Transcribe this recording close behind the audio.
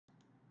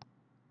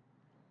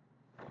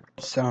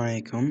السلام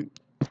عليكم.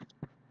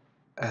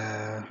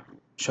 ان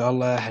شاء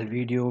الله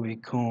هالفيديو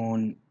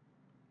بيكون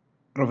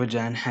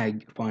رفجان حق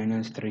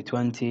Finance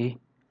 320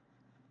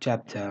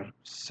 Chapter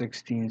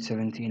 16,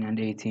 17 and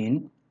 18.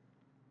 ان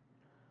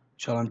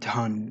شاء الله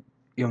امتحان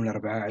يوم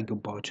الاربعاء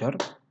عقب باوتشر.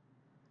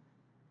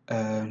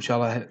 ان شاء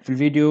الله في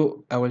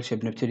الفيديو اول شي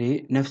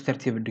بنبتدي نفس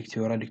ترتيب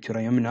دكتورة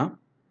يمنى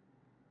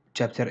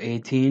Chapter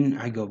 18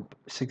 عقب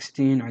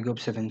 16 عقب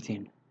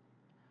 17.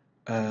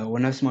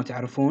 ونفس ما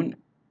تعرفون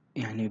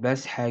يعني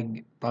بس حق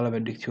طلبة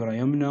الدكتورة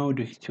يمنى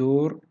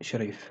ودكتور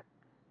شريف.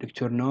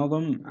 دكتور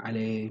ناظم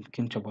عليه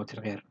يمكن شبات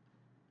الغير.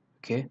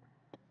 اوكي.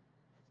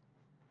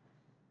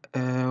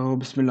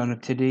 وبسم الله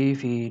نبتدي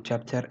في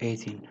chapter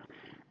 18.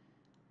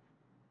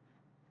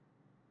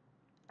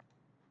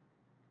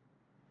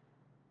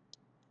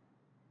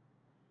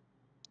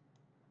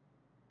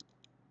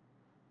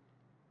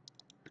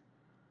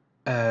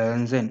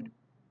 انزين.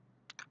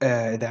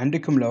 اذا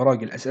عندكم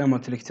الاوراق الاسئله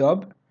مالت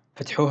الكتاب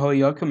فتحوها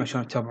وياكم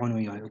عشان تتابعون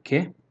وياي.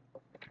 اوكي،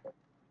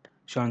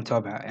 عشان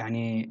نتابع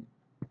يعني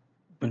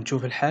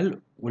بنشوف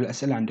الحل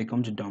والاسئله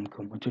عندكم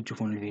قدامكم وانتم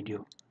تشوفون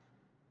الفيديو.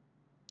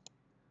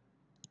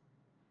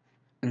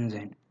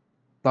 انزين،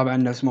 طبعا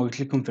نفس ما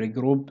قلت لكم في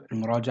الجروب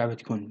المراجعه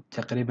بتكون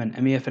تقريبا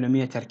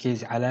 100%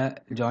 تركيز على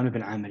الجانب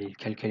العملي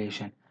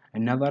الكالكوليشن.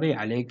 النظري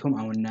عليكم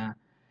او انه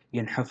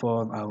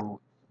ينحفظ او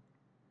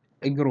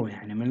اقروا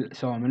يعني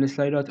سواء من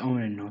السلايدات او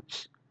من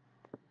النوتس.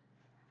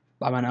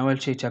 طبعا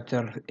اول شيء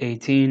chapter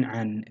 18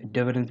 عن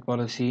dividend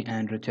policy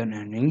and return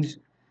earnings.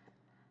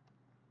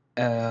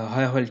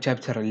 هاي هو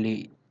الشابتر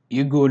اللي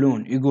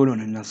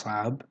يقولون انه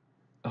صعب.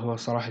 هو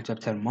صراحة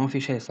الشابتر ما في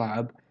شيء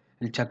صعب.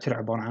 الشابتر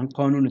عبارة عن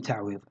قانون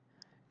وتعويض.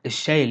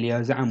 الشيء اللي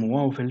يزعم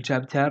واو في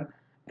الشابتر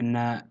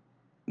انه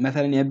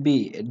مثلا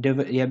يبي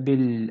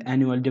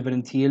الانيوال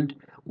ديفيدند ييلد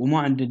وما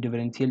عنده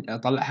الديفيدند ييلد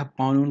اطلعها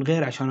بقانون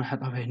غير عشان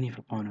احطها هني في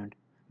القانون.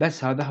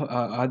 بس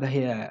هذا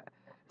هي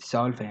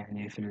السالفة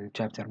يعني في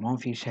الشابتر ما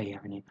في شيء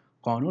يعني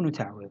قانون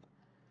وتعويض.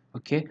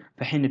 اوكي،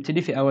 فالحين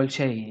نبتدي في اول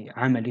شيء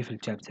عملي في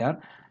الشابتر.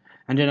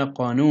 عندنا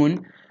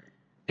قانون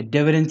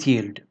الديفيدند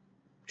ييلد.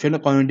 شنو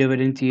قانون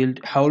الديفيدند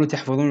ييلد؟ حاولوا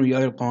تحفظون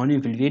وياي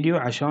القوانين في الفيديو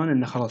عشان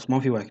انه خلاص ما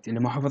في وقت. اللي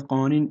ما حفظ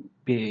قوانين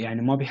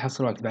يعني ما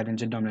بيحصل وقت بعدين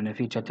قدام، لان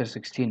في شابتر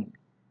 16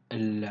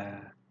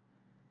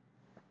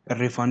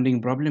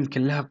 الريفاندينج بروبلم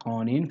كلها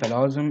قوانين،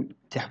 فلازم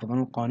تحفظون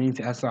القوانين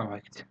في اسرع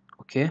وقت.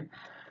 اوكي.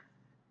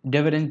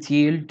 dividend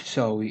yield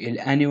تساوي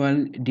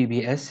الانيوال دي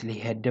بي اس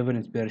اللي هي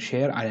dividend per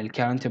share على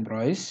الكارنت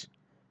برايس.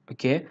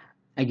 اوكي.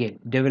 again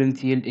dividend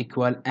yield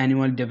equal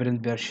annual dividend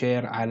per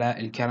share على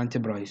الكارنت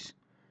برايس.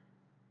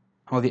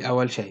 هذه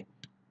اول شيء.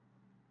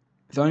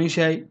 ثاني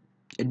شيء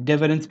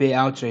dividend pay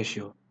out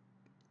ratio.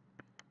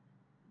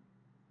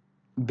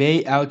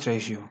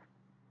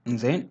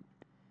 زين،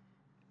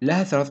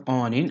 لها ثلاث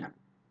قوانين.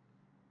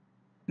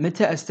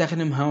 متى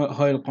استخدم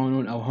هاي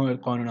القانون او هاي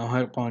القانون او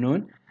هاي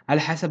القانون؟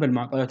 على حسب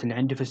المعطيات اللي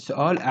عندي في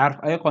السؤال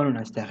اعرف اي قانون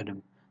استخدم.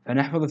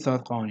 فنحفظ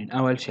الثلاث قوانين.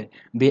 اول شيء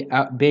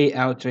pay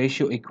out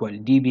ratio equal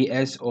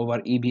dbs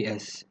over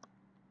ebs.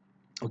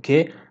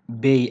 اوكي،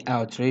 pay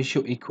out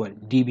ratio equal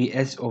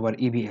dbs over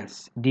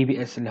ebs.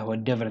 dbs اللي هو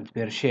dividend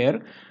per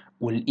share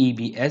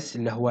والebs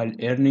اللي هو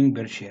earning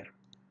per share.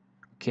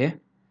 اوكي.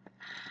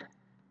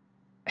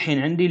 الحين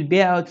عندي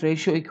البي اوت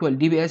ريشيو ايكوال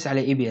دي بي اس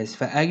على اي بي اس،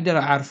 فاقدر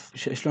اعرف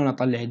شلون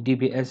اطلع الدي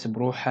بي اس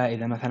بروحها.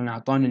 اذا مثلا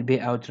اعطاني البي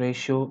اوت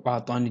ريشيو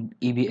واعطاني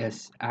الاي بي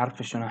اس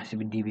اعرف شلون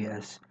احسب الدي بي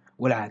اس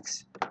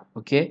والعكس.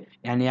 اوكي،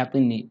 يعني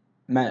يعطيني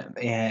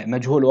يعني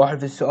مجهول واحد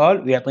في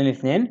السؤال ويعطيني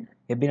اثنين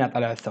يبيني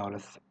اطلع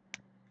الثالث.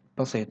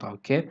 بسيطة.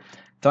 اوكي.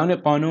 ثاني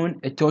قانون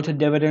التوتال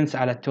ديفيدنس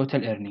على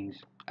التوتال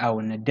ايرنينجز، او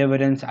ان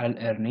الديفيدنس على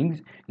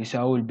الايرنينجز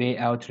يساوي البي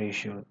اوت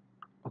ريشيو.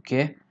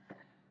 اوكي.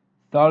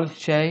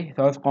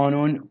 ثالث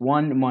قانون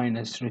 1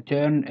 minus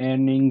return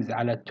earnings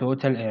على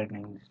total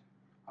earnings.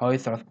 هاي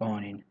ثلاث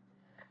قوانين.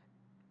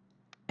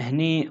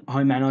 هني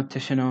هاي معناته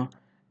شنو؟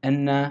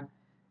 ان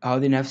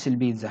هذه نفس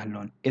البيتزا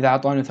هاللون. اذا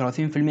اعطاني 30%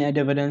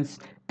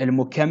 dividends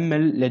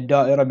المكمل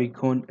للدائرة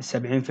بيكون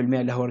 70%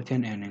 اللي هو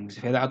return earnings.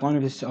 فاذا اعطاني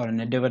في السؤال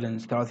ان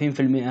dividends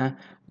 30%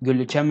 قل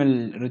لي كم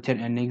return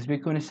earnings؟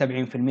 بيكون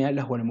 70%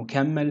 اللي هو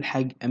المكمل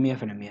حق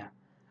 100%.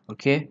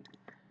 اوكي.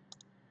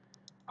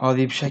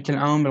 هذه بشكل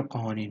عام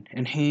بالقوانين.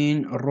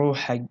 الحين نروح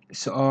حق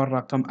سؤال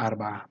رقم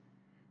 4.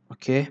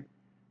 اوكي،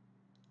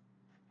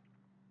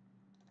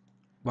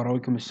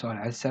 برويكم السؤال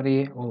على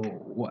السريع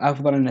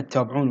وافضل ان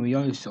تتابعون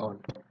وياي السؤال.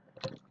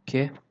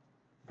 اوكي.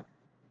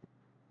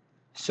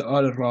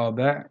 السؤال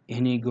الرابع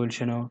هني يقول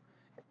شنو؟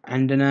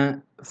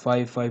 عندنا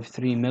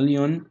 553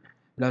 مليون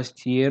last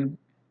year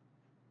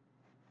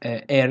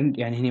earned،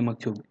 يعني هني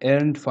مكتوب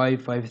earned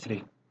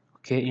 553.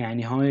 اوكي،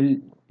 يعني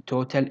هاي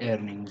total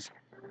earnings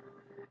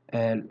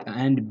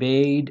and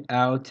paid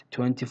out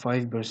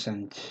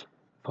 25%.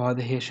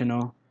 فهذه هي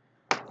شنو؟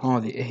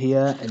 هذه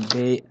هي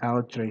البي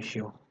اوت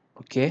ريشيو.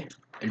 اوكي،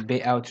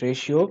 البي اوت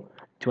ريشيو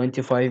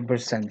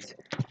 25%.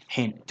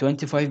 الحين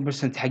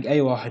 25% حق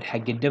اي واحد؟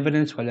 حق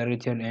الديفيدنس ولا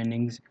ريتيرن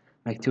ايرنينجز؟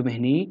 مكتوب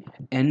هني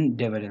ان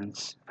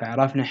ديفيدنس.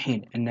 فعرفنا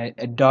الحين ان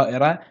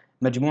الدائرة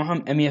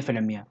مجموعهم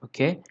 100%.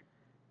 اوكي،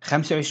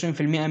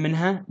 25%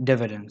 منها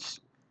dividends.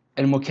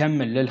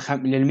 المكمل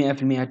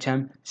لل100%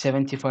 كم؟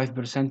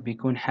 75%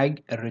 بيكون حق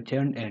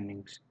الريتيرن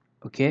earnings.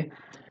 اوكي،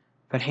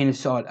 فالحين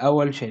السؤال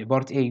أول شيء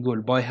بارت A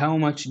يقول by how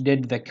much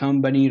did the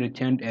company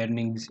returned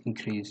earnings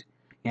increase؟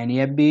 يعني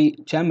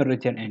يبي كم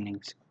الريتيرن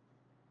earnings.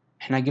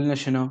 احنا قلنا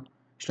شنو؟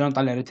 شلون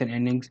نطلع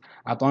ريتيرن earnings؟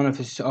 أعطانا في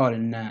السؤال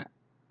إن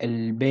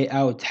البي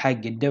اوت حق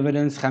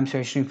الديفيدنز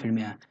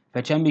 25%،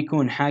 فكم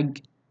بيكون حق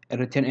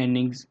الريتيرن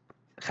earnings؟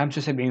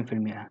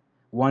 75%.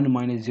 1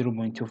 minus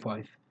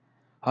 0.25.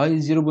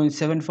 هاي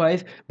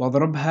 0.75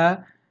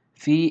 بضربها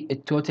في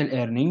التوتال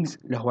earnings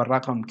اللي هو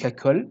الرقم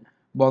ككل،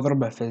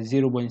 بضربها في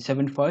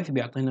 0.75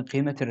 بيعطيني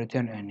قيمة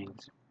الريتيرن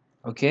earnings.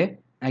 اوكي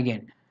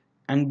again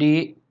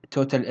عندي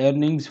total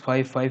earnings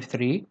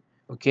 553.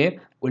 اوكي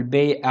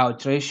والبي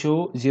اوت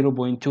ريشيو 0.25،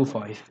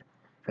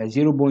 ف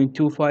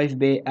 0.25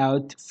 بي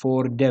اوت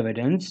for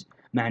dividends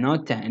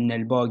معناته ان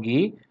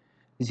الباقي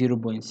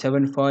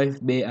 0.75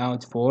 بي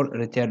اوت for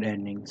return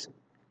earnings.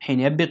 الحين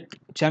يبي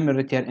كم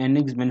الريتيرن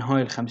earnings من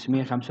هاي ال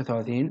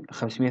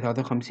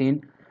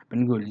 553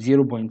 بنقول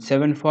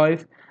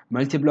 0.75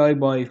 multiply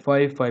by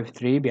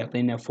 553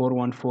 بيعطينا 414.75.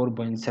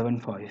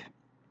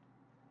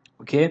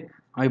 اوكي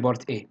هاي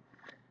بارت A.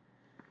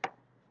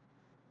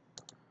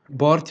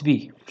 بارت B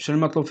شو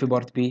المطلوب في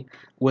بارت B؟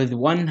 with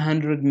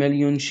 100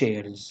 million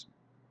shares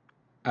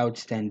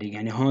outstanding،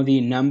 يعني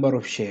هذه number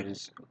of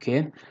shares.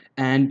 اوكي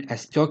and a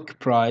stock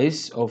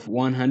price of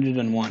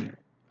 101،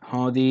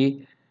 هذه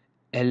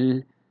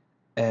ال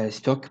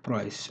stock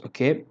price.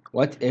 اوكي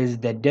what is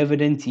the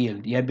dividend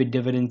yield؟ يبي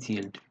dividend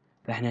yield،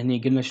 فاحنا هني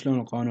قلنا شلون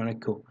القانون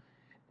اكو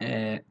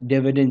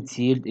dividend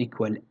yield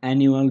equal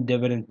annual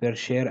dividend per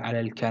share على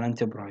ال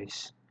current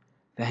price.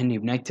 فهني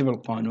بنكتب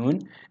القانون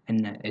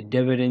ان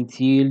dividend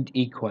yield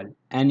equal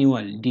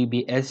annual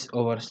DBS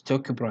over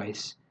stock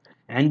price.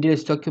 عندي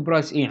stock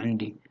price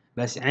عندي،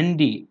 بس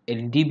عندي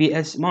ال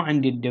DBS ما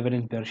عندي ال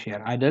dividend per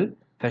share عدل.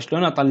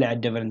 فشلون اطلع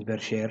ال dividend per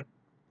share؟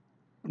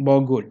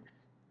 بقول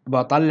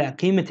بطلع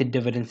قيمة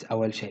الديفيدنس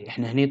أول شيء.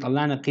 إحنا هني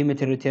طلعنا قيمة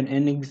الريتيرن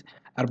إيرنينجز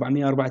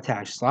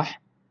 414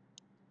 صح؟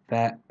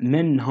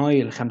 فمن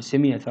هاي ال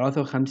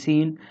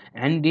 553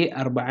 عندي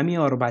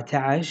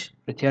 414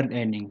 ريتيرن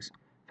إيرنينجز،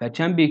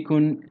 فكم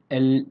بيكون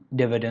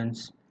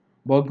الديفيدنس؟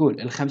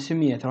 بقول ال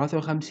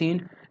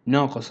 553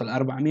 ناقص ال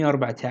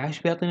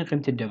 414 بيعطيني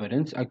قيمة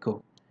الديفيدنس.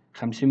 أكو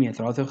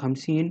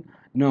 553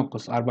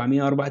 ناقص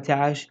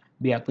 414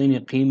 بيعطيني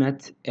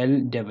قيمة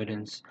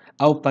الديفيدنس،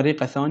 أو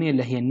بطريقة ثانية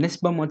اللي هي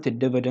النسبة مالت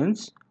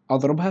الديفيدنس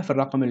أضربها في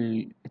الرقم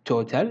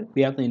التوتال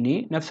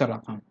بيعطيني نفس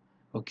الرقم.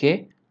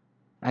 أوكي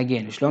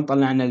again شلون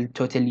طلعنا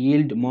التوتال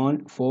ييلد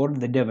مال for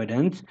the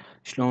dividends؟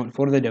 شلون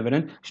for the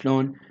dividend؟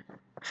 شلون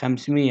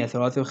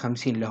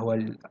 553 اللي هو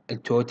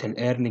التوتال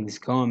earnings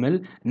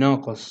كامل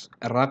ناقص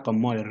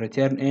الرقم مال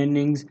الريتيرن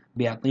earnings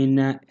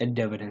بيعطينا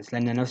الديفيدنس،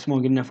 لأن نفس ما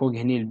قلنا فوق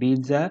هني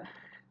البيتزا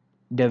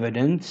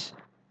dividends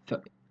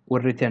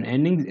والريتيرن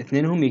earnings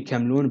اثنينهم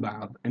يكملون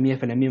بعض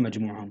 100%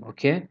 مجموعهم.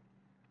 اوكي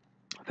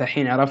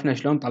فالحين عرفنا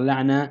شلون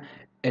طلعنا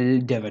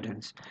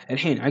الديفيدنس.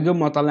 الحين عقب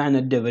ما طلعنا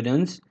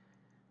الديفيدنس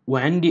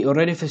وعندي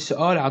already في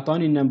السؤال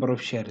عطاني النمبر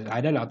اوف شيرز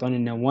عدل، عطاني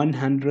انه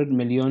 100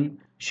 مليون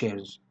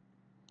شيرز،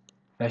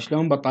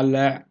 فشلون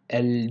بطلع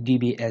ال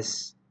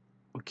DBS؟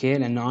 اوكي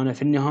لانه انا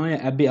في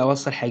النهاية ابي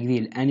اوصل حق ذي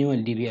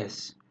الانيوال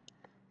DBS،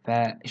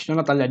 فشلون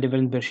اطلع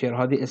dividend per share؟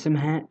 هذه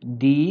اسمها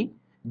D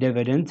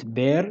dividend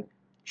per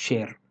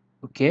share.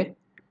 اوكي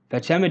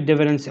فكم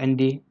الديفيدنس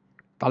عندي؟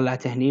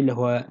 طلعته هني اللي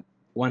هو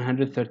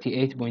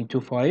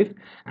 138.25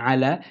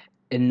 على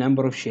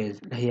النمبر اوف شيرز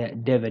اللي هي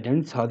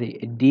dividends، هذه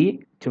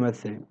الدي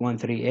تمثل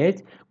 138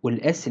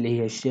 والاس اللي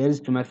هي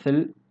الشيرز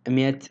تمثل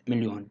 100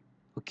 مليون.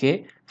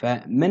 اوكي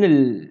فمن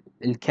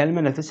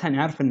الكلمة نفسها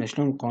نعرف ان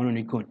شلون القانون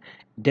يكون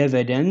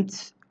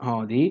dividends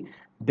هذه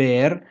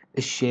بير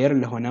الشير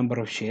اللي هو نمبر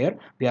اوف شير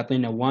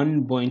بيعطينا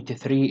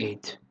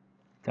 1.38.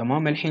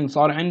 تمام الحين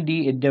صار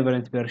عندي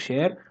الديفيدند بير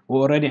شير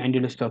واوريدي عندي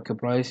الستوك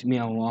برايس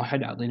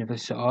 101 اعطيني في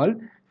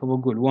السؤال،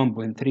 فبقول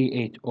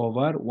 1.38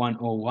 over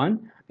 101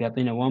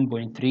 بيعطينا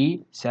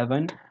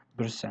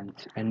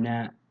 1.37%،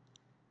 لأن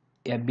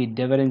يبي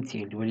الديفيدند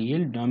ييلد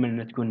والييلد دائما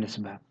انها تكون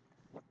نسبة.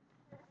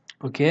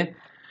 اوكي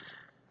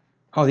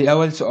هذه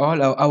اول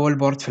سؤال او اول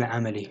بارت في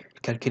العملي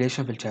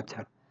calculation في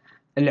الشابتر.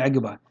 اللي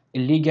عقبه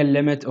الليجل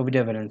ليميت اوف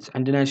ديفيدنس،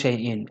 عندنا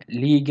شيئين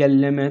ليجل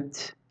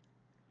ليميت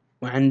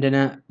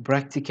وعندنا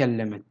براكتيكال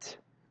ليميت.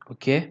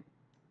 اوكي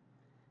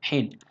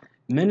الحين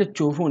من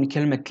تشوفون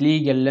كلمة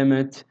legal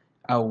limit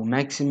أو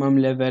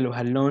maximum level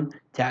وهاللون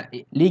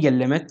legal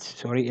limit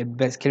سوري،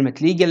 بس كلمة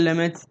legal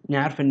limit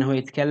نعرف إنه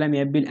يتكلم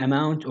يبي ال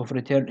amount of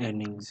return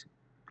earnings.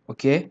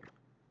 أوكي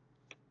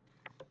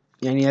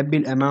يعني يبي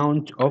ال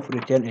amount of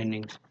return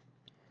earnings،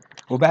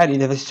 وبعد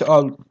إذا في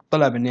السؤال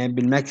طلب إنه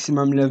يبي ال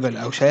maximum level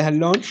أو شيء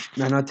هاللون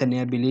معناته إنه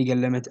يبي legal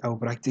limit أو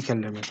practical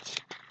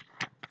limit.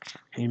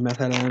 الحين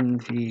مثلا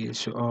في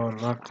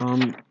سؤال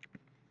رقم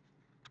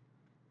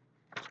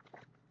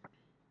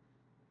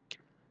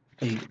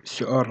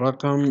سؤال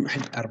رقم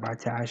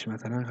 14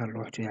 مثلا، خلينا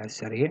نروح جي على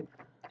السريع.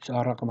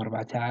 سؤال رقم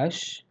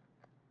 14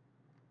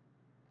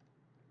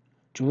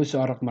 شوفوا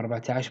السؤال رقم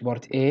 14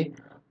 بارت A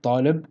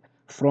طالب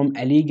from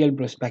a legal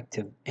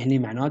perspective. هني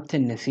معناته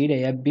ان سيدا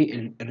يبي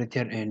ال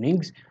return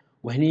earnings،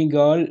 وهني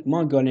قال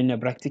ما قال انه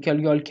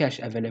practical، قال cash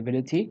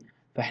availability.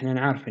 فاحنا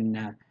نعرف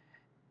ان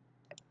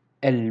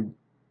ال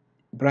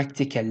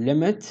practical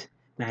limit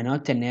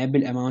معناته انه يبي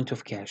ال amount of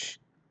cash.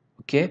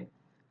 اوكي،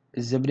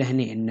 الزبدة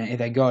هني انه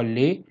اذا قال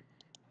لي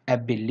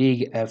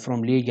ابي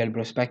from legal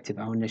perspective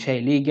او انه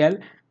شيء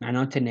legal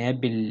معناته انه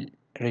يبي ال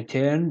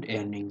returned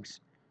earnings.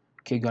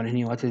 اوكي، قال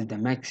هني what is the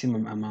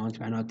maximum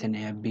amount معناته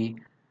انه يبي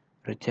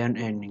return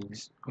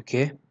earnings.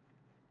 اوكي،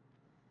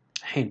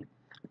 الحين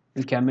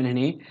نكمل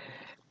هني.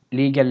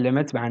 legal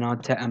limit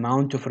معناته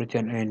amount of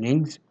return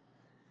earnings.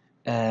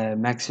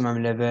 maximum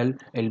level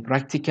ال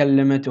practical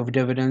limit of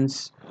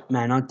dividends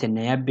معناته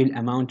انه يبي ال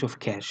amount of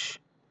cash.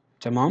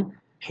 تمام،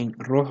 الحين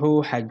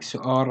نروحوا حق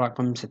سؤال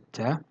رقم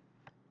 6.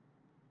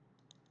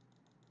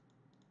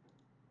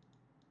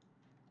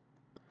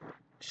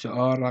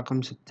 سؤال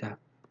رقم 6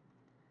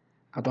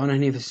 أعطونا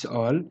هني في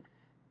السؤال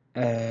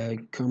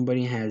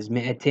company has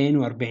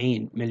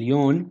 240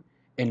 مليون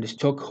in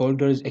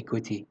stockholders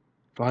equity.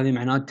 فهذه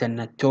معناته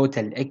أن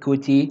total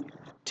equity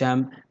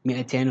كم؟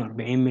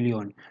 240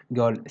 مليون.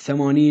 قال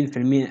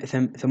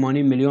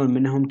 80 مليون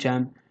منهم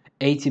كم؟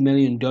 80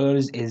 مليون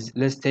dollars is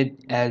listed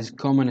as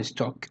common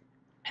stock.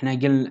 احنا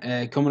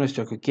قلنا common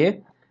stock.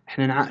 اوكي،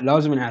 احنا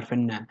لازم نعرف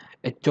ان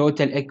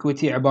التوتال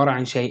equity عبارة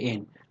عن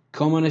شيئين،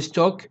 common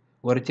stock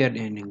و return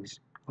earnings.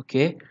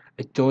 اوكي،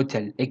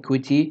 التوتال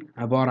equity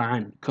عبارة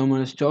عن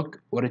common stock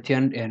و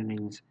returned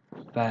earnings.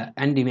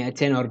 فعندي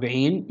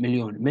 240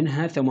 مليون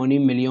منها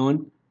 80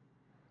 مليون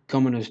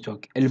common stock،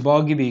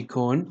 الباقي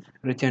بيكون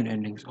return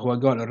earnings. هو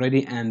قال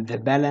already and the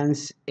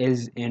balance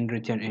is in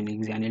return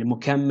earnings، يعني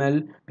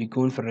المكمل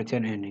بيكون في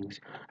return earnings.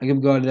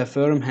 عقب قال the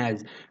firm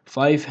has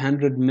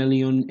 500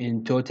 million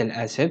in total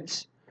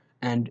assets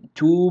and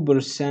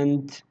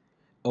 2%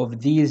 of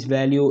these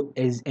value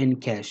is in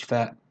cash.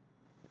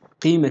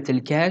 قيمة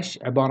الكاش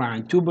عبارة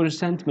عن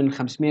 2% من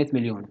 500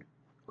 مليون.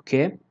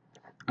 اوكي،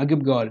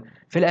 عقب قال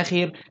في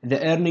الأخير the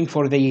earning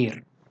for the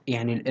year،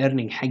 يعني ال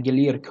earning حق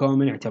الير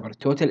كامل يعتبر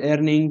total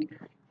earning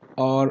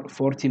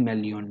are 40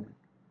 مليون.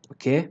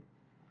 اوكي،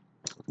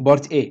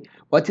 part A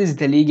what is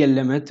the legal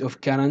limit of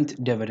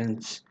current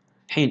dividends.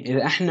 الحين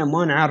إذا احنا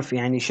ما نعرف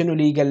يعني شنو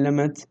legal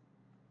limit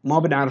ما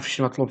بنعرف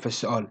شنو مطلوب في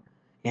السؤال.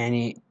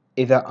 يعني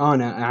إذا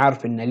أنا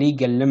أعرف إن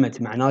legal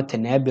limit معناته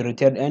إن أبي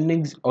return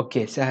earnings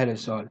أوكي سهل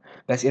السؤال.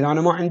 بس إذا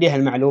أنا ما عندي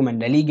هالمعلومة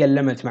إن legal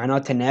limit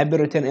معناته إن أبي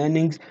return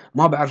earnings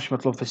ما بعرف شو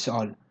مطلوب في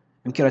السؤال.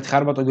 يمكن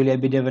أتخربط أقول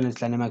أبي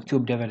dividends لأنه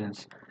مكتوب dividends.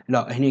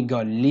 لا، هني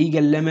قال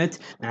legal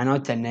limit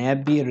معناته إن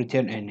أبي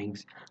return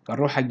earnings.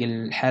 فنروح حق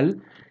الحل.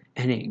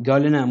 هني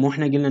قال لنا مو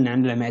إحنا قلنا إن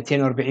عندنا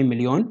 240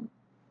 مليون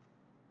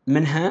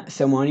منها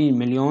 80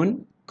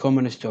 مليون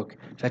common stock،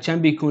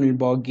 فكان بيكون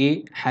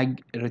الباقي حق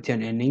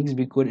return earnings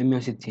بيكون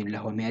 160 اللي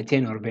هو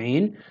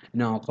 240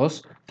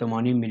 ناقص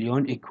 80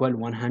 مليون equal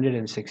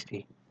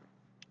 160.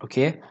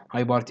 اوكي،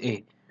 هاي بارت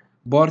A.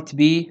 بارت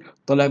B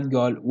طلب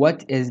قال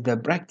what is the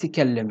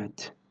practical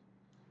limit.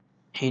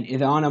 الحين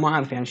اذا انا ما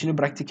اعرف يعني شنو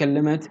practical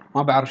limit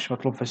ما بعرف شو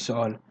مطلوب في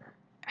السؤال.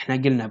 احنا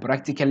قلنا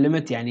practical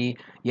limit يعني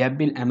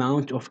يبي ال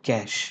amount of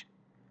cash.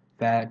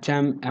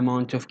 فكم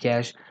amount of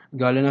cash؟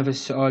 قال لنا في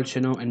السؤال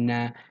شنو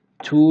ان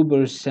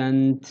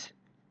 2%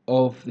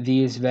 of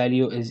these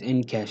value is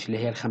in cash اللي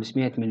هي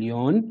 500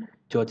 مليون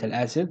total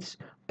assets،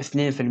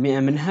 2%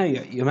 منها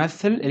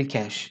يمثل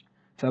الكاش.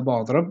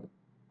 فبضرب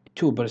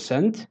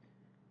 2%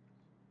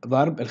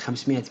 ضرب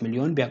 500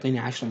 مليون بيعطيني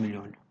 10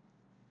 مليون.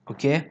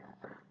 اوكي،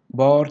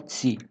 بارت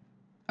سي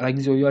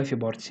ركزوا وياي في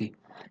بارت سي.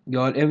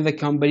 قال if the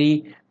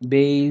company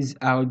pays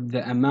out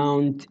the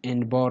amount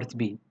in part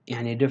B،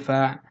 يعني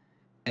دفع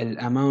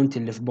الاماونت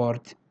اللي في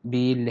بارت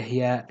بي اللي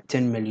هي 10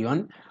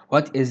 مليون.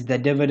 what is the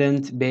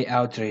dividend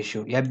payout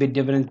ratio، يبي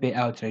الديفيدند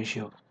payout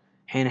ratio.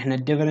 الحين احنا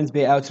الديفيدند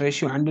payout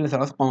ratio عندنا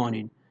 3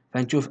 قوانين،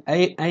 فنشوف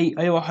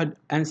اي واحد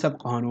انسب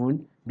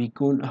قانون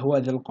بيكون هو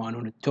ذا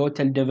القانون.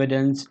 التوتال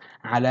ديفيدندز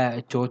على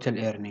التوتال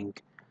ايرنينج.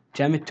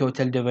 كم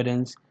التوتال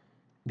ديفيدندز؟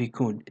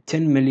 بيكون 10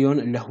 مليون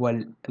اللي هو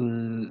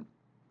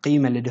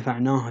القيمة اللي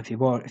دفعناها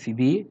في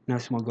بي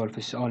نفس ما قال في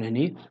السؤال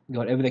هني.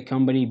 قال if the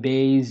company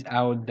pays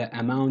out the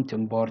amount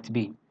in part B.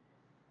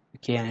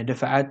 اوكي، يعني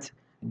دفعت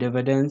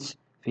dividends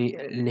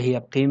في اللي هي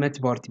بقيمة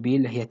بارت بي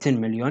اللي هي 10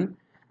 مليون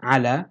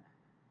على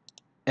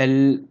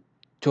ال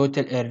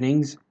total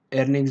earnings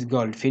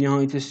قال في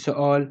نهاية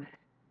السؤال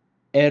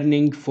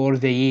earning for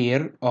the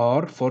year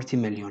are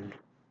 40 مليون.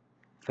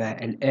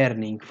 فال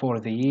earning for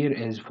the year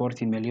is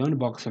 40 مليون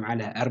بقسم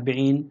على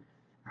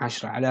 40،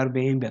 10 على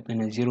 40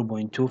 بيعطينا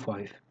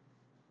 0.25.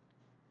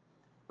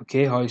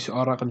 اوكي، هاي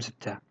سؤال رقم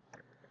 6.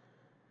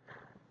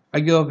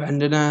 عقب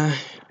عندنا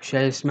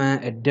شيء اسمه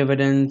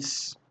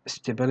الديفيدنس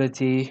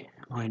stability،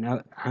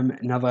 هاي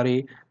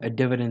نظري.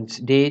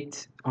 الديفيدنس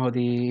ديت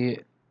هذه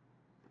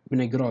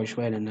بنقراه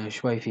شوي لأنه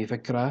شوي في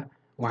فكرة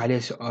وعليه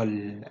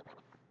سؤال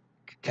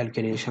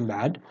calculation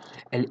بعد.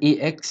 ال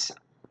EX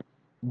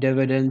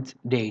dividend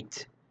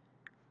date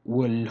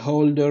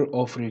والholder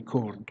of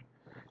record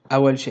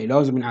أول شيء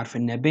لازم نعرف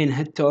إن بين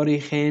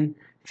هالتاريخين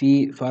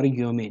في فرق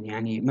يومين.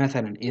 يعني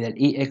مثلا إذا ال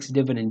EX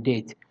dividend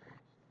date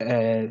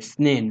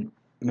 2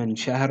 من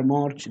شهر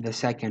مارش the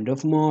 2nd of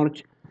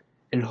March،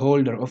 ال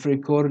holder of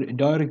record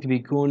direct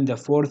بيكون the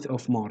 4th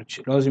of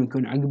March، لازم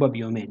يكون عقبه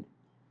بيومين.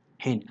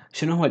 الحين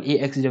شنو هو ال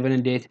EX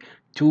dividend date؟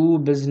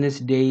 2 business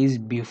days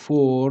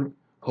before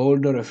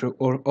holder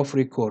of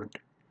record.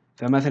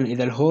 فمثلا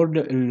إذا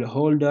ال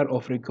holder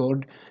of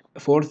record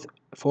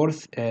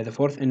 4th the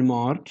 4th in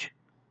March،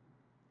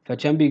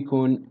 فكم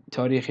بيكون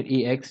تاريخ ال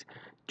EX؟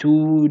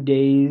 2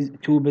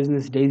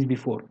 business days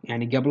before،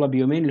 يعني قبله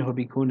بيومين اللي هو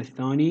بيكون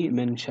الثاني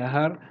من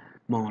شهر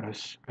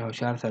مارس اللي هو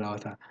شهر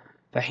 3.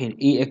 فالحين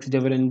EX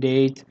dividend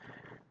date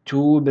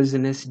 2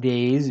 business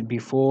days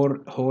before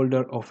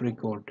holder of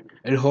record.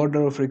 ال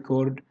holder of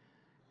record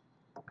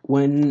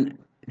when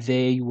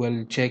they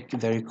will check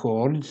the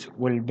records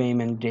will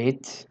payment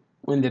date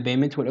when the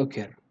payment will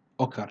occur.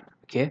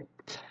 اوكي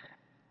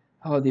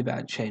هذه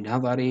بعد شيء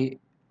نظري.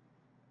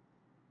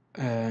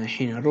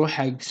 الحين نروح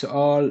حق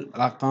سؤال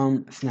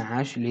رقم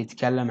 12 اللي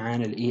يتكلم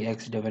عن ال EX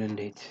dividend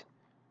date.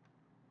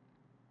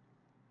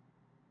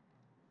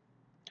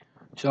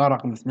 سؤال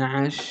رقم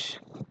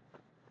 12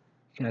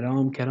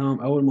 كلام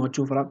أول ما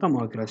تشوف رقم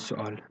أقرأ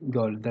السؤال.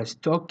 قال the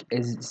stock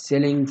is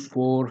selling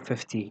for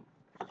 50.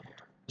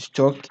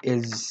 stock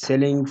is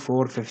selling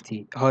for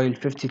 50. هاي ال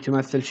 50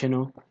 تمثل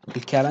شنو؟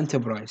 ال current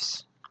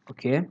price.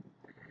 اوكي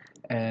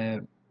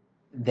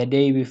the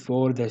day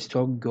before the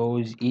stock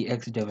goes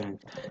EX dividend.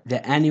 The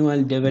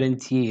annual dividend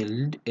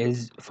yield is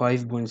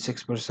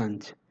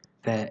 5.6%.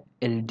 The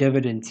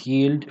dividend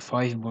yield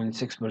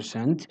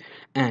 5.6%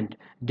 and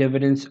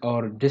dividends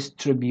are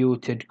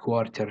distributed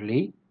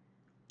quarterly.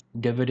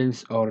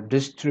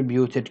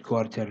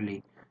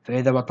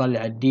 فإذا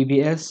بطلع ال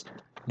DBS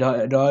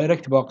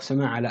direct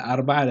بقسمه على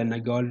 4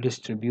 لأنه قال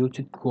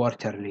distributed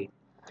quarterly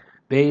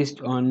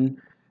based on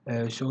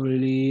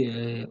solely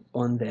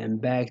on the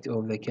impact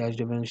of the cash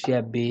dividend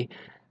share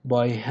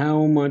by how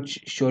much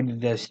should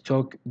the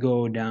stock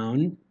go down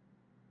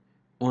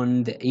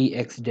on the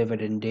EX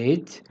dividend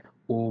date،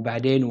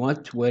 وبعدين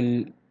what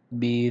will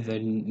be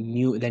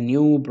the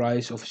new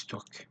price of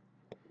stock.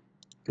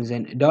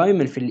 زين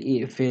دائما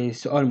في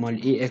السؤال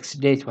مال EX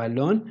date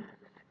وهاللون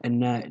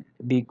انه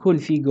بيكون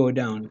في go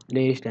down.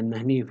 ليش؟ لان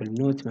هني في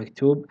النوت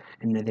مكتوب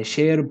ان the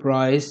share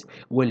price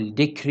will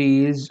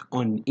decrease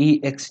on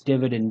EX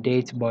dividend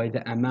date by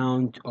the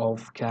amount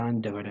of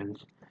current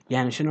dividends.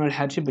 يعني شنو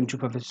الحكي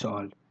بنشوفه في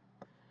السؤال.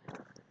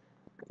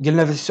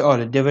 قلنا في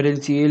السؤال ال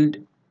dividend yield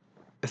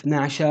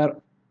 12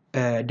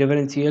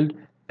 dividend yield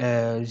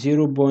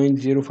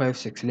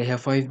 0.056 اللي هي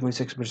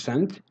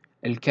 5.6%.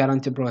 ال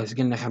current price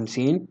قلنا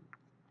 50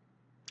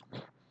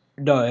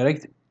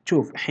 دايركت.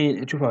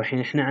 شوفوا الحين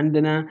احنا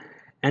عندنا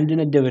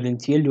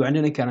الديفيدند ييلد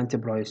وعندنا كارنت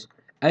برايس.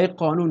 اي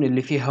قانون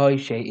اللي فيه هاي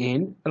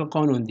الشيئين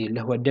القانون دي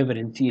اللي هو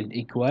الديفيدند ييلد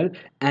ايكوال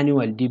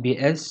انوال دي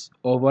بي اس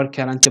اوفر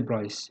كارنت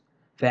برايس.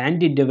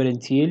 فعندي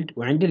الديفيدند ييلد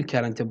وعندي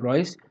الكارنت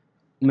برايس،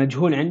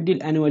 مجهول عندي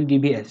الانوال دي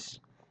بي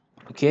اس.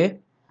 اوكي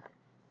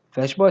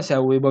فايش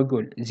بسوي؟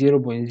 بقول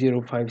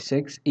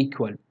 0.056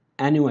 equal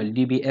annual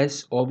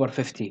DBS over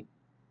 50.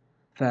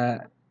 ف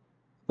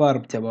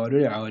ضرب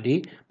تبادلي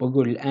عادي،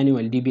 بقول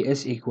الانيوال دي بي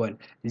اس ايكوال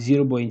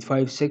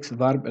 0.56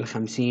 ضرب ال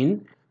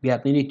 50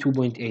 بيعطيني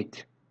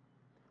 2.8.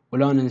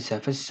 ولا ننسى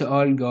في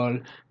السؤال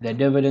قال the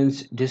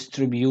dividends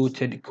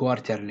distributed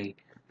quarterly،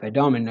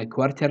 فدام انه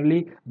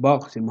quarterly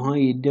بقسم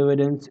هاي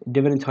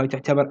الديفيدنس هاي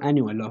تعتبر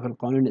annual، لو في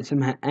القانون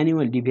اسمها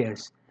annual دي بي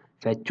اس،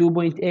 ف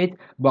 2.8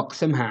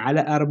 بقسمها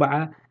على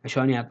 4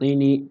 عشان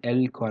يعطيني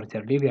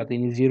الكوارترلي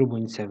بيعطيني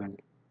 0.7.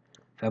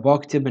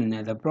 فبكتب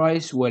ان the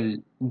price will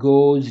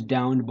goes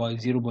down by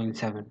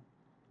 0.7.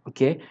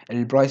 اوكي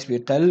البرايس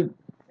بيقل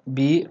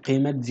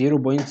بقيمة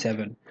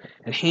 0.7.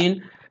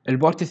 الحين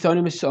البارت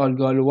الثاني من السؤال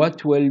قال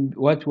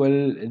what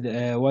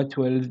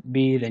will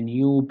be the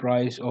new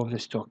price of the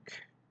stock.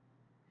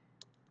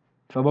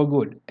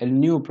 فبقول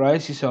النيو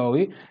برايس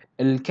يساوي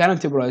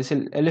الكارنت برايس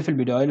اللي في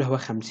البداية اللي هو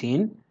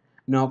 50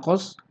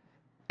 ناقص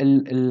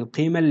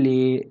القيمة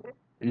اللي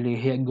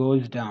هي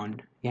goes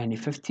down، يعني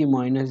 50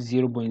 minus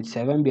 0.7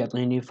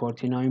 بيعطيني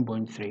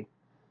 49.3.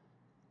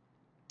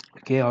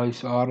 اوكي هاي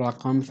سؤال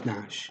رقم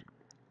 12.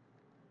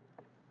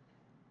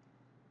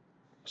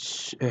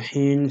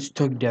 الحين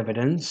stock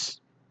dividends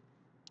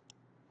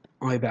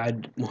هاي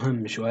بعد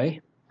مهم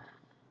شوي.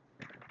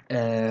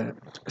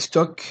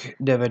 stock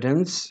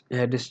dividends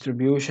هي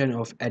distribution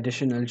of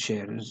additional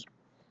shares.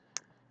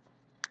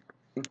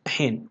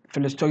 الحين في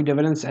الستوك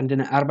dividends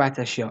عندنا 4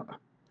 أشياء.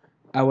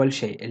 أول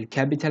شيء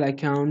الكابيتال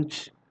أكاونت،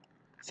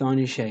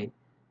 ثاني شيء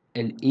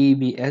ال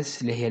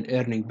EPS اللي هي ال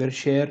earning per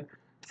share،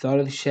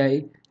 ثالث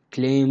شيء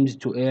claims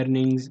to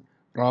earnings،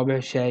 رابع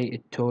شيء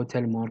ال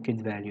total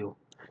market value.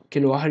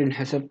 كل واحد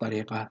ينحسب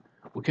طريقة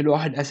وكل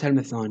واحد أسهل من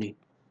الثاني.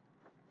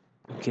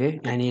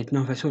 اوكي يعني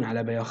يتنافسون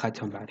على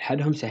بياختهم، بعد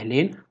حدهم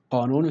سهلين،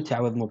 قانون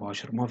وتعويض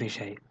مباشر ما في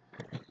شيء.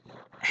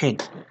 الحين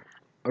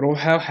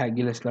روحوا حق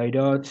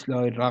السلايدات.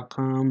 سلايد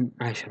رقم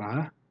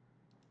 10.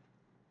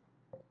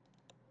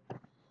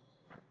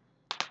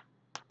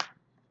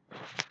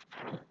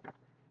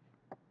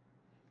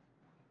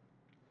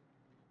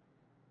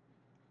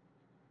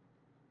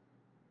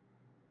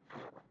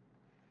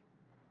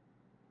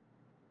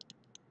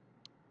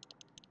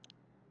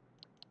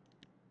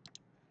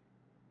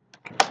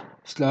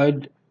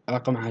 سلايد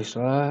رقم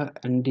 10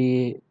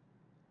 عندي،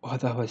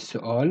 وهذا هو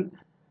السؤال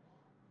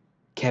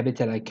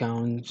capital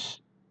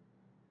accounts.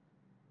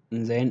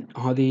 زين،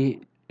 هذه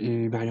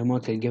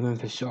المعلومات اللي given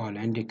في السؤال.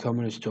 عندي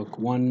common stock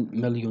 1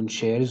 million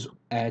shares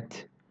at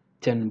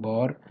 10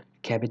 bar,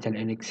 capital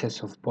in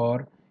excess of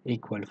bar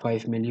equal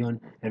 5 million,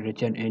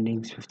 return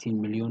earnings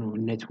 15 million,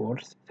 والnet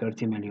worth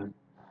 30 million.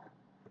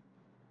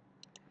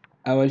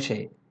 أول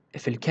شيء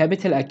في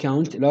الكابيتال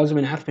أكاونت لازم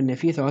نعرف إن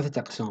في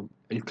ثلاثة أقسام: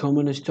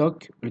 الكومن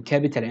ستوك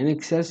والكابيتال إن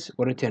إكسس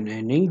والريتيرن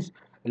إيرنينجز،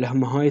 اللي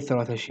هم هاي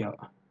الثلاث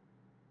أشياء.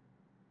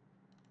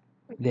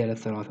 ذيل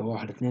الثلاثة،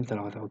 1 2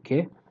 3.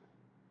 أوكي.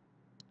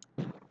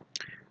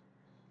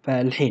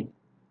 فالحين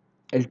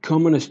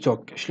الكومن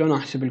ستوك، شلون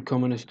أحسب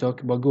الكومن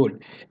ستوك؟ بقول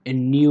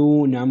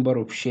new number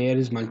of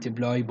shares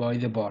multiply by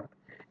the bar.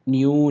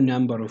 new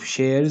number of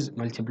shares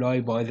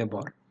multiply by the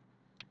bar.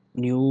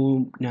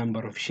 new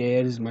number of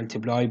shares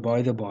multiply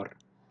by the bar.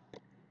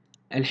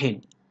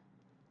 الحين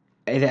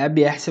إذا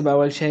أبي أحسب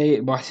أول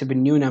شيء بحسب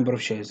النيو نمبر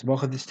اوف شيرز،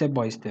 باخذ ستيب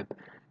باي ستيب.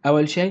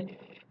 أول شيء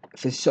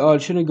في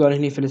السؤال شنو قال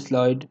هني في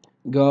السلايد؟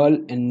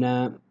 قال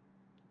إن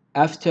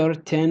after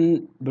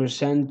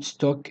 10%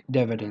 stock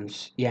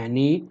dividends،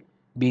 يعني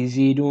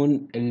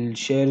بيزيدون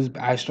الشيرز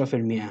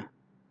ب10%.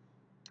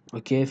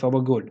 أوكي،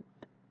 فبقول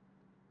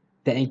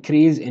the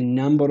increase in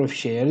number of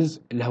shares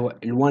اللي هو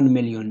ال1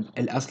 مليون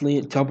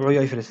الأصلي. تابعوا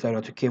وياي في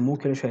السلايدات، أوكي، مو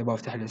كل شوي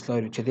بفتح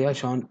السلايد وكذي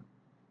عشان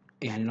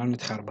يعني لا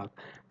نتخربط.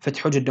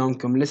 فتحوا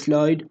قدامكم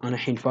السلايد، انا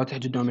الحين فاتح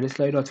قدام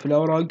السلايدات في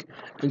الاوراق،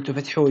 انتم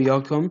فتحوا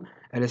وياكم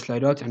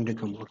السلايدات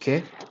عندكم.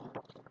 اوكي،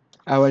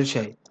 اول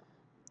شيء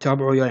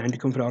تابعوا وياي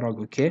عندكم في الاوراق.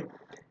 اوكي،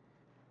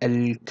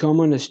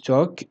 الكومن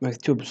ستوك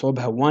مكتوب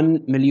صوبها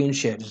 1 مليون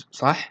شيرز،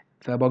 صح؟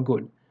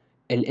 فبقول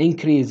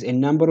الانكريز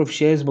النمبر اوف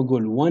شيرز،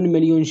 بقول 1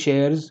 مليون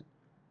شيرز.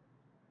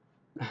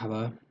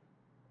 لحظه،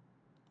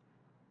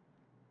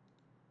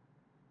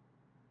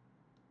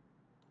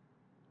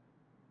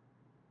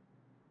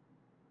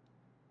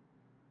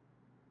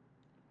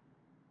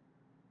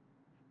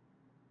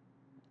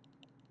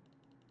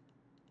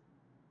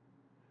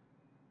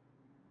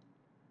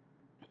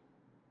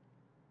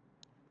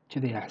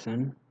 كذي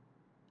احسن.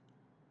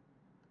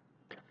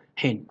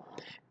 الحين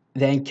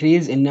the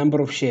increase in number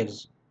of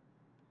shares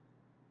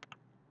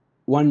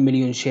 1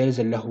 مليون شيرز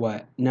اللي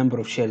هو number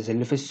of shares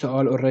اللي في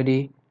السؤال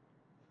already،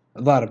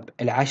 ضرب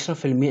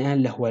 10%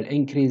 اللي هو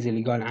الانكريز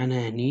اللي قال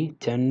عنها هني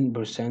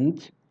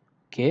 10%.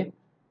 اوكي،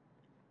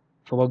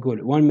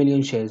 فبقول 1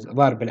 مليون شيرز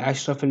ضرب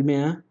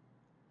 10%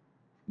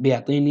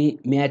 بيعطيني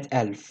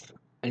 100,000.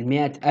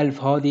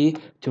 100,000 هذه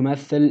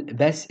تمثل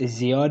بس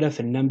الزيادة في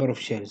النمبر of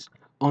shares.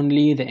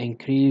 only the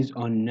increase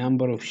on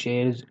number of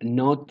shares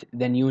not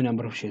the new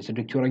number of shares.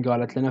 الدكتورة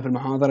قالت لنا في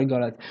المحاضرة،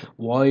 قالت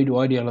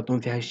وايد يغلطون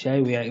في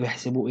هالشيء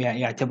ويحسبوا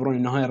يعتبرون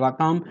ان هاي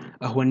الرقم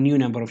هو النيو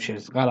نمبر اوف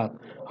شيرز. غلط،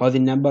 هذه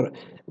النمبر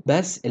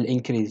بس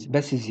الانكريز،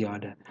 بس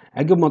الزيادة.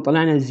 عقب ما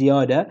طلعنا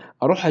الزيادة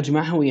اروح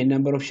اجمعها ويا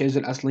النمبر اوف شيرز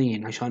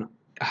الاصليين عشان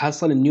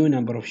احصل النيو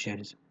نمبر اوف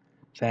شيرز.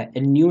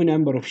 فالنيو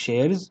نمبر اوف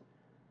شيرز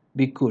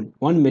بيكون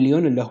 1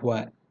 مليون اللي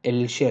هو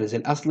الشيرز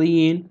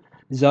الأصليين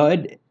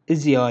زائد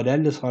الزيادة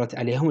اللي صارت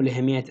عليهم اللي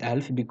هي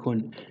 100,000،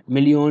 بيكون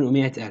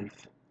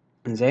 1,100,000.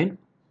 إنزين،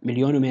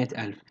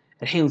 1,100,000.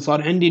 الحين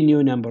صار عندي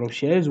النيو نمبر اوف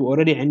شيرز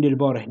واوريدي عندي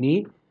البار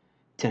هني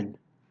 10.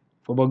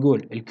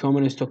 فبقول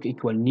الكومن ستوك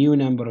ايكوال نيو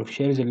نمبر اوف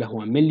شيرز اللي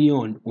هو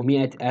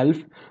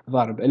 1,100,000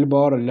 ضرب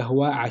البار اللي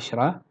هو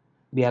 10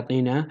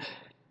 بيعطينا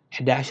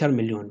 11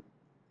 مليون.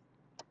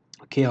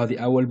 اوكي، هذه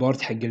أول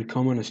بارت حق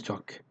الكومن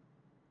ستوك.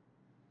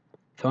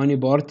 ثاني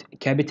بارت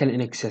كابيتال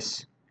ان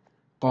اكسس،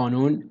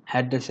 قانون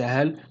حده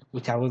سهل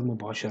وتعويض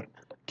مباشر.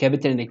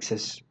 كابيتال ان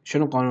اكسس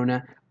شنو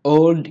قانونه؟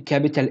 old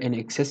capital in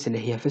excess اللي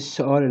هي في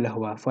السؤال اللي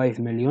هو 5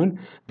 مليون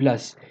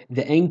plus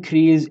the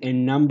increase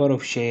in number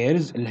of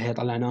shares اللي هي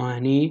طلعناها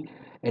هني.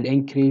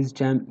 الانكريز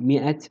كم؟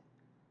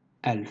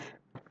 100,000.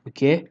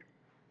 اوكي،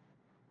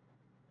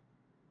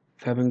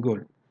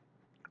 فبنقول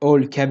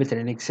all capital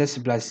in excess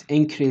plus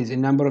increase in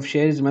number of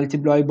shares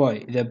multiply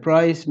by the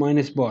price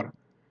minus bar.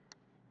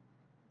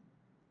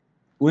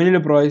 وين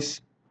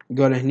البرايس؟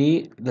 قال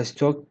هني the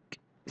stock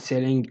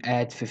selling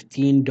at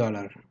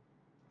 $15.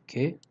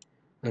 اوكي،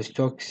 the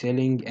stock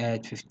selling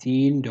at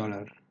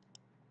 $15.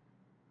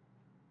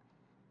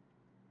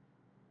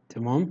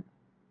 تمام.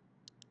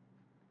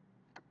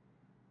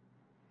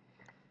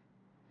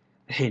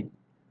 الحين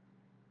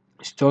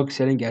stock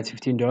selling at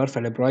 $15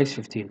 فالبرايس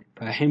 15.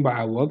 فالحين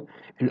بعوض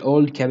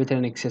الاولد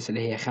كابيتال اكسس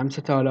اللي هي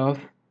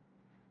 5000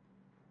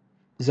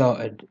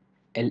 زائد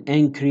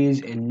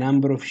الانكريز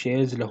النمبر اوف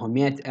شيرز اللي هو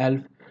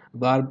 100,000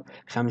 ضرب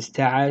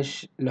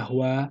 15 اللي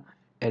هو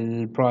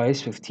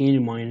البرايس 15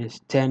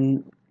 ماينس 10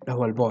 اللي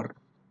هو البار.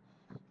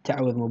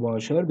 تعويض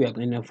مباشر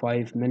بيعطينا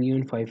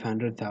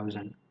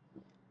 5,500,000.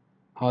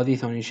 هذه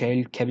ثاني شيء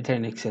الكابيتال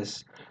ان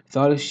اكسس.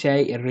 ثالث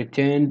شيء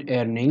الريتيرند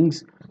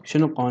ايرنينجز.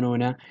 شنو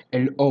قانونه؟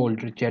 الاولد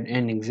ريتيرن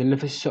ايرنينجز اللي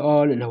في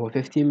السؤال اللي هو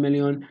 15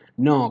 مليون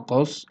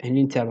ناقص،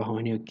 هني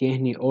انتبهوا هني، اوكي،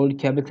 هني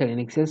اولد كابيتال ان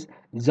اكسس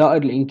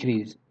زائد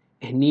الانكريز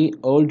هني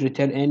old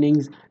return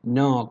earnings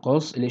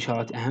ناقص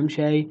الإشارات أهم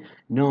شيء،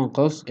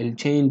 ناقص ال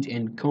change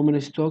in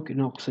common stock،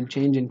 ناقص ال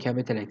change in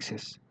capital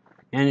excess.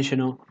 يعني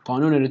شنو؟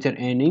 قانون ال return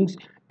earnings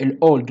ال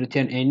old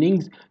return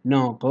earnings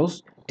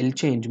ناقص ال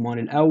change مال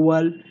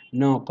الأول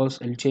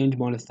ناقص ال change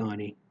مال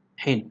الثاني.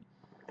 حين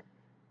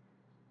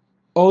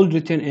old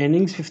return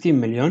earnings 15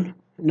 مليون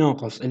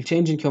ناقص ال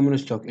change in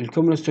common stock. ال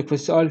common stock في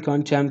السؤال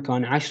كان كم؟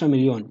 كان 10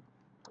 مليون،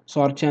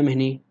 صار كم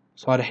هني؟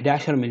 صار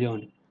 11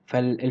 مليون،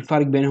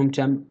 فالفرق بينهم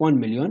كم؟ 1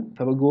 مليون،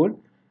 فبقول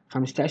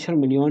 15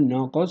 مليون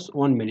ناقص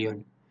 1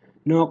 مليون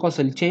ناقص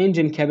ال change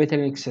in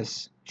capital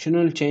excess.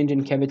 شنو ال change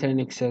in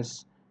capital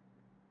excess؟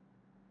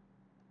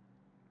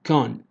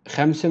 كان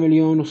 5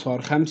 مليون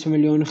وصار 5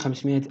 مليون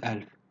و500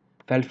 ألف،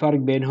 فالفرق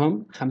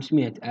بينهم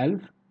 500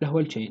 ألف اللي هو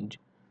ال change،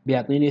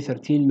 بيعطيني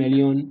 13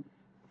 مليون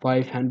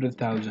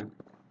 500,000.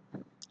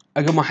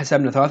 عقب ما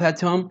حسبنا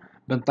ثلاثتهم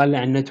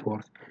بنطلع النت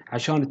وورث.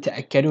 عشان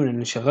تتأكدون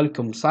ان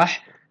شغلكم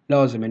صح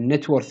لازم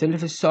النت وورث اللي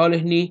في السؤال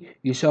هني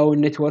يساوي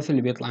النت وورث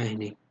اللي بيطلع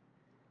هني،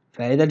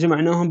 فإذا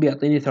جمعناهم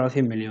بيعطيني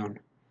 30 مليون.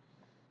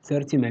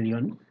 30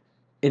 مليون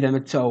إذا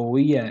متساوي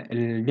ويا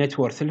النت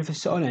وورث اللي في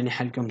السؤال يعني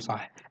حلكم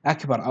صح.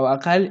 أكبر أو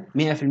أقل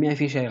 100%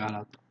 في شيء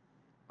غلط.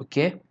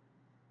 أوكي،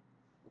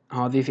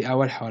 هذه في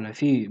أول حالة،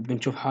 في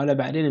بنشوف حالة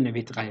بعدين إنه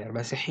بيتغير،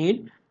 بس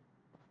الحين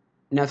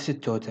نفس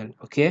التوتال.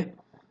 أوكي،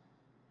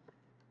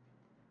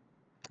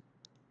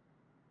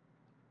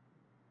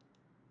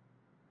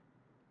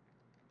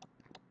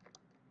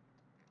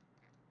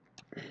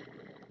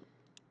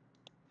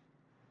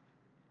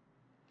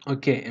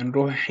 أوكي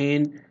نروح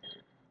الحين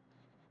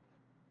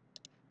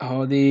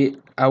هذه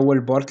أول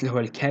بارت اللي هو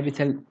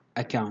الكابيتال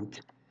أكاونت.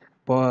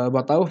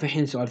 بطوف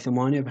الحين سؤال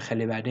 8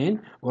 بخلي بعدين،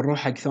 ونروح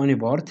حق ثاني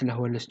بارت اللي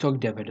هو الستوك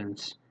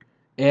ديفيدنس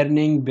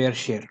earning per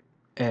share.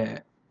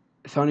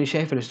 ثاني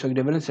شيء في الستوك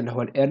ديفيدنس اللي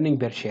هو earning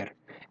per share.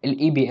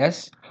 الاي بي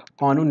اس،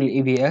 قانون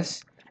الاي بي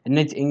اس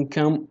net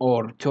income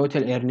or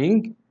total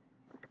earning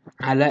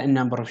على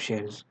النمبر اوف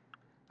شيرز،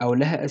 او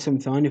لها اسم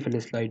ثاني في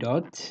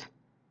السلايدات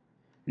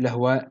اللي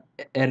هو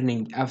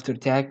earning after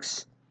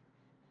tax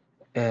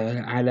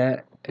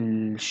على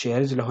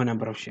الشيرز اللي هو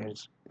number of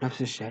shares،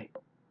 نفس الشيء.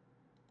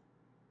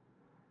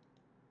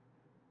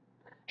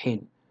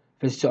 حين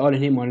في السؤال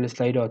هنا مال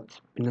السلايدات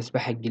بالنسبة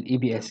حق الاي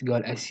بي اس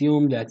قال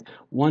assume that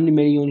 1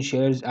 million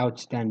shares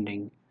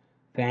outstanding،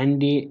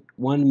 فعندي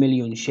 1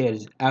 million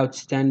shares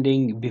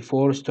outstanding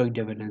before stock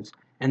dividends.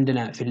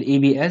 عندنا في الاي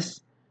بي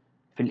اس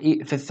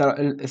في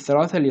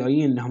الثلاثة اللي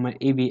جايين اللي هم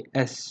الاي بي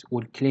اس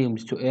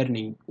والكليمز تو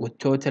ايرنينج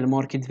والتوتال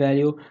ماركت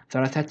فاليو،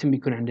 ثلاثتهم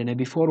بيكون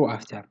عندنا before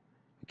وافتر.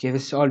 كيف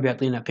السؤال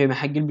بيعطينا قيمة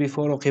حق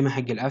البيفور وقيمة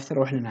حق الافتر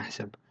واحنا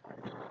نحسب.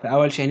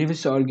 فأول شيء هنا في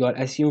السؤال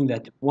قال assume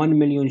that 1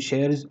 million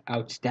shares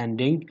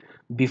outstanding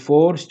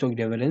before stock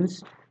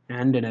dividends،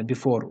 عندنا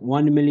before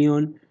 1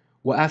 million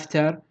و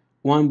after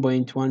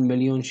 1.1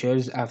 million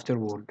shares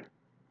afterward.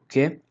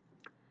 اوكي،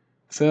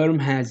 firm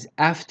has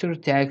after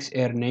tax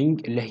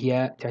earning اللي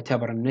هي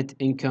تعتبر النت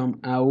income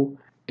أو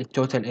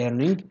التوتال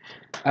earning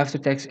after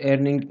tax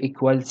earning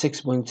equal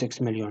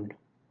 6.6 مليون.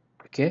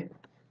 اوكي،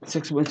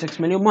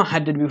 6.6 مليون ما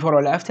حدد بيفور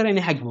ولا افتر،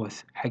 يعني حق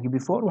بوث، حق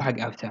بيفور وحق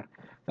افتر.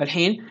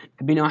 فالحين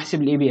بينا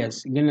احسب الاي بي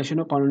اس. قلنا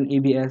شنو قانون الاي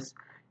بي اس؟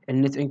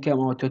 النت انكم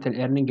او التوتال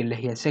ايرنينج اللي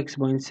هي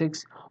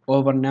 6.6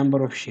 اوفر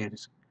نمبر اوف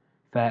شيرز.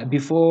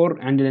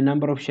 فبيفور عندنا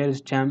نمبر اوف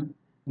شيرز كم؟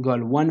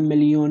 قال 1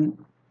 مليون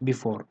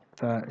بيفور،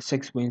 ف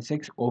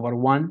 6.6 اوفر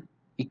 1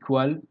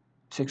 equal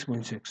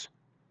 6.6.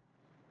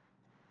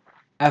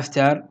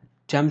 افتر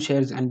كم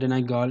شيرز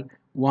عندنا؟ قال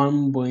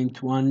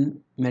 1.1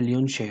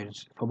 مليون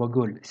شيرز،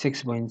 فبقول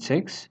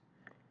 6.6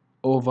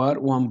 over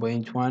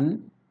 1.1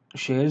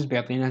 shares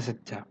بيعطينا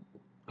 6.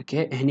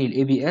 اوكي، هني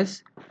الاي بي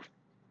اس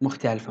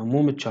مختلفة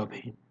مو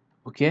متشابهين.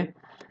 اوكي،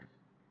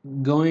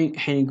 going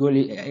الحين يقول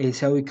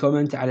يسوي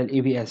comment على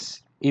الاي بي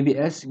اس. اي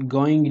بي اس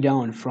going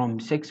down from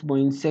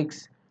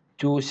 6.6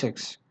 to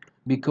 6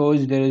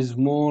 because there is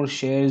more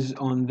shares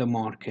on the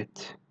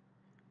market.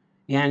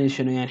 يعني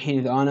شنو؟ يعني الحين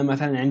اذا انا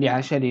مثلا عندي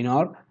 10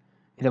 دينار،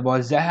 اذا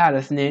بوزعها على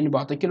 2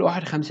 بعطي كل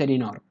واحد 5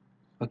 دينار.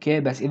 اوكي،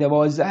 بس اذا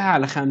بوزعها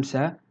على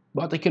 5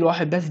 بعطي كل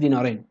واحد بس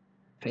دينارين.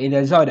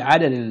 فاذا زاد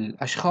عدد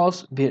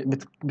الاشخاص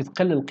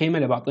بتقل القيمة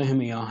اللي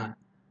بعطيهم اياها.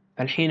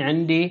 فالحين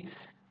عندي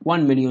 1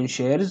 مليون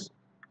شيرز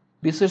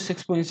بيصير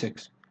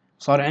 6.6،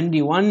 صار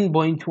عندي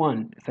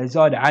 1.1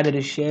 فزاد عدد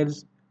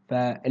الشيرز،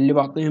 فاللي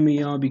بعطيهم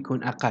اياه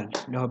بيكون اقل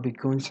اللي هو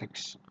بيكون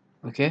 6.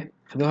 اوكي،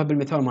 خذوها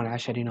بالمثال مال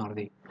 10 دينار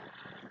ذي.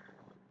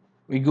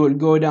 ويقول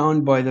go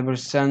down by the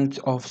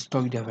percent of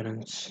stock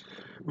dividends.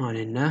 ما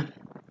لنا.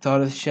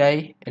 ثالث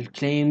شيء ال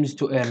claims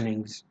to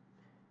earnings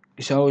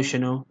يساوي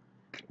شنو؟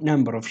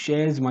 number of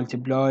shares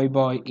multiplied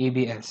by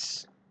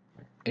EBS.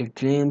 ال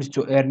claims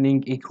to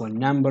earning equal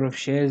number of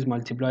shares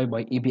multiplied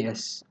by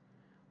EBS.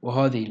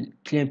 وهذه ال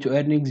claim to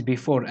earnings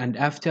before and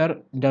after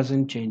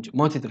doesn't change،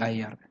 ما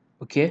تتغير.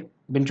 اوكي،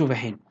 بنشوف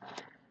الحين.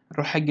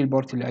 نروح حق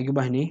البورت اللي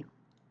عقبه هني.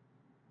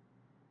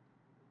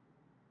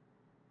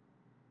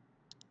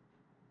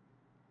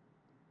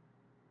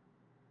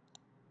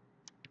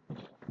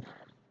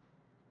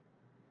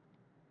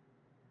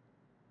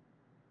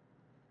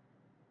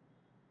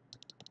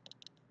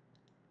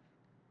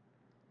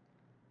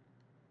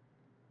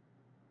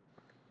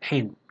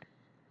 الحين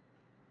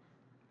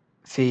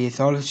في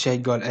ثالث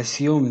شيء قال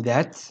assume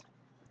that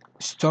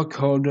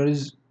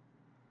stockholders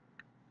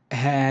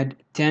had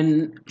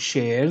 10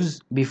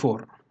 shares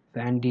before.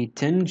 فعندي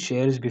 10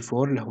 shares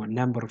before اللي هو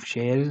number of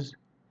shares،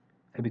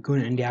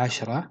 فبيكون عندي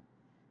 10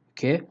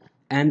 اوكي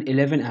and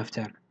 11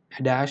 after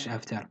 11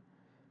 after.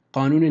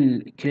 قانون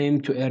ال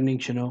claim to earning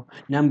شنو؟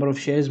 number of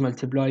shares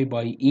multiply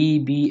by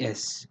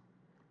EBS.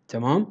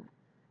 تمام؟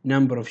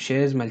 number of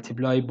shares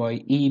multiply by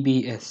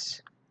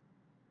EBS.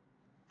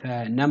 ف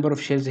number of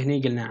shares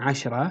هنا قلنا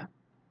 10،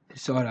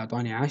 السؤال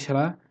أعطاني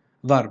 10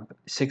 ضرب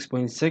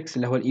 6.6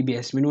 اللي هو ال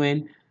EBS من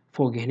وين؟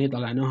 فوق هنا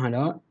طلعناها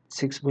لا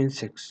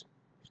 6.6،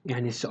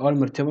 يعني السؤال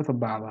مرتبط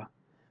ببعضه،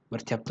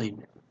 مرتبطين.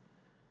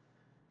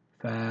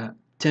 ف 10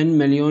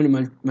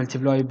 مليون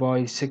multiply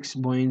by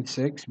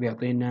 6.6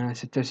 بيعطينا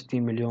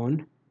 66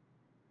 مليون.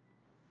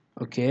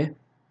 اوكي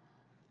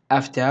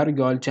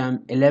after قال كم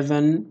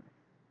 11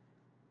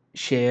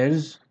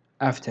 shares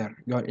after،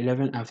 قال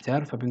 11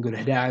 after، فبنقول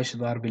 11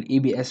 ضرب الاي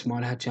بي اس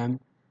مالها كم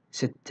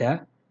 6،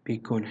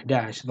 بيكون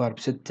 11 ضرب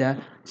 6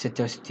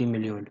 66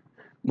 مليون،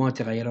 ما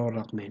تغيروا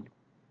الرقمين.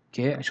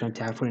 اوكي عشان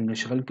تعرفون انه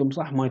شغلكم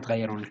صح ما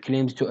يتغيرون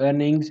claims to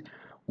earnings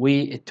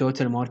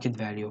والتوتال ماركت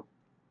فاليو.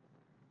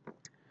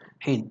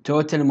 الحين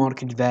total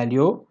market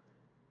value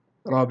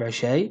رابع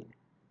شيء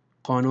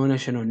قانونه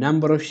شنو؟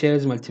 number of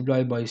shares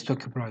multiplied by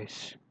stock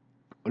price،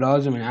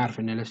 ولازم نعرف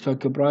ان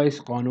الستوك برايس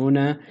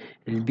قانونه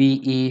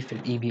البي اي في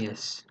الاي بي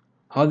اس.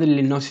 هذا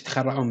اللي الناس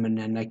يتخرعون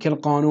منه، ان كل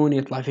قانون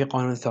يطلع فيه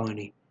قانون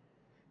ثاني،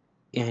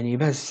 يعني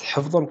بس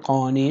حفظ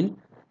القوانين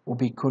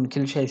وبيكون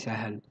كل شيء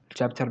سهل.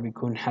 الشابتر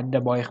بيكون حده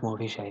بايخ ما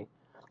في شيء،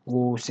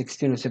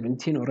 و16 و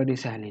 17 اوريدي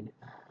سهلين.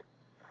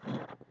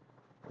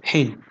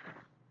 الحين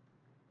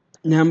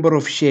number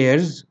of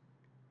shares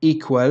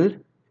equal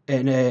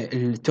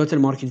التوتال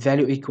ماركت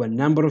فاليو equal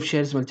number of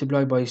shares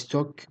multiplied by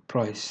stock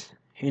price.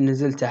 الحين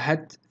نزل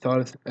تحت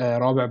ثالث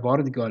رابع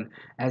بارد قال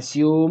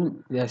assume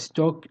the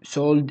stock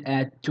sold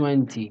at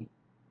 20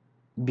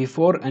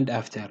 before and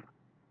after.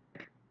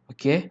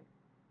 اوكي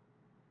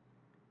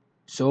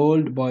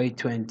sold by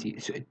 20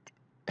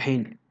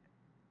 الحين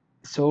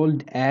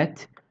sold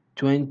at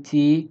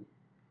 20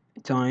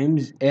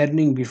 times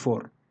earning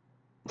before،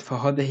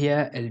 فهذا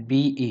هي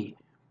البي اي.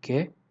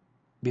 اوكي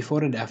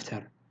before and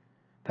after.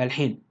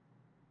 فالحين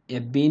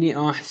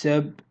يبيني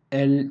احسب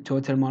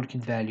التوتال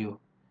ماركت فاليو،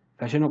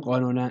 فشنو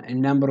قانونه؟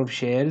 النمبر اوف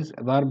شيرز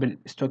ضرب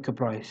الستوك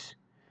برايس.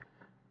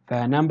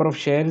 فنمبر اوف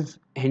شيرز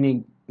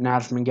هني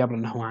نعرف من قبل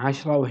انه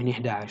 10 وهني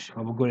 11،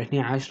 فبقول هني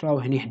 10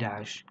 وهني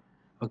 11.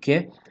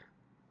 اوكي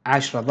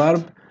 10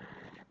 ضرب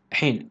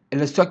الحين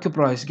الستوك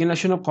برايس قلنا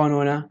شنو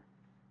قانونه؟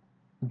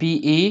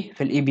 بي اي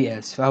في الاي بي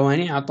اس، فهو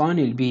هني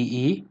اعطاني البي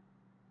اي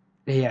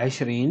اللي هي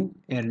 20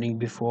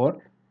 earning before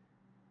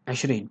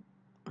 20.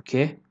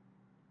 اوكي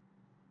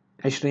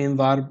 20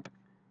 ضرب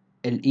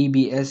الاي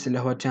بي اس اللي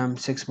هو كم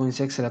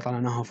 6.6 اللي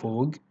طلعناها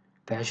فوق،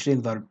 ف20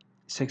 ضرب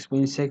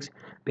 6.6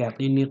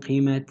 بيعطيني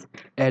قيمة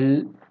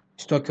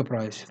الستوك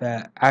برايس،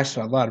 ف10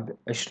 ضرب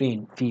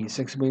 20 في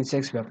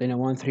 6.6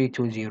 بيعطينا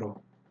 1320.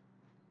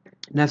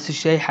 نفس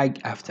الشيء حق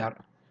افتر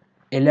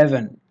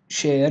 11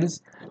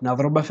 شيرز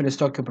نضربه في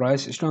الستوك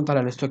برايس. شلون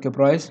طلع الستوك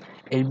برايس؟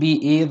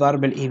 البي اي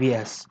ضرب الاي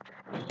بي اس،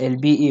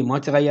 البي اي ما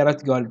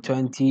تغيرت قال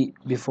 20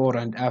 before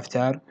and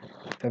after،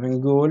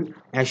 فبنقول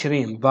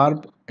 20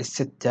 ضرب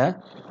الستة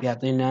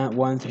بيعطينا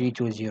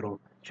 1320.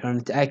 عشان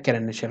نتأكد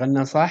ان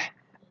شغلنا صح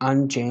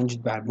unchanged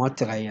بعد ما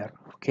تغير.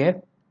 اوكي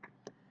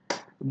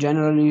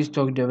generally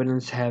stock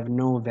dividends have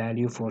no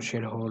value for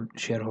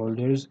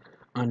shareholders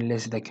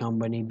unless the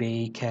company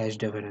pay cash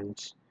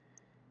dividends.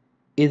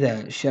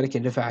 إذا الشركة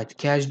دفعت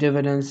cash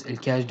dividends،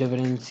 الكاش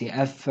dividends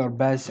يأثر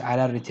بس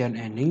على الريتيرن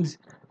earnings.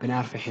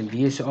 بنعرف الحين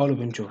بيجي سؤال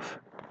وبنشوف.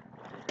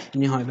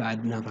 النهاية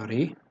بعد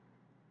نظري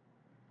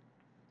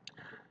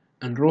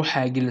نروح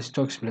حق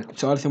الستوك سبلت.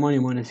 سؤال 8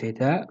 ما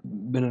نسيته،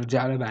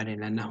 بنرجع له بعدين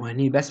لأنه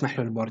هني بس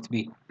محلول بارت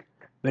بي،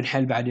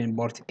 بنحل بعدين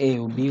بارت A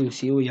و B و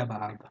C ويا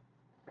بعض.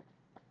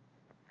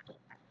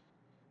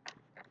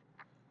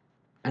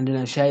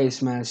 عندنا شيء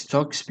اسمه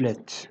ستوك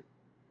سبلت.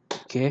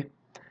 اوكي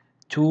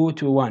 2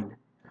 to 1،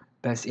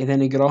 بس إذا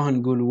نقراها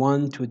نقول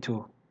 1 to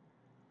 2.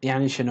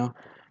 يعني شنو؟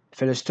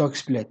 في الستوك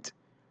سبلت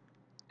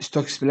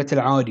ستوك سبلت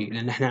العادي،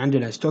 لأن احنا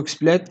عندنا ستوك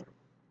سبلت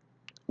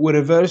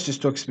وريفرس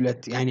ستوك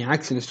سبلت، يعني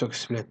عكس الستوك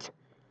سبلت.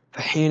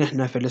 فحين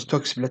احنا في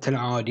الستوك سبلت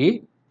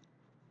العادي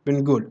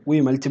بنقول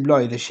we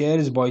multiply the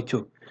shares by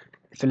 2.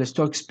 في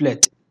الستوك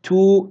سبلت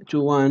 2 to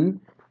 1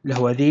 اللي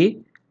هو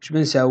ذي، ايش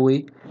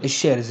بنسوي؟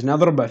 الشيرز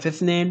نضربه في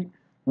 2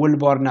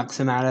 والبار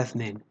نقسمه على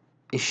 2.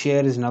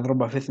 الشيرز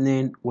نضربه في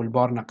 2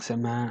 والبار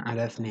نقسمه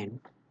على 2.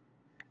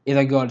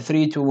 إذا قال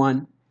 3 to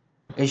 1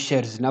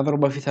 الشيرز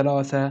نضربه في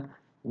 3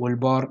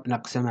 والبار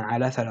نقسمه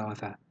على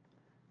 3.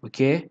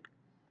 اوكي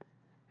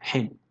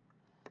الحين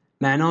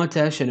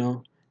معناته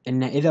شنو؟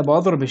 إن إذا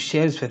بضرب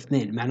الشيرز في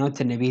 2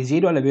 معناته إنه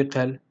بيزيد ولا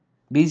بيقل؟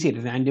 بيزيد.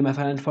 إذا عندي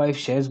مثلا 5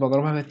 shares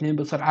بضربها في 2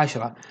 بيصير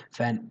 10،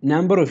 ف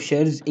number of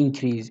shares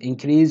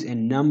increase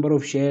in number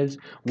of shares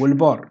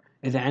والبار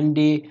إذا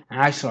عندي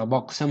 10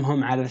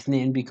 بقسمهم على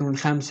 2 بيكون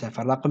 5،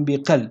 فالرقم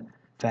بيقل،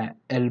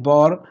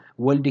 فالبار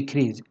will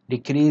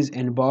decrease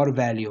in bar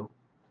value.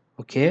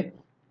 أوكي،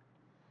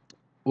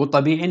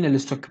 وطبيعي إن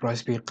الستوك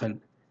برايس بيقل.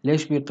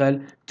 ليش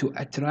بيقل؟ to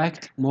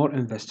attract more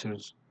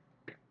investors.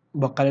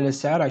 بقلل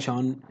السعر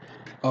عشان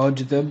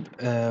أجذب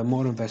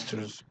more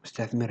investors،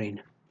 مستثمرين.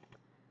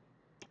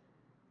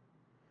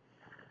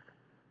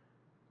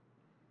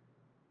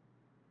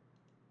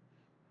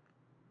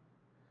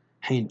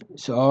 الحين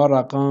سؤال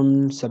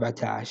رقم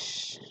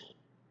 17.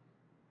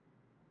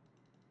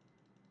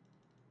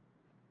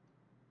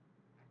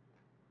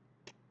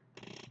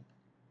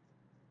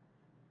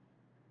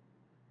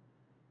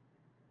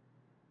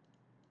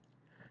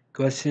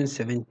 question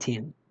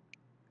 17.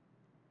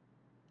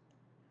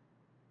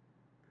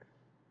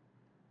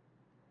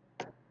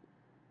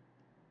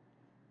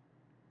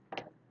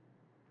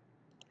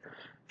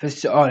 في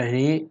السؤال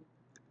هني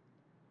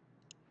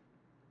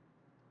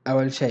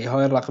أول شيء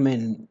هاي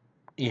الرقمين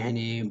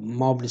يعني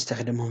ما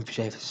بنستخدمهم في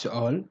شيء في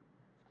السؤال،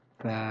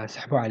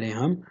 فسحبوا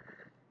عليهم.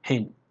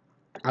 الحين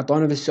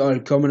عطونا في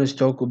السؤال common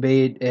stock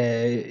وبيد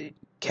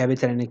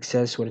capital in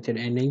excess و return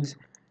earnings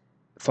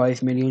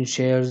 5 million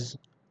shares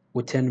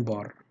و 10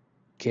 بار.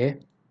 اوكي،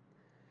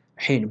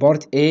 الحين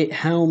part A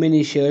how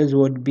many shares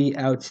would be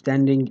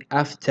outstanding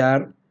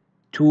after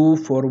 2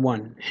 for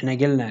 1. احنا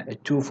قلنا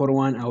 2 for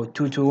 1 او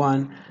 2 to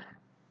 1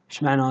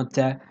 ايش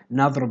معناته؟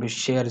 نضرب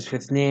الشيرز في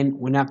 2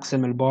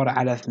 ونقسم البار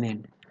على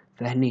 2.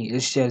 فهني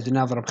الشيرز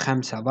نضرب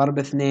 5 ضرب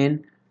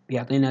 2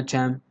 بيعطينا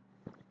كم؟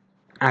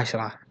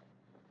 10،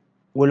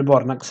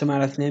 والبار نقسم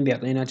على 2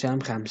 بيعطينا كم؟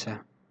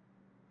 5.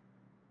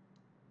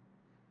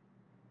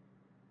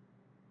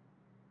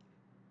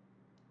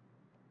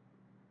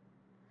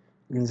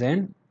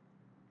 انزين،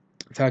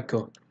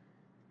 فاكو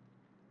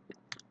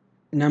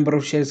number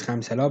of shares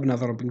 5، لو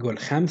بنضرب نقول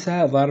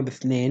 5 ضرب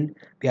 2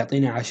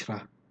 بيعطينا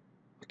 10.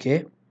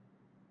 اوكي،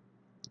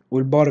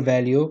 والبار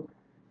فاليو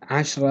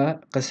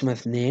 10 قسمة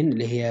 2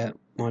 اللي هي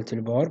مالت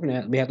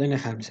البار بيعطينا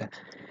 5.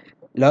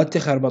 لا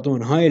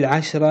تخربطون، هاي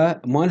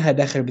 10 ما لها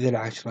دخل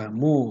بذي 10،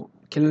 مو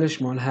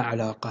كلش ما لها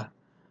علاقة.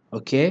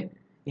 اوكي،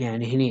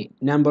 يعني هني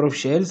number of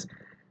shares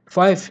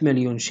 5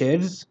 مليون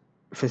shares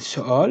في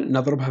السؤال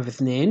نضربها في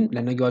 2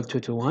 لأنه قال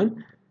 2 to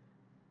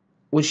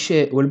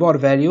 1، والبار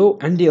فاليو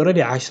عندي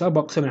اوريدي 10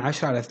 بقسم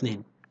 10 على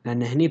 2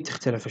 لأن هني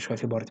بتختلف شوي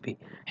في بارت بي.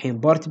 الحين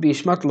بارت بي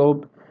ايش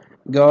مطلوب؟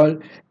 قال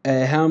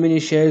how many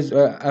shares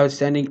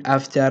outstanding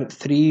after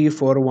 3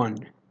 for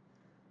 1.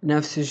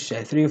 نفس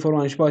الشيء 3 for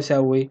 1 ايش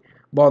بسوي؟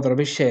 بضرب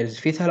الشيرز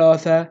في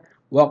 3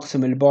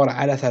 واقسم البار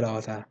على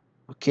 3.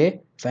 اوكي،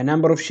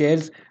 فنمبر اوف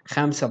شيرز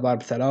 5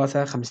 ضرب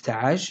 3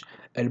 15،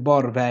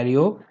 البار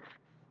فاليو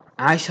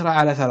 10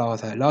 على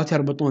 3. لا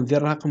تربطون ذي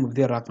الرقم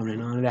وذي الرقم،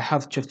 لان انا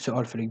لاحظت شفت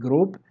سؤال في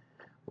الجروب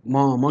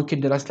ما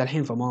كنت درست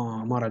الحين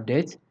فما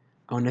رديت،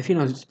 او ان في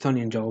ناس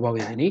ثانيين جاوبوا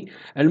يعني.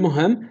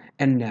 المهم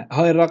ان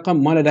هاي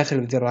الرقم ما له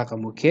دخل بذي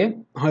الرقم. اوكي،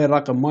 هاي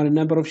الرقم مال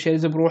النمبر اوف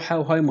شيرز بروحه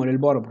وهاي مال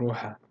البار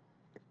بروحه.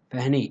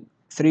 فهني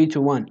 3 to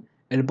 1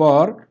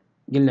 البار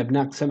قلنا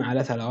بنقسم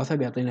على 3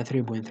 بيعطينا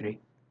 3.3.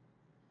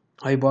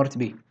 هاي بارت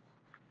بي.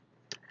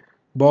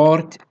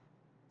 بارت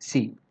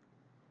سي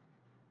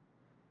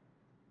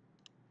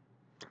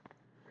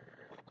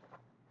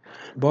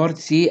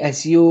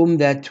assume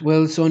that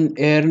Wilson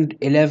earned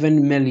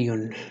 11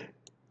 million،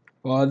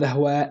 وهذا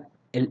هو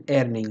ال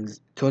earnings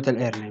total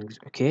earnings.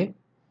 اوكي،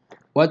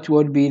 what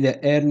would be the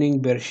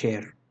earning per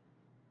share؟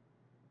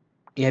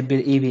 يبي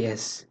ال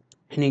EPS.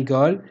 هنا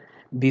قال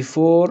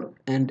before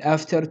and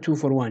after 2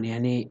 for 1،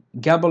 يعني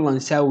قبل لا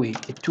نسوي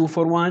 2 for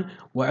 1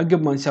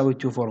 وعقب ما نسوي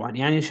 2 for 1.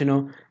 يعني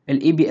شنو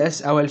ال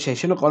EPS؟ اول شيء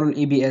شنو قانون ال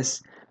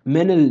EPS؟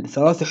 من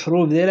الثلاث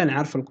حروف ذيلا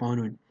نعرف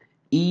القانون.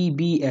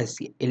 EPS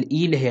ال E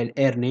اللي هي ال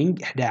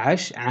earning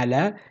 11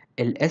 على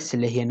ال S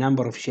اللي هي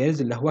number of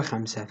shares اللي هو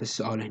 5 في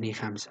السؤال هني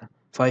 5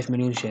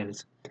 مليون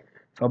shares.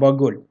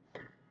 فبقول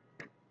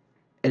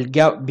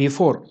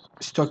before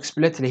stock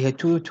split اللي هي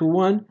 2 to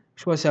 1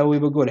 شو اسوي؟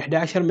 بقول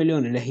 11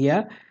 مليون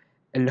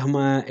اللي هم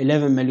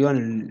 11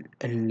 مليون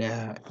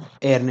ال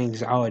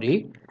earnings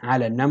عادي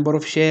على number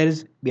of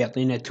shares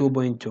بيعطينا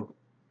 2.2.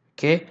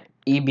 اوكي،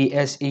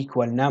 EPS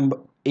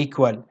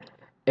equal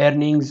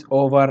earnings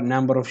over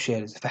number of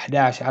shares، ف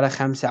 11 على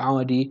 5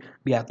 عادي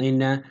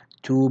بيعطينا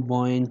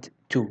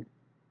 2.2.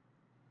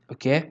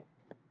 اوكي،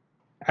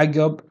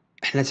 عقب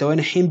احنا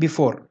سوينا الحين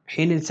before،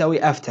 الحين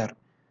نسوي after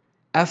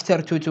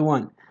 2 to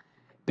 1.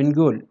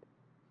 بنقول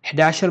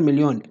 11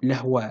 مليون اللي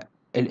هو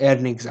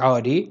الايرنينجز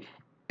عادي،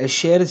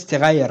 الشيرز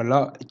تغير،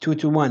 لا 2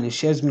 to 1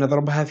 الشيرز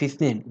بنضربها في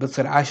 2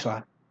 بتصير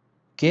 10.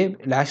 اوكي،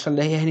 ال10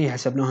 اللي هي هني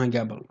حسبناها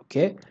قبل.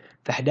 اوكي،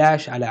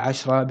 ف11 على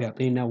 10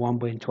 بيعطينا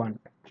 1.1.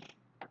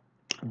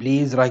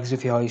 بليز ركزوا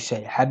في هاي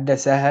الشيء، حده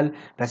سهل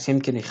بس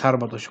يمكن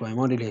يخربط شوي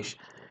ما ادري ليش.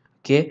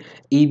 اوكي،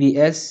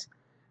 EPS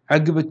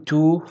عقب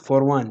 2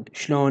 for 1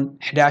 شلون؟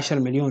 11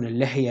 مليون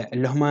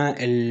اللي هما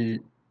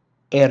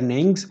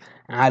earnings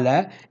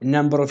على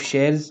number of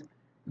shares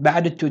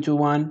بعد 2 to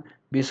 1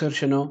 بيصير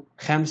شنو؟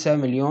 5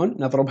 مليون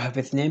نضربها في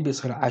 2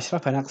 بيصير 10،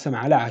 فنقسم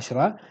على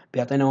 10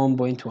 بيعطينا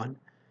 1.1.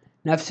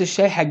 نفس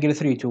الشيء حق ال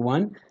 3 to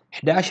 1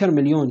 11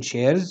 مليون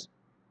شيرز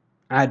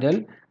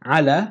عدل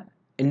على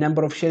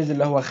النمبر اوف شيرز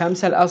اللي هو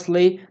 5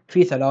 الأصلي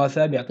في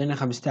 3 بيعطينا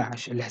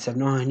 15 اللي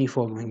حسبناها هني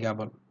فوق من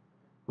قبل.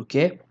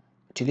 اوكي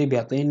كذي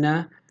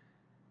بيعطينا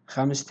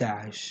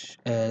 15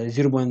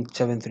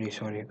 0.73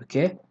 سوري.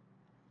 اوكي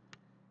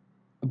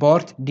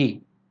بارت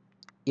دي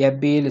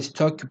يبي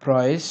الستوك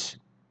برايس.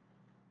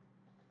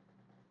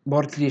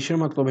 بارت دي شنو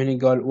مطلوب هني؟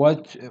 قال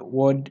what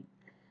would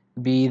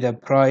be the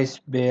price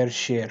per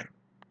share،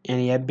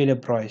 يعني يبي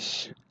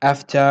البرايس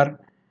after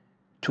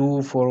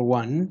 2 for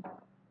 1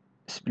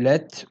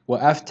 split و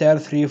after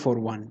 3 for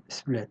 1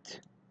 split.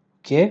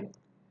 اوكي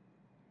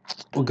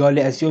وقال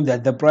لي assume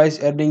that the price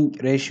earning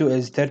ratio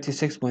is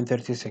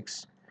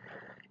 36.36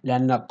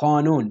 لأن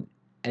قانون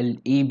ال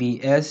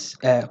EBS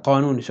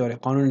قانون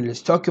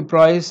الستوك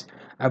برايس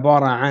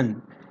عبارة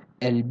عن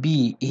ال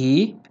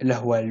BE اللي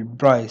هو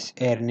البرايس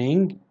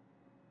earning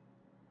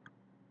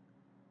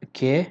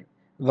اوكي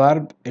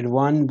ضرب ال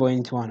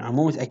 1.1. انا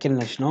مو متأكد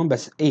انه شلون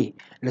بس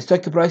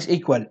الستوك برايس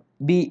equal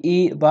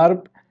BE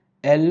ضرب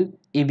ال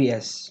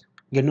EBS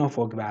قلناه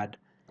فوق بعد.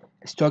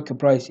 ستوك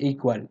برايس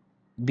equal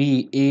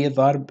BE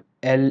ضرب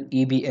ال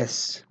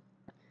EBS.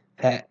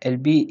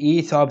 فال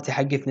BE ثابتة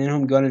حق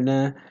اثنينهم قالوا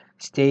لنا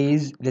stay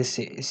the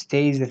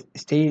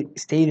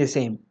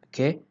same.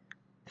 اوكي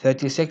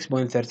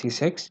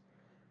 36.36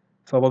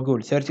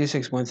 فبقول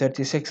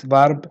 36.36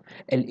 ضرب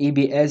ال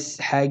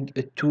EBS حق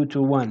 2 to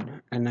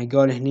 1 لأنه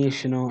قال هني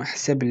شنو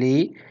احسب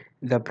لي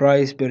the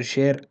price per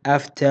share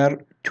after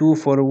 2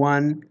 for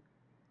 1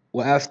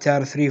 و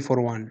after 3 for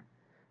 1.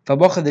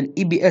 فباخذ ال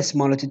EBS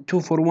مالت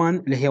 2 for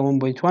 1 اللي هي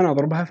 1.1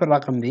 اضربها في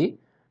الرقم ذي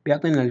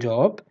بيعطينا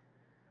الجواب.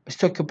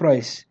 ستوك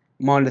برايس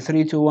مال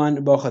 3 to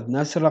 1 باخذ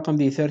نفس الرقم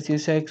ذي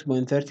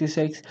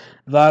 36.36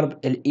 ضرب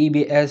ال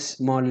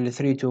EBS مال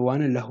 3 to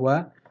 1 اللي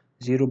هو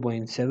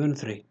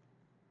 0.73.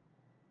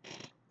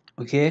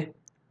 اوكي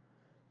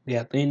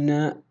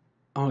بيعطينا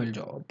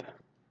الجواب.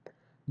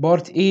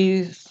 بارت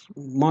اي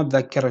ما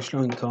اتذكر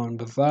شلون كان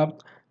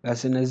بالضبط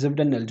بس ان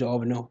الزبدة ان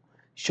الجواب نو.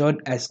 should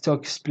a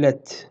stock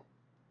split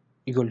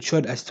يقول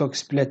should a stock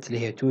split اللي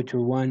هي 2 to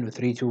 1 و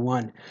 3 to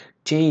 1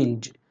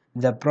 change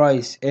the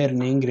price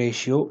earning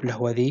ratio اللي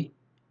هو ذي.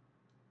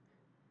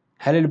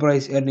 هل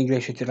البرايس earning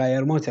ratio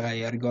تغير؟ ما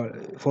تغير.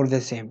 قال for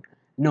the same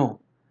no.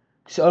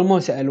 سؤال ما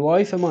سأل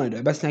واي فما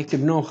ندري بس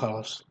نكتب نو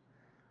خلاص.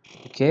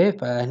 اوكي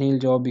فهني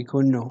الجواب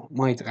بيكون نو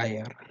ما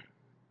يتغير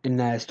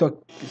ان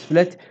ستوك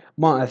سبلت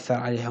ما اثر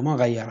عليها ما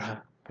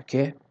غيرها.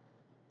 اوكي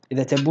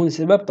اذا تبون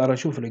سبب ترى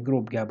اشوف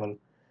الجروب قبل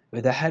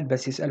واذا حد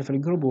بس يسأل في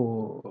الجروب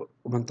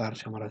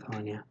وبنطرشه مرة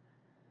ثانية.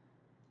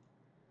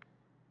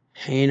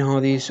 حين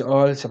هذه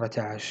سؤال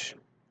 17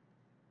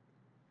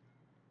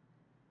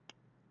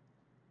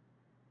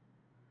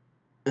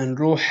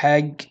 نروح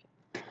حق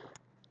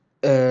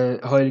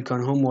هاي اللي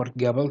كان هوم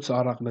وورك قبل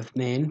سؤال رقم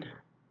 2.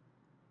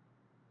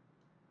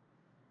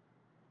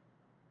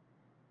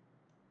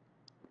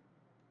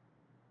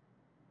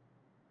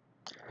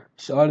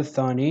 السؤال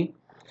الثاني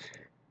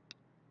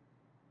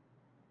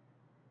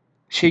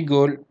شو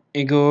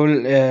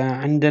يقول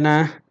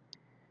عندنا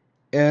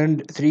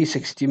earned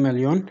 360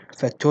 مليون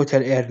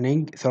فالتوتال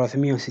earning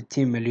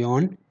 360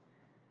 مليون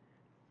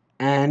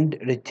and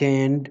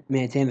retained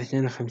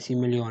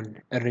 252 مليون.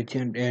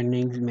 الريتيرند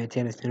earnings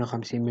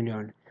 252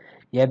 مليون.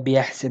 يبي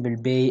يحسب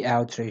البي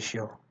اوت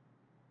ريشيو.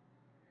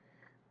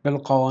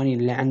 بالقوانين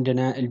اللي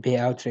عندنا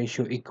البي اوت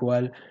ريشيو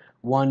equal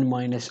 1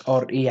 minus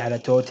RE على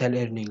total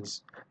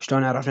earnings.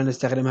 شلون عرفنا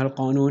نستخدم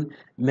هالقانون؟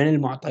 من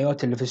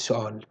المعطيات اللي في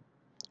السؤال.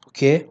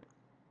 اوكي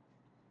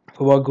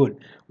فبقول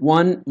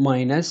 1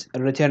 minus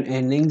return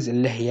earnings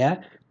اللي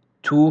هي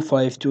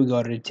 252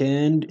 قال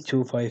returned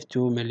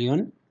 252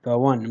 مليون ف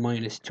 1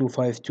 minus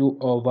 252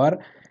 over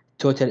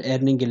total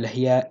earning اللي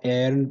هي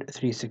earned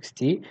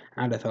 360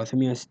 على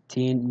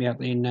 360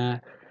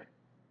 بيعطينا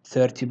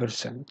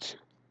 30%.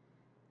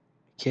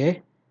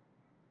 اوكي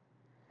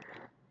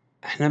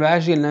احنا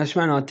بعد قلنا ايش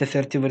معناته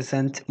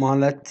 30%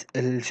 مالت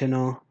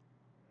شنو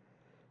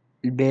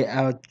البي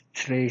اوت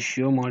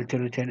ريشيو مالت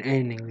الريتيرن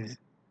earnings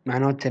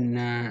معناته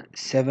ان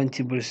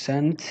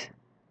 70%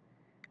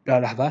 لا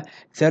لحظة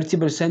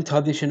 30%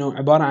 هذه شنو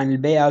عبارة عن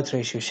البي اوت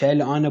ريشيو الشيء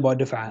اللي انا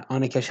بدفعه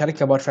انا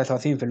كشركة بدفع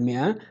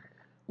 30%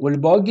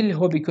 والباقي اللي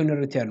هو بيكون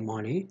الريتيرن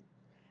مالي.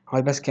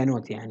 هاي بس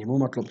كنوت يعني مو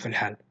مطلوب في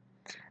الحل.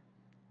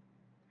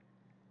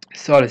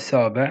 السؤال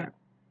السابع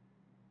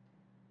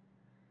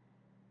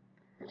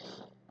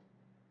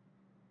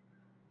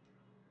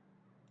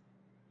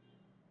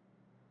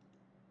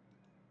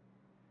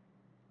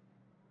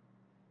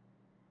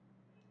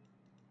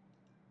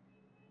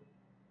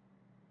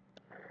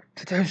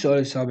فتحوا السؤال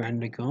السابع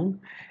عندكم.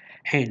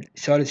 حين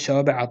السؤال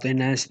السابع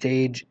عطينا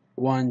stage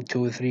 1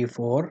 2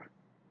 3 4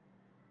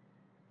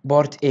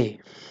 بارت A.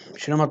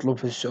 شنو مطلوب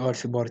في السؤال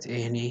في بارت A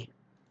هني؟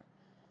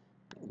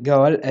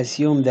 قال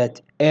assume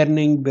that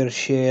earning per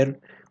share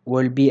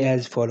will be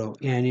as follow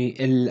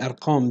يعني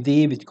الأرقام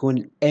ذي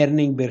بتكون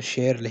earning per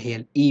share اللي هي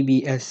ال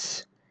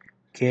EBS.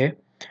 okay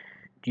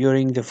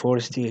during the 4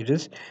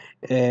 stages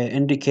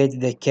indicate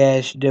the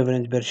cash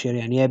dividend per share،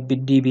 يعني يبي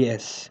الدي بي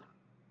اس.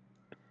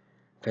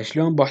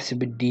 فشلون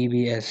بحسب الدي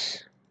بي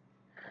اس؟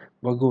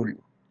 بقول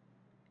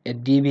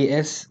الدي بي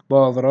اس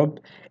بضرب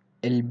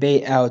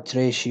البي اوت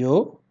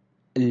ريشيو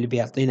اللي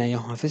بيعطينا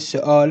اياها في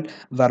السؤال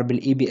ضرب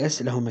الاي بي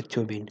اس اللي هم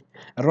مكتوبين.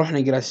 نروح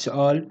نقرا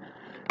السؤال.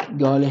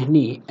 قال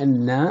هني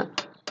ان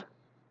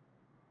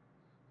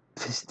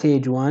في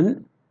ستيج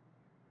 1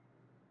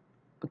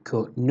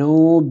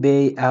 no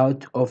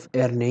payout of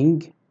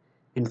earning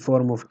in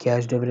form of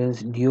cash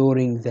dividends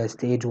during the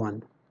stage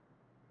 1.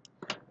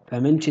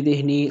 فمن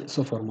كذي هني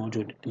صفر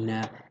موجود،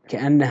 إنه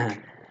كأنها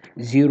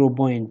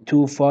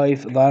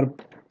 0.25 ضرب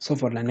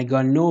صفر، لأنه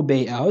قال no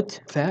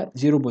payout، ف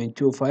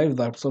 0.25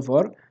 ضرب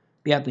صفر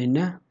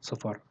بيعطينا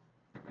صفر.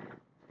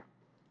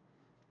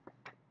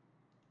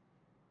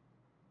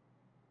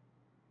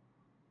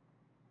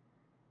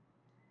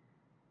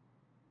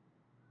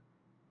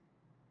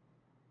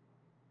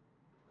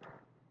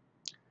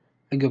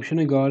 عقب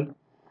شنو قال؟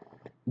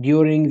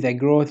 during the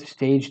growth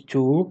stage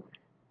 2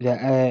 the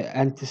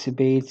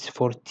anticipates 14%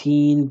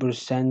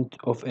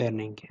 of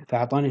earning.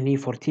 فأعطانا هني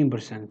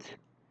 14%.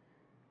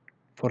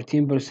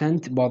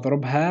 14%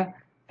 بضربها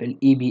في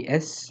الاي بي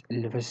اس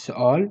اللي في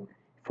السؤال.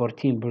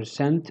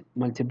 14%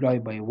 multiply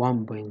by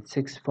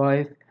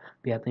 1.65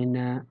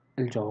 بيعطينا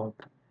الجواب.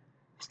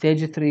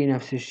 stage 3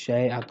 نفس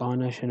الشيء،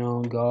 أعطانا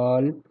شنو؟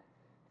 قال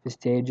في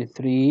stage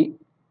 3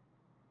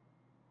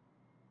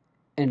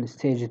 in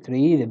stage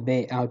 3 the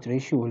payout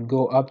ratio will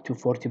go up to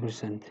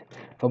 40%.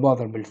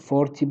 فبضرب ال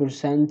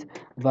 40%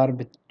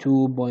 ضرب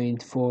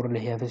 2.4 اللي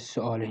هي في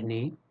السؤال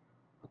هني،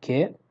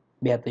 اوكي،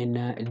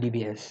 بيعطينا الدي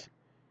بي اس.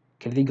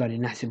 كذي قال لي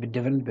نحسب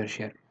الديفيدند بير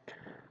شير.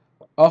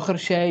 آخر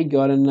شيء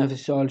قال لنا في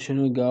السؤال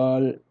شنو؟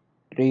 قال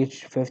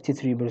reach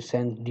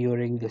 53%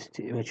 during the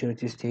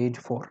maturity stage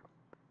 4.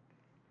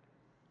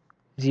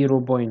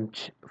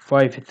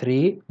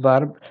 0.53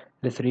 ضرب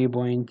ل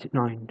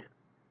 3.9،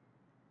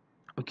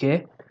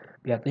 اوكي،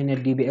 بيعطينا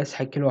الدي بي اس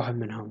حق كل واحد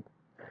منهم.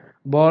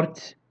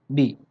 Part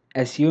B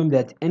assume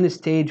that in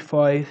stage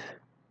 5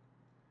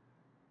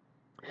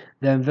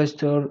 the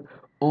investor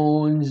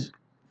owns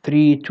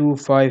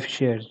 325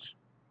 shares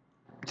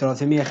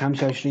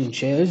 325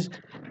 shares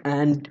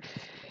and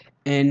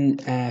in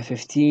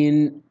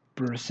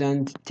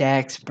 15%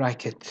 tax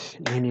bracket،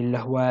 يعني اللي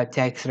هو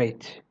tax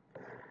rate.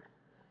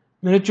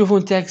 من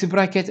تشوفون tax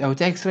bracket أو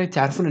tax rate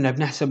تعرفون إن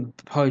بنحسب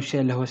هاي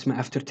الشيء اللي هو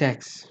اسمه after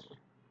tax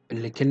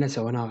اللي كلنا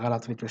سويناه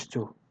غلط في توست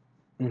 2.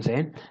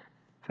 إنزين،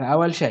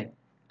 فأول شيء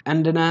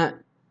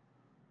عندنا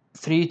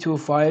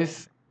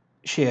 325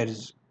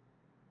 shares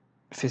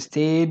في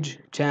stage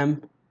كم؟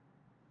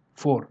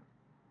 4.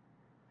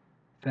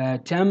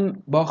 فكم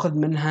باخذ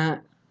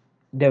منها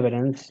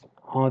dividends؟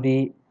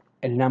 هذه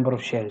number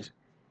of shares.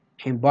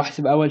 الحين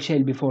بحسب أول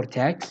شيء before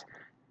tax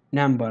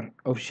number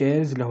of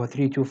shares اللي هو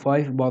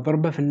 325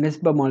 بضربه في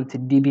النسبة مالت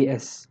الدي بي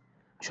اس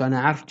عشان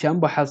أعرف كم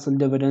بحصل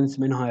dividends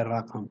من هاي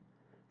الرقم.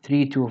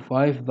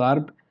 325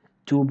 ضرب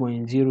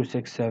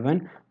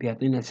 2.067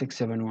 بيعطينا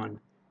 671.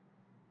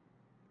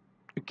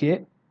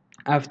 اوكي،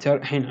 after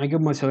الحين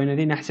عقب ما سوينا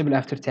ذي نحسب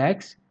الافتر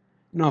تاكس.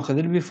 ناخذ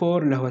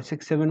البيفور اللي هو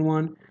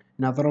 671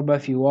 نضربه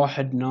في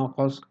 1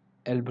 ناقص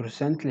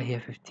البرسنت اللي هي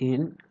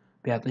 15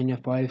 بيعطينا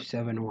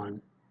 571.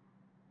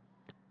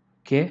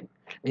 اوكي،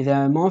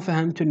 اذا ما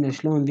فهمتوا ان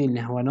شلون ذي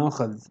اللي هو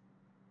ناخذ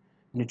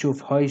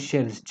نشوف هاي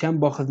الشيرز كم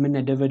باخذ منه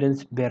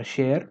ديفيدنس بير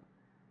شير،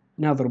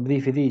 نضرب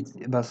ذي في ذي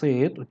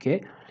بسيط.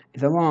 اوكي،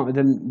 اذا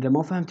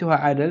ما فهمتوها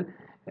عدل،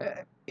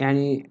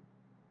 يعني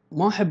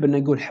ما احب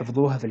ان اقول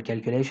حفظوها في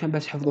الكالكوليشن،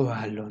 بس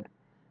حفظوها هاللون،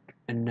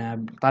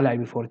 ان طلع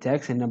بيفور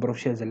تاكس النمبر اوف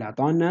شيرز اللي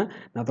اعطانا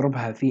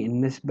نضربها في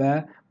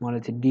النسبة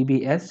مالت الدي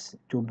بي اس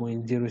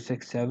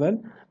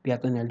 2.067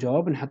 بيعطينا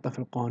الجواب، نحطه في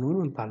القانون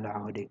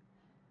ونطلعه عادي.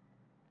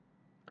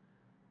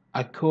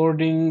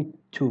 according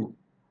to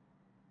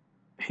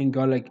الحين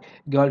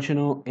قال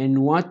شنو in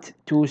what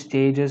two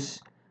stages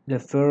the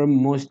firm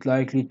most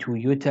likely to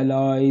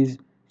utilize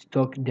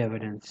stock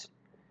dividends.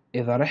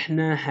 اذا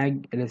رحنا حق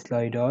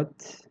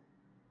السلايدات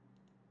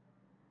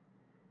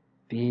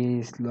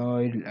في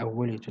سلايد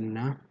الاول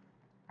قلنا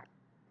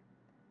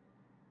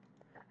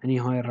هني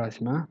هاي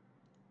الرسمة،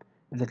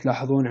 إذا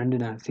تلاحظون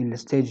عندنا في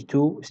الستيج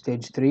 2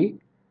 ستيج 3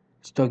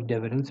 ستوك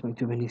ديفيدنس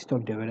مكتوب هني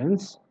ستوك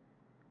ديفيدنس.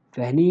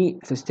 فهني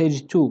في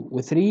ستيج 2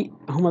 و 3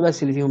 هما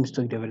بس اللي فيهم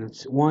ستوك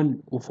ديفيدنس،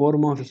 1 و 4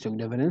 ما في ستوك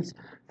ديفيدنس.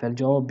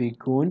 فالجواب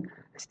بيكون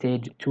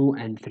ستيج 2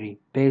 and 3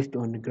 based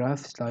on graph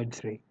slide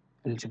 3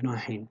 اللي جبناه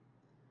الحين.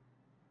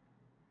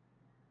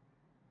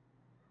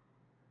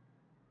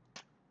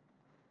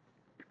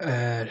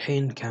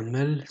 الحين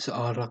نكمل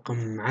سؤال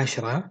رقم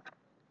 10.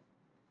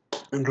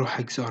 نروح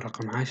حق سؤال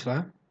رقم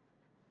 10.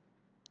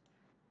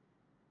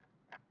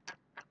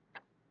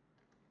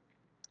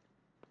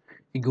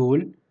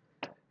 يقول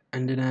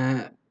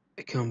عندنا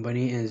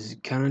company is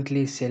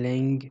currently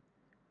selling،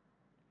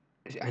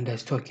 عندها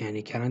ستوك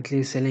يعني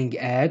currently selling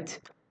at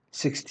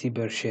 60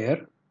 per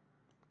share.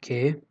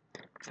 اوكي،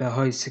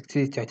 فهاي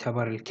 60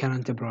 تعتبر ال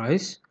current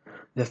price.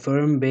 The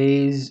firm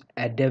pays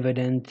a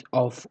dividend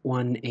of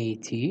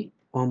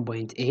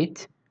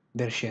 1.8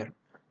 per share.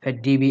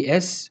 فالدي بي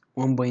اس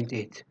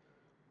 1.8.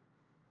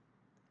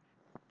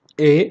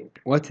 A.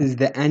 What is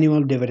the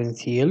annual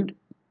dividend yield؟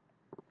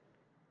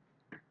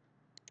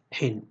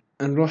 الحين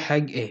نروح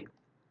حق A.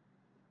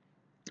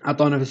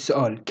 أعطانا في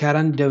السؤال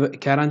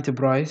current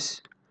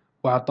price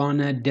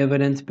وأعطانا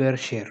dividend per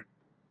share.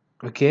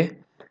 أوكي،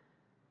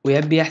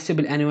 ويبي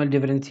يحسب الانnual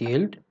dividend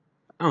yield.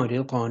 عادي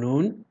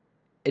القانون،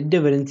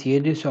 الديفيدند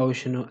yield يساوي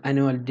شنو؟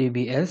 annual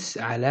DBS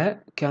على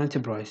current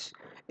price.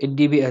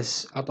 الدي بي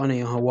اس أعطانا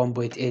إياها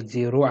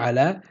 1.80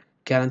 على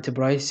current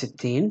price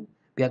 60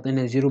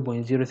 بيعطينا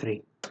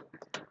 0.03.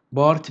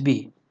 بارت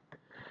بي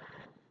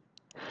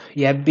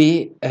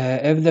يبي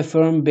if the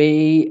firm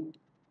pay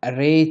a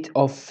rate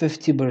of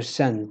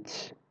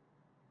 50%,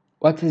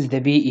 what is the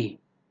BE؟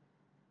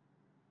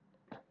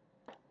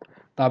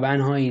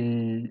 طبعا هاي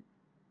ال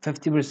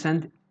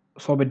 50%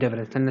 صوب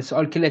الديفيدنس، لأن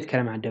السؤال كله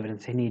يتكلم عن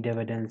الديفيدنس، هني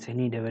ديفيدنس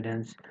هني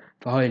ديفيدنس،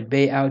 فهاي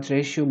البي اوت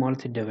ريشيو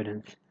مالت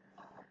الديفيدنس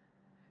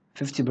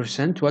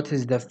 50%. what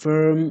is the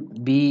firm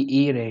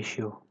BE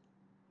ratio؟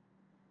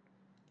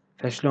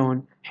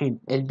 فشلون؟ الحين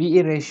البي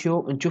اي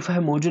ريشيو نشوفها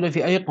موجودة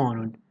في أي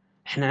قانون.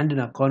 احنا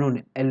عندنا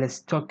قانون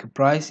الستوك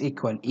برايس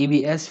ايكوال اي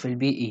بي اس في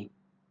البي اي.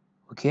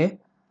 اوكي،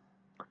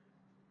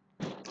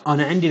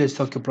 انا عندي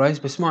الستوك برايس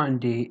بس ما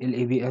عندي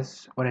الاي بي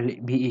اس ولا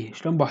البي اي،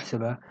 شلون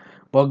بحسبها؟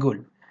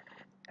 بقول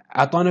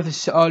اعطانا في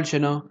السؤال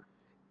شنو؟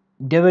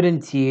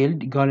 dividend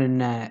yield، قال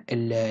ان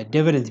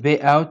dividend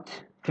payout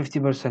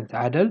 50%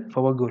 عدل،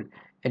 فبقول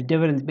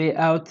dividend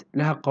payout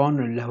لها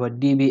قانون اللي هو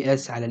الدي بي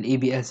اس على الاي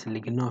بي اس اللي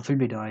قلناه في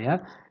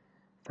البداية.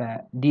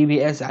 فدي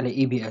بي اس على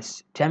اي بي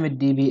اس، كم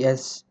الدي بي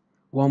اس؟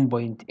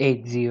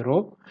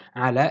 1.80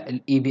 على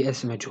الاي بي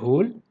اس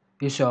مجهول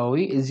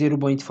يساوي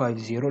 0.50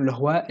 اللي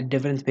هو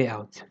الديفيدند باي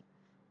اوت.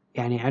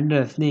 يعني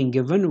عندنا اثنين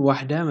جيفن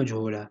وواحدة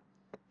مجهولة.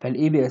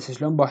 فالاي بي اس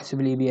شلون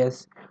بحسب الاي بي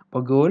اس؟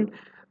 بقول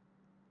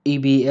اي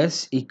بي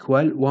اس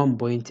equal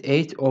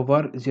 1.8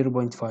 over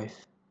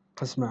 0.5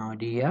 قسمة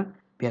عادية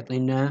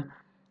بيعطينا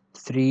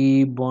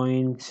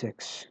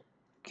 3.6.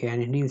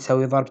 يعني هني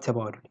نسوي ضرب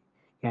تبادلي،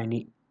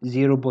 يعني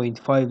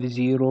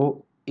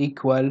 0.50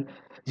 equal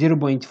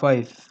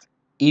 0.5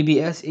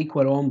 EBS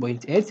equal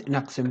 1.8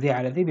 نقسم ذي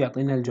على ذي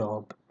بيعطينا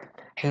الجواب.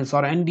 الحين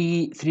صار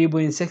عندي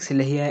 3.6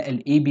 اللي هي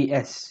ال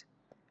EBS.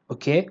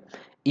 اوكي،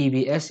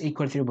 EBS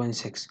equal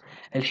 3.6.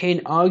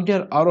 الحين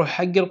اقدر اروح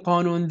حق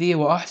القانون ذي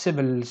واحسب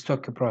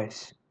الستوك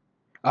برايس،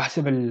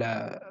 احسب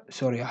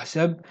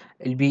احسب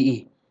البي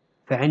اي.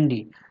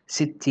 فعندي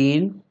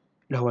 60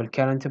 اللي هو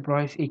الكارنت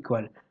برايس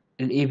equal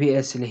الاي بي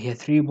اس اللي هي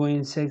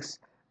 3.6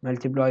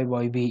 multiply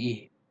by بي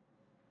اي.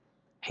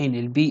 الحين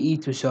البي اي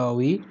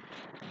تساوي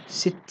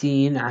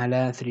 60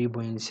 على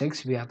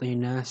 3.6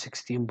 بيعطينا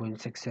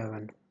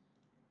 16.67.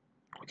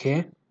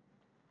 اوكي،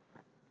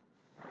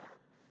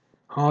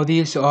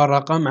 هذه سؤال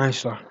رقم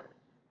 10.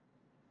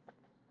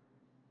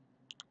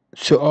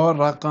 سؤال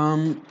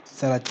رقم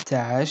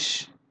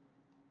 13.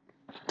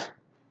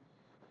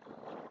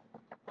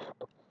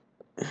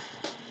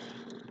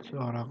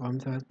 سؤال رقم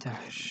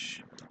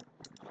 13.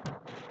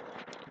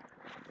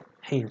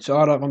 الحين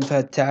سؤال رقم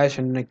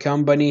 13 ان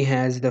company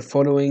has the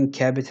following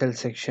capital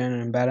section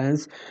and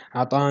balance.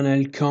 اعطانا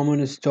ال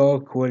common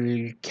stock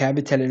وال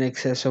capital in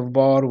excess of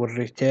bar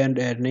وال returned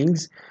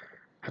earnings.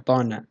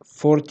 اعطانا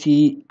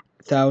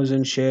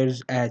 40,000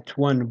 shares at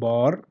 1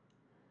 bar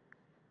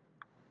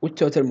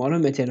والتوتال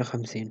مالهم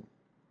 250.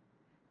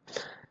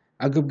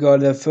 عقب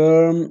قال the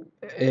firm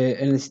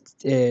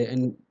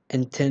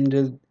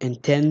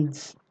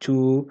intends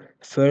to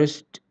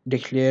first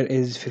declare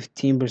is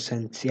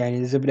 15%. يعني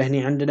الزبدة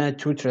هني عندنا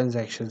two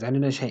transactions،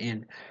 عندنا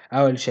شيئين.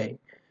 أول شيء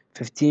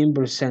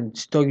 15%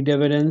 stock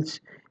dividends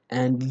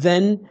and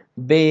then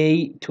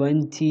pay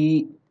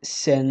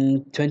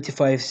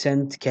 25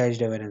 cent cash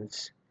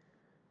dividends.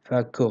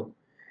 فاكو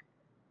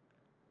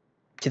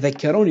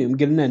تذكرون يوم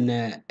قلنا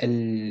ان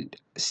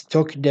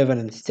الستوك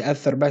ديفيدنس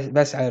تأثر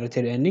بس على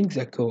return earnings،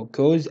 اكو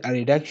cause a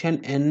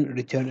reduction in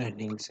return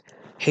earnings.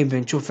 الحين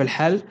بنشوف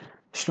الحل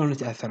شلون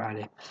تأثر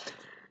عليه.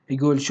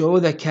 يقول show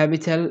the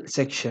capital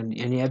section،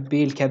 يعني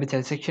يبي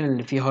الكابيتال section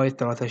اللي فيه هاي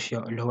الثلاث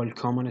اشياء اللي هو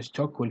الcommon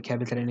stock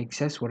والcapital in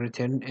excess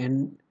والreturn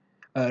in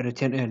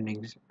return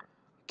earnings.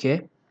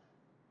 اوكي،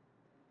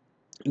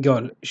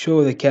 قال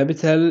show the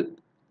capital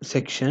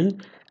section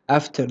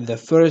after the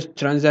first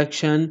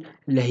transaction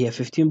اللي هي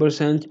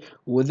 15%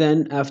 و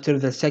then after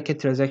the second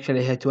transaction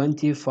اللي هي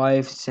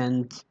 25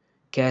 cent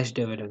cash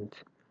dividend.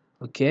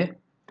 اوكي،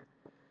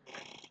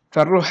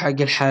 فنروح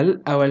حق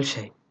الحل. اول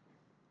شيء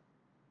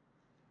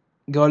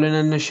قال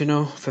لنا انه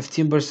شنو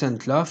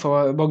 15% لا،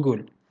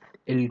 فبقول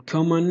ال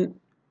common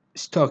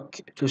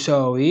stock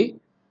تساوي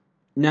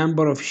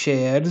number of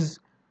shares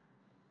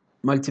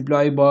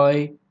multiply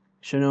by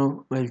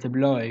شنو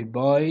multiply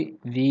by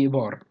the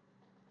bar.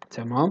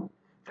 تمام،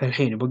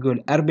 فالحين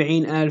بقول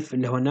 40,000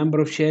 اللي هو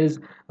number of shares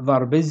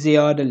ضرب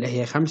الزيادة اللي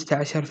هي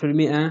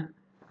 15%.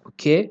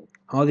 اوكي،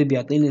 هذه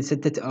بيعطيني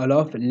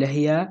 6,000 اللي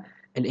هي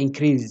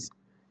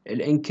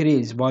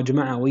الانكريز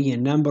باجمعه ويا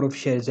number of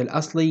shares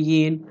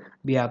الأصليين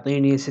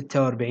بيعطيني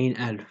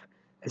 46,000.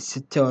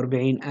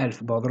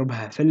 ال46,000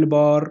 بضربها في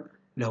البار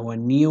اللي هو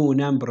new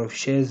number of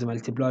shares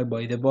multiplied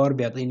by the bar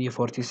بيعطيني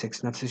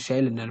 46. نفس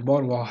الشيء لأن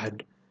البار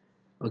 1.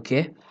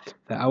 أوكي،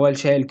 فأول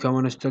شيء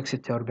الكومن ستوك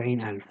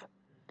 46,000.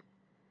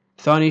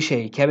 ثاني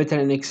شيء capital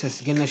in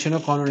excess. قلنا شنو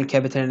قانون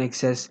الكابيتال in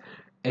excess؟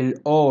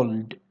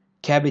 old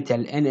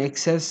capital in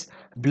excess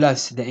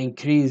plus the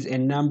increase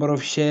in number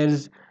of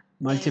shares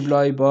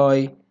multiplied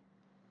by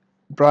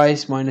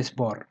price minus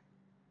bar.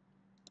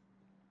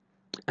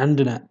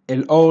 عندنا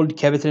old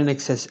capital in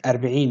excess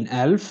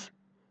 40,000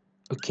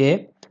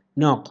 اوكي،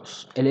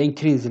 ناقص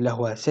الانكريز اللي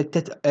هو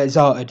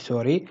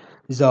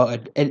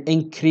زائد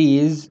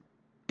الانكريز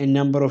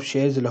النمبر اوف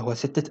شيرز اللي هو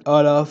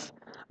 6000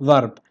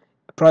 ضرب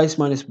برايس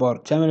ماينس بار.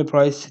 كم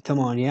البرايس؟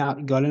 8.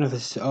 قال لنا في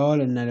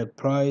السؤال ان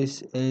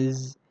البرايس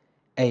is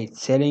 8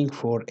 selling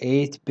for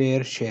 8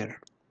 per share.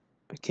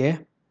 اوكي،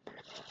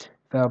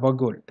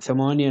 فبقول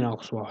 8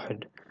 ناقص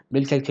 1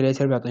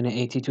 بالكالكوليتر بيعطينا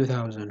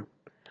 82,000.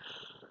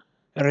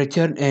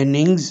 الريتيرن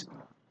earnings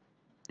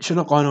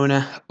شنو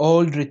قانونه؟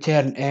 old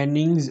return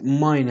earnings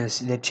minus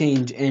the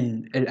change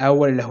in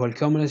الأول اللي هو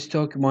الكومن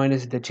ستوك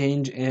minus the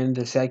change in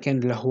the second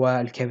اللي هو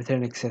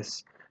الكابيتال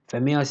excess.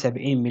 ف170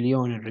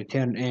 مليون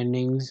الريتيرن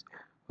earnings.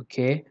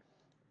 اوكي،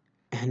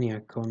 هني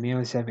اكو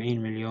 170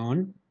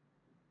 مليون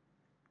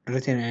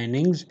return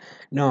earnings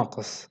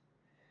ناقص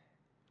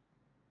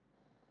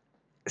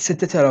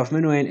 6000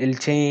 من وين؟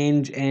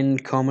 الchange in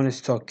common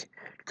stock.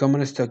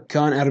 common stock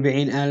كان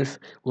 40,000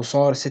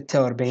 وصار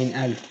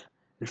 46,000،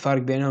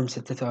 الفرق بينهم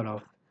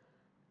 6000.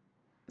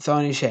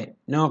 ثاني شيء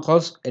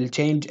ناقص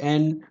التشينج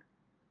ان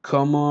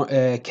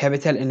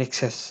كابيتال ان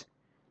اكسس.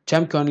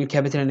 كم كان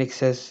الكابيتال ان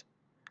اكسس؟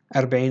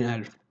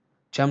 40,000.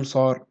 كم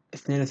صار؟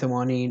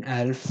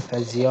 82,000،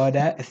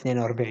 فالزيادة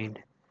 42.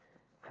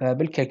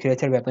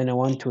 فبالكالكوليتر بيعطينا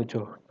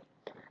 122.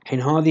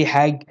 الحين هذه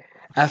حق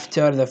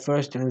after the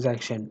first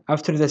transaction.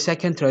 after the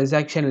second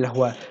transaction اللي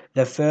هو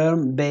the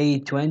firm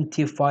paid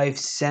 25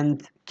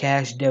 cent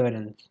cash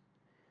dividend.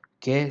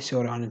 اوكي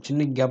سوري انا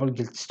كني قبل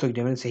قلت ستوك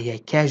ديفيدنت، هي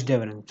كاش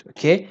ديفيدنت.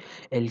 اوكي،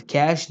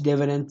 الكاش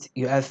ديفيدنت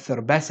يؤثر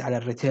بس على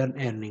الريتيرن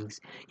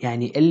ايرنينجز،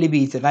 يعني اللي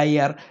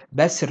بيتغير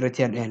بس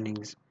الريتيرن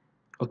ايرنينجز.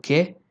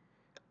 اوكي،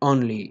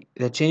 only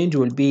the change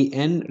will be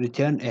in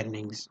return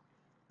earnings.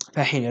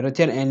 فالحين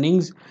الريتيرن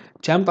ايرنينجز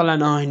كم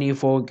طلعناها هني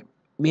فوق؟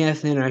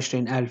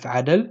 122,000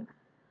 عدل،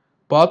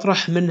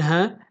 بطرح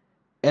منها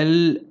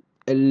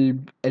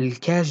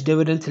الكاش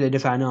ديفيدنت اللي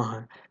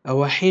دفعناها.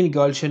 هو الحين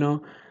قال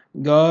شنو؟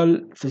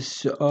 قال في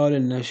السؤال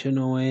انه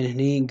شنو وين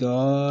هني؟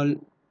 قال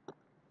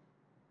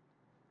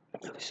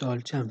في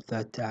السؤال كم؟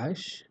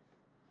 13.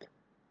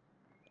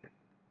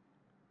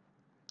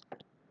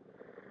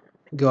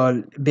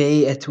 قال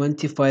pay a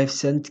 25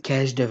 cent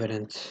cash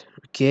dividend.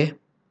 اوكي،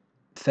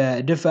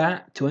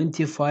 فدفع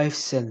 25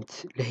 سنت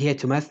اللي هي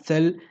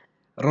تمثل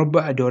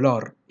ربع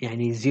دولار،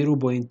 يعني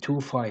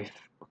 0.25.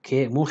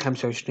 اوكي، مو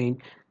 25.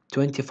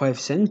 25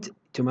 سنت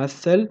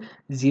تمثل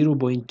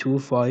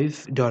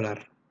 0.25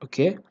 دولار.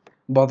 اوكي،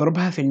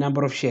 بضربها في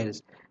النمبر اوف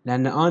شيرز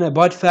لان انا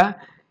بدفع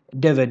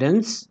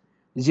dividends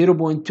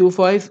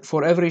 0.25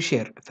 for every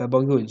share،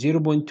 فبقول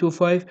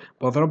 0.25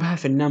 بضربها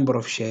في النمبر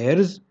اوف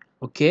شيرز.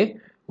 اوكي،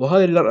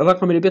 وهذا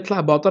الرقم اللي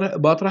بيطلع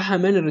بطرحها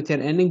من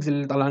الريتيرن ايرنينجز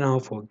اللي طلعناها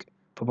فوق.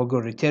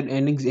 فبقول return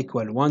earnings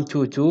equal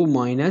 122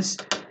 minus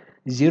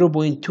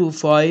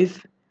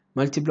 0.25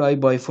 multiplied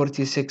by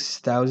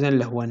 46,000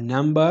 اللي هو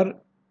النمبر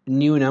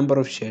new number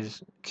of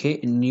shares.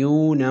 اوكي،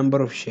 new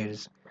number of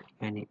shares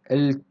يعني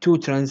التو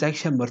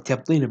ترانزاكشن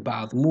مرتبطين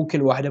ببعض، مو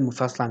كل واحدة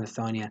منفصلة عن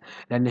الثانية.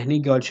 لأن هني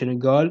قال شنو؟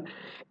 قال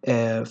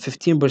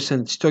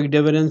 15% stock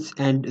dividends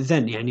and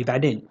then يعني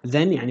بعدين then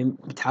يعني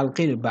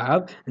متعلقين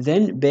ببعض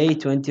then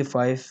pay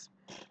 25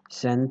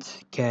 cent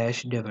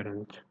cash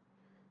dividend.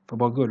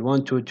 فبقول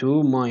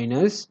 122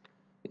 minus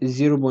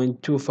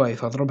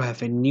 0.25 اضربها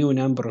في النيو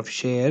نمبر اوف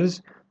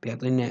شيرز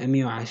بيعطينا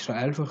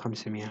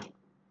 110,500.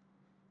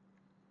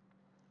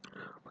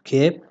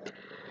 اوكي،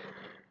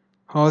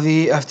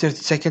 هذه after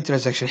second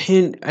transaction.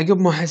 الحين عقب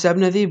ما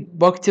حسبنا ذي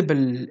بكتب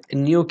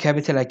النيو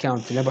كابيتال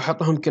اكاونت اللي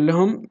بحطهم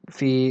كلهم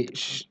في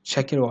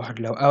شكل واحد.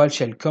 لو اول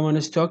شيء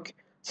الكومن ستوك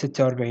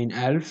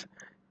 46,000،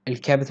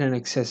 الكابيتال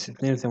اكسس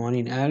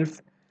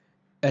 82,000،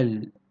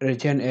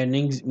 الريتيرن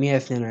ايرنينجز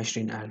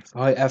 122,000.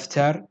 هاي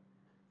after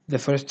the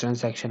first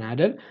transaction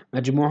عدل،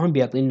 مجموعهم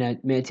بيعطينا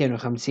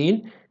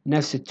 250.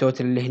 نفس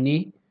التوتال اللي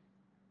هني،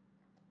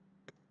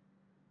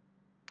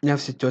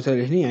 نفس التوتال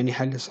اللي هني، يعني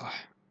حل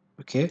صح.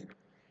 اوكي،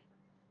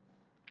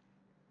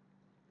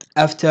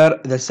 after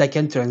the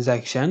second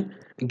transaction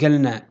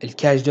قلنا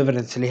الكاش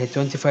ديفيدنس اللي هي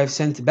 25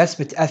 سنت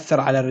بس بتأثر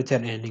على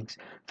الريتيرن ايرنينجز،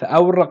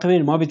 فأول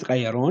رقمين ما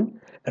بيتغيرون.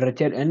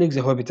 الريتيرن ايرنينجز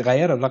هو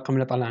بيتغير، الرقم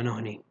اللي طلعناه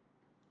هني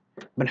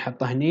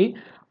بنحطه هني،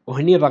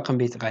 وهني الرقم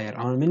بيتغير.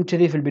 انا من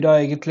كذي في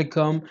البداية قلت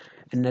لكم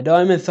انه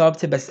دائما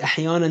ثابتة بس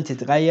احيانا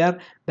تتغير،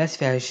 بس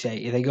في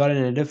هالشيء اذا قال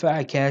انه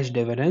دفع كاش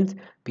ديفيدند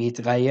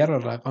بيتغير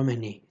الرقم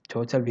هني،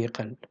 توتال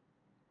بيقل.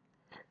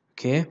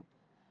 اوكي،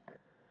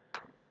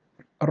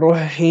 نروح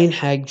الحين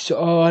حق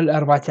سؤال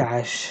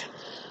 14.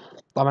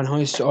 طبعا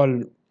هاي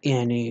السؤال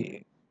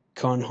يعني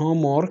كان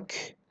هوم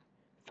وورك،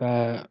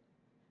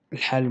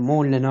 فالحل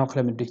مو اللي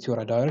ناقله من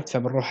الدكتورة دايركت،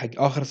 فبنروح حق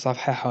آخر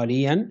صفحة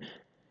حاليا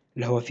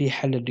اللي هو فيه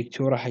حل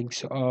الدكتورة حق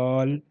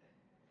سؤال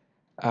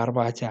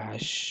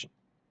 14.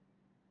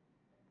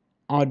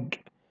 عاد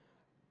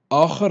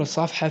آخر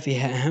صفحة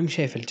فيها أهم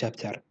شي في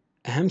الجبتر،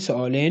 أهم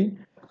سؤالين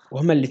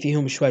وهم اللي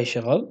فيهم شوي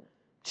شغل،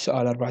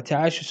 سؤال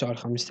 14 وسؤال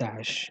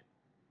 15.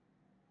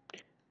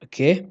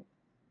 أوكي،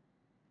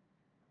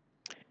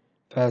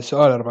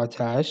 فسؤال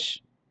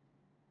 14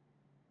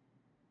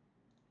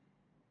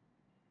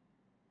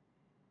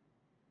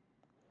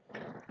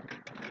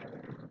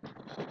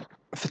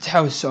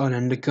 فتحوا السؤال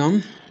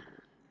عندكم.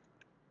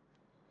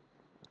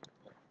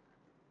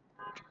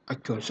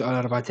 أوكي، سؤال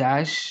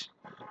 14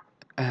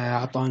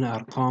 أعطانا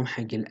أرقام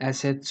حق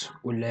الأسيتس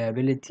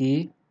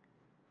والليابيلتي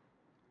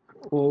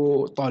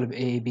وطالب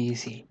A B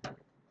C.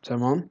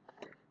 تمام،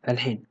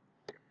 الحين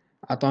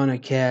أعطانا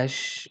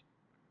كاش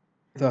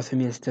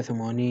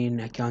 386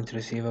 أكاونت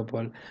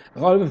ريسيفبل.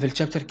 غالبا في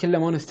الشابتر كله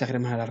ما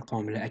نستخدم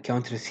هالأرقام، لا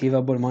أكاونت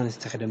ريسيفبل ما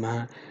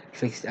نستخدمها،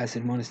 فيكسد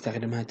أسيت ما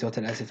نستخدمها،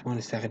 توتال أسيت ما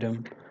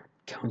نستخدم،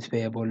 أكاونت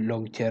بيبل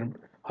لونج تيرم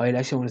هاي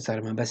الأشياء ما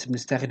نستخدمها، بس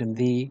بنستخدم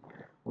ذي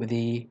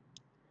وذي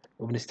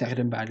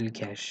وبنستخدم بعد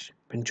الكاش.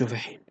 بنشوف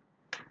الحين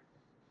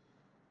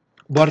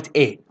بارت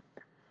A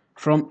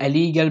from a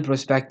legal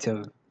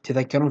perspective.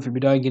 تذكرون في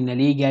البداية قلنا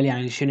legal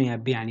يعني شنو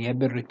يبي؟ يعني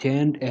يبي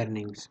returned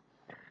earnings،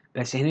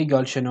 بس هنا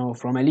قال شنو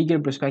from a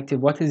legal perspective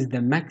what is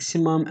the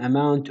maximum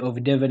amount of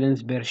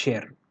dividends per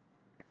share.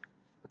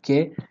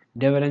 اوكي،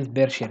 dividends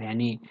per share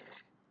يعني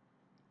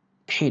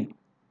الحين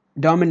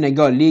دام انه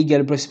قال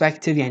legal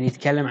perspective يعني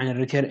يتكلم عن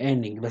الريتيرن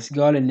earning، بس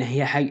قال ان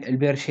هي حق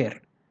البير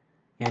شير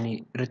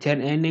يعني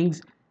return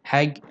earnings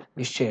حق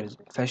الشيرز.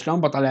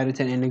 فشلون بطلع return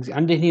earnings؟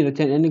 عندي هني return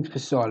earnings في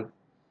السؤال.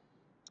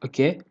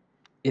 اوكي،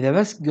 اذا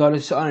بس قال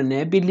السؤال انه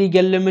يبي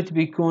الليجل ليميت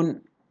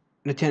بيكون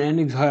return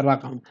earnings هاي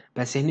الرقم،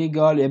 بس هني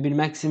قال يبي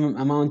الماكسيمم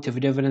amount of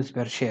dividends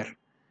per share.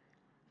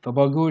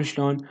 فبقول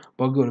شلون؟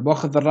 بقول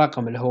باخذ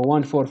الرقم اللي هو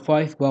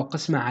 145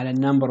 بقسمه على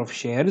number of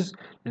shares،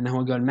 لانه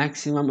هو قال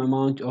maximum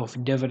amount of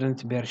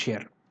dividend per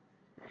share.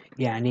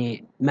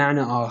 يعني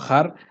معنى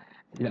اخر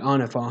اللي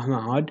انا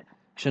فاهمه عاد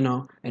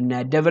شنو؟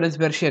 ان dividend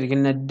per share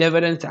قلنا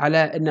dividend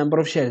على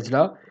number of shares،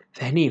 لا،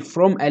 فهني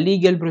from a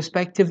legal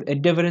perspective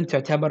الdividend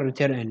تعتبر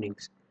return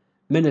earnings.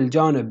 من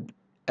الجانب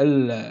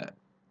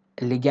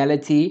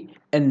الليجاليتي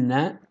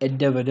ان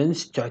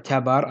الديفيدنس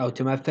تعتبر او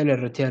تمثل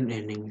الريتيرن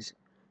ايرنينجز،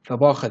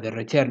 فباخذ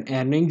الريتيرن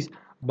ايرنينجز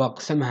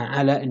بقسمها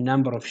على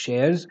النمبر اوف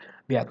شيرز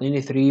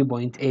بيعطيني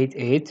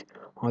 3.88.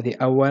 هذه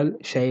اول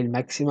شيء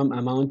الماكسيمم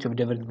اماونت اوف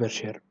ديفيدند بير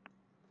شير.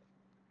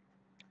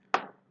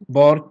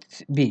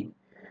 بارت بي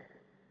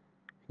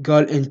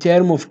قال in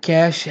term of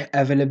cash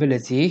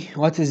availability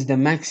what is the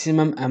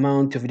maximum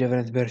amount of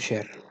dividend per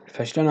share.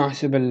 فشلون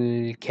احسب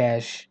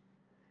الكاش؟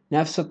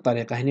 نفس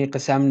الطريقة، هني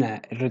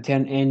قسمنا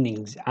الريتيرن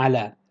ايرنينجز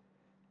على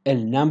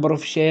النمبر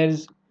اوف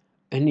شيرز،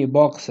 هني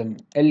بقسم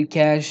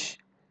الكاش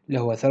اللي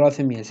هو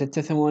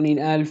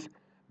 386,000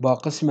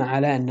 بقسمه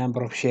على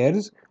النمبر اوف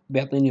شيرز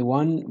بيعطيني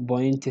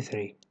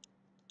 1.3.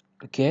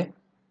 اوكي،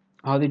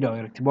 هذه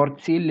دايركت.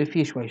 بارت سي اللي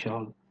فيه شوي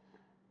شغل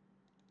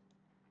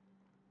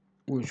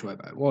وشوي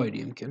بعد وايد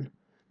يمكن،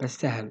 بس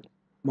سهل،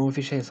 ما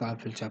في شيء صعب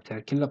في الشابتر،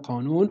 كله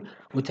قانون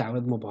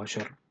وتعويض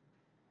مباشر.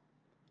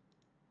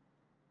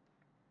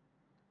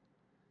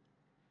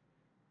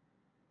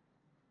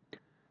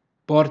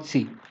 Part C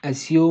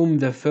assume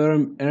the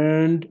firm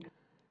earned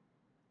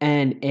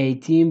an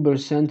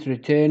 18%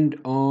 return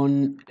on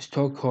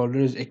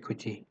stockholders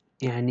equity.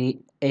 يعني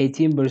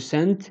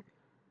 18%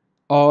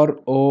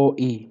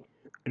 ROE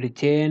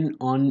return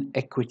on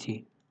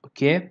equity.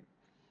 okay,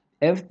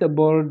 if the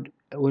board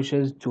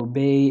wishes to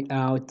pay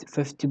out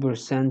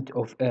 50%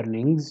 of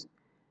earnings,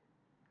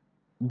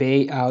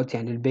 pay out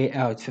يعني البي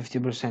out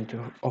 50%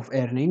 of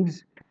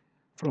earnings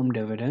from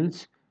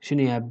dividends،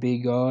 شنو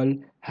يبي؟ قال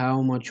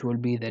how much will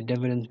be the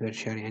dividend per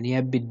share، يعني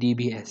يبي الدي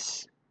بي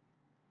اس.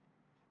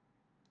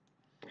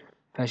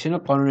 فشنو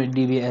قانون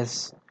الدي بي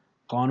اس؟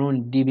 قانون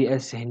الدي بي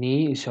اس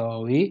هني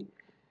يساوي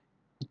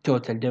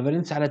total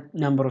dividends على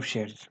number of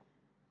shares،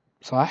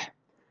 صح؟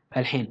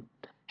 فالحين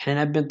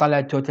احنا نبي نطلع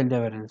التوتال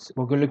ديفيدنس،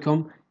 بقول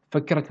لكم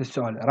فكرة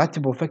السؤال،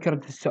 رتبوا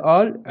فكرة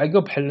السؤال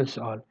عقب حل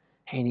السؤال.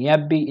 الحين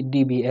يبي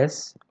الدي بي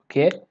اس.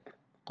 اوكي،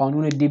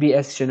 قانون الدي بي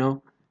اس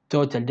شنو؟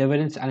 توتال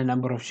ديفيدنس على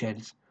نمبر اوف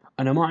شيرز.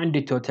 انا ما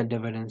عندي توتال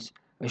ديفيدنس،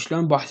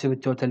 شلون بحسب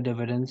التوتال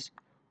ديفيدنس؟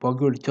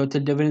 بقول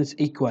توتال ديفيدنس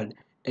ايكوال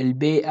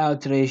البي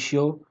اوت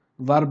ريشيو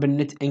ضرب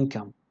النت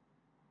انكم.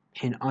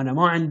 الحين انا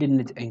ما عندي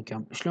النت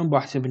انكم، شلون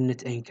بحسب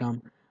النت انكم؟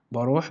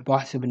 بروح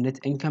بحسب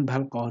النت انكم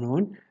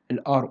بهالقانون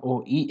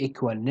ROE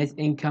equal net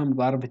income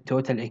ضرب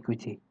التوتال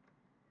equity.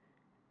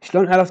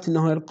 شلون عرفت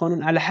انه هو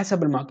القانون؟ على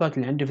حسب المعطيات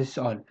اللي عندي في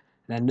السؤال،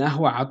 لانه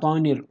هو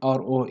عطاني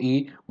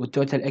ROE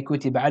والتوتال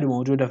equity بعد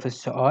موجودة في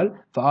السؤال،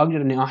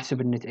 فاقدر اني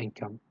احسب النت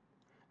انكم.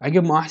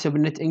 عقب ما احسب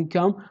النت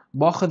انكم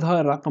باخذ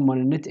هاي الرقم مال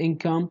النت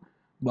انكم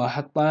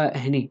بحطه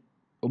هني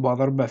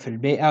وبضربه في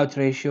البي اوت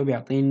ريشيو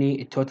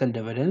بيعطيني التوتال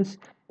ديفيدنس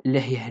اللي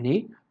هي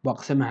هني،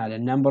 بقسمها على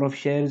النمبر اوف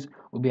شيرز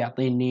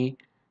وبيعطيني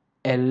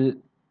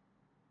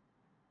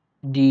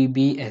دي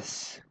بي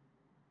اس.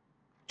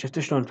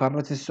 شفتوا شلون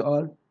فرت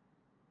السؤال؟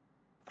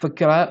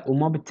 فكرة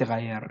وما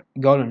بتتغير.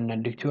 قالوا ان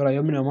الدكتورة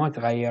يمنى ما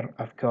تغير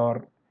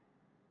افكار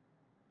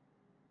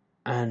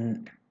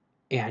عن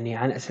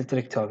عن اسئلة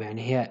الكتاب.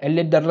 يعني هي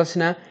اللي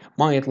درسنا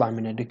ما يطلع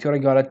منه. الدكتورة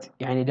قالت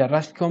يعني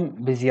درستكم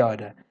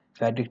بزيادة،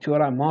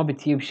 فالدكتورة ما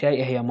بتجيب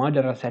شيء هي ما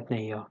درستنا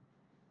اياه.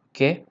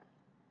 اوكي،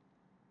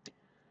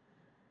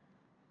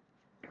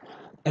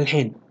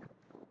 الحين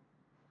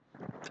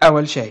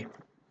اول شيء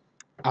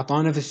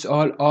اعطانا في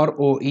السؤال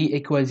ROE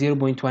equal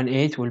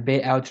 0.18 والبي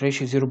اوت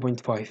ريشيو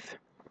 0.5.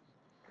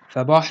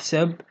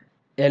 فبحسب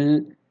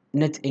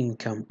النت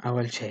انكم.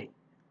 اول شيء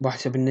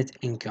بحسب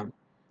النت انكم،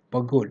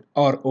 بقول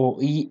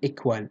ROE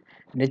equal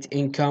net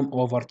income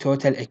over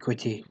total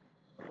equity.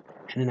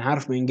 احنا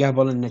نعرف من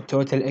قبل ان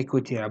التوتال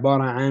equity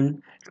عبارة عن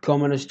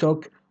common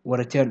stock و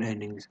return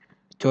earnings.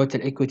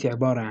 total equity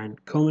عبارة عن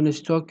common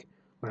stock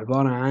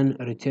وعبارة عن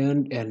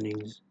return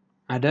earnings.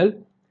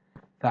 عدل؟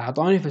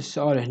 فأعطاني في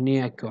السؤال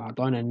هني اكو،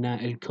 أعطانا ان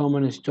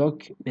الكومن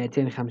ستوك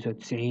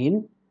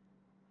 295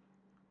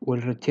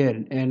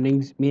 والريتيرن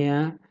earnings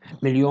 100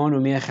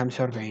 مليون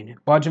و145.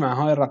 باجمع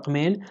هاي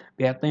الرقمين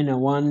بيعطينا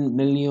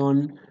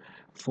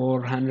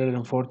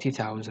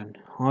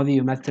 1,440,000. هذه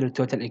يمثل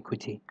التوتال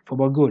equity.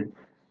 فبقول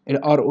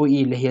ال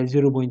ROE اللي هي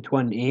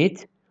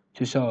 0.18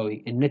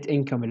 تساوي النت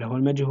انكم اللي هو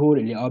المجهول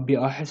اللي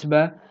ابي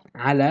احسبه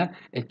على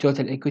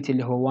التوتال equity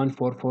اللي هو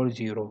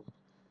 1,440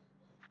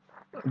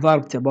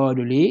 ضرب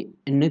تبادلي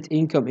النت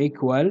انكم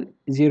equal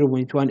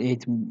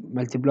 0.18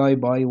 multiply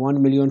by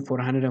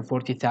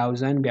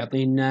 1,440,000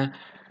 بيعطينا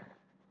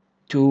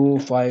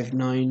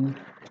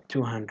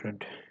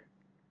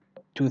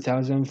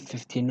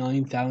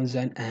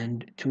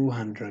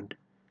 259,200.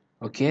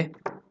 اوكي،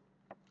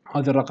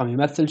 هذا الرقم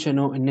يمثل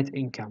شنو؟ النت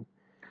انكم.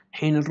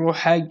 الحين نروح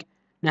حق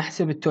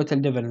نحسب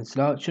التوتال ديفرنس.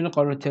 لا شنو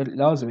قانون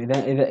لازم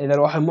اذا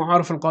الواحد مو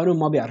عارف القانون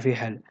ما بيعرف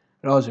يحل.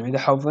 لازم اذا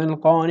حافظين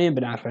القوانين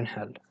بنعرف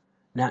نحل.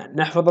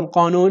 نحفظ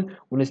القانون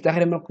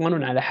ونستخدم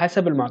القانون على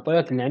حسب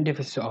المعطيات اللي عندي في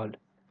السؤال.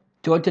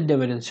 توتال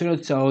ديفيدنس شنو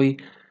تساوي؟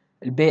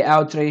 البي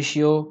اوت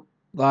ريشيو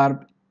ضرب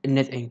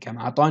النت انكم.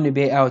 اعطاني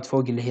بي اوت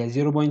فوق اللي هي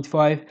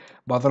 0.5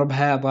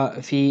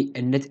 بضربها في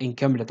النت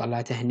انكم اللي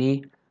طلعته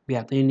هني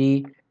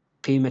بيعطيني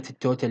قيمة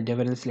التوتال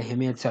ديفيدنس اللي هي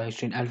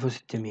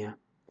 129,600.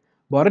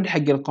 برد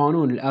حق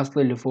القانون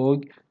الأصلي اللي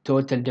فوق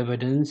total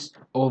dividends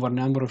over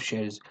number of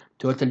shares.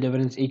 total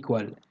dividends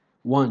equal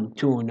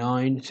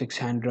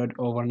 129,600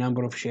 over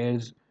number of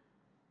shares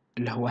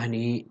اللي هو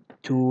هني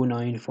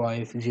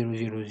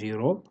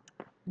 295,000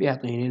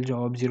 بيعطيني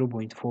الجواب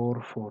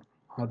 0.44.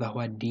 هذا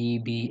هو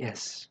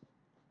DBS.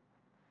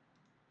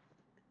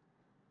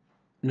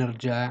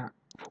 نرجع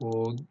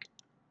فوق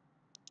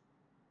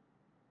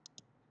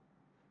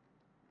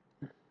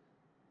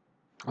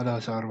هذا هو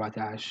سؤال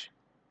 14.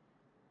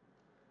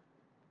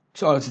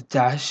 سؤال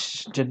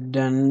 16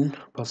 جدا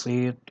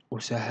بسيط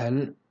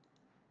وسهل.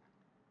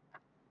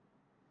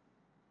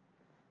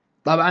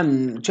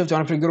 طبعا شفتوا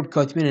انا في الجروب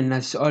كاتبين ان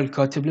السؤال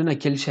كاتب لنا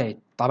كل شيء.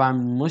 طبعا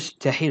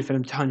مستحيل في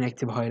الامتحان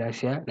يكتب هاي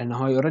الاشياء لان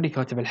هاي اوريدي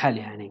كاتب الحل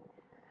يعني،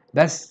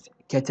 بس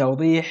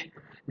كتوضيح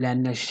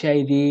لان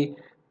الشيء ذي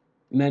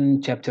من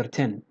جبتر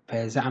 10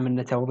 فزعم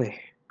انه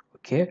توضيح.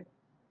 اوكي،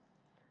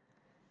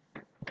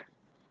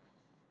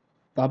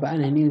 طبعا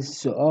هني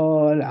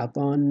السؤال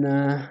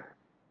عطانا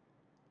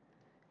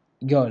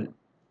قال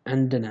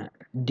عندنا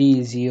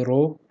دي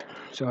زيرو.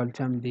 سؤال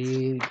كم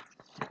ذي؟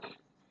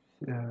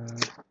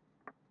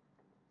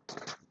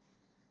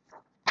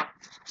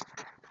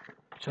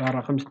 سؤال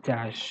رقم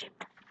 16.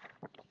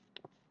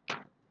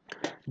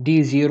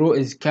 D0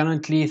 is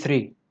currently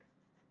 3.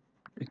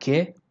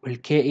 اوكي،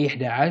 والكي اي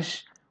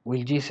 11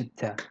 والجي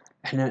 6.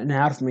 احنا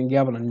نعرف من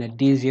قبل ان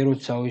الدي 0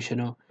 تساوي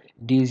شنو؟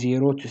 دي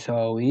 0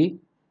 تساوي،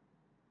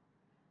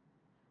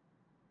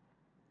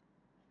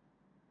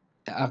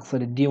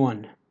 اقصد الدي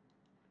 1.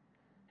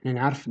 احنا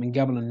نعرف من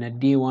قبل ان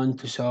الدي 1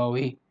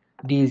 تساوي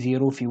دي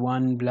 0 في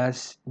 1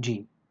 بلس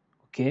جي.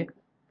 اوكي،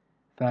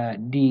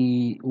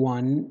 فدي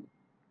 1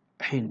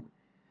 الحين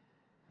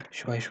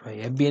شوي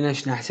يبينا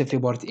ايش نحسب في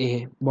بارت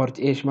A. بارت A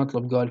ايش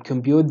مطلب؟ قال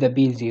compute the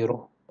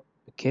B0.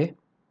 اوكي،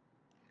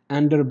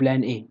 under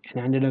plan A.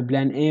 احنا عندنا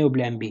بلان A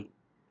وبلان B.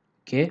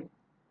 اوكي،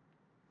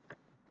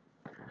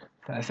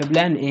 ففي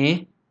بلان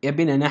A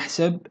يبينا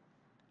نحسب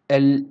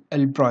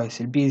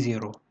البرايس البي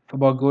 0.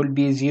 فبقول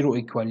بي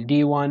 0 equal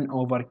D1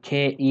 over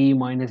KE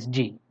minus G.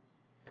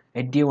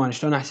 الدي 1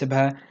 شلون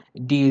احسبها؟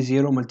 دي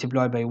 0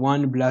 multiply by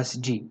 1 plus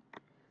G.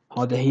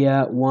 هذا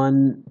هي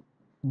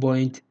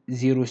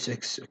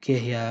 1.06. اوكي،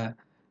 هي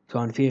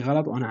كان في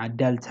غلط وانا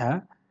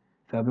عدلتها،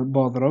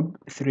 فبضرب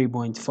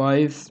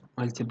 3.5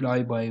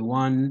 multiply by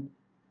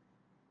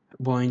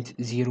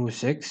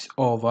 1.06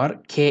 over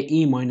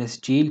KE minus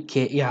G.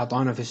 KE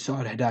عطانا في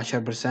السؤال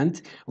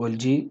 11%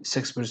 والجي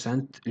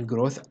 6%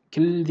 الجروث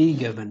كل ذي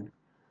given.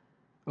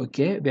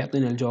 اوكي،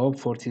 بيعطينا الجواب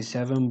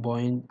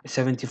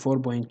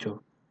 74.2.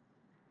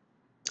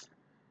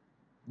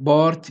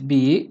 بارت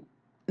بي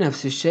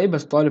نفس الشيء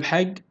بس طالب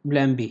حق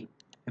بلان بي.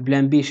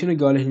 بلان بي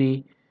شنو قال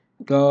هني؟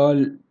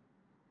 قال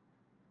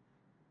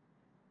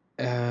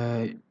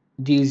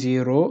دي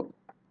زيرو،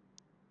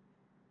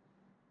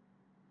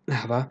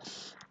 لحظة،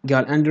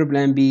 قال under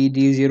plan B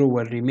دي زيرو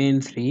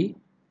والريمين 3،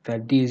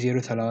 فالدي زيرو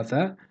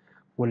 3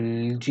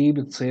 والجي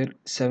بتصير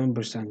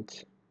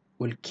 7%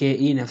 والكي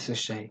اي نفس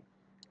الشيء.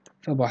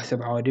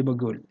 فبحسب عادي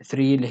بقول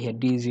 3 اللي هي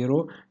الدي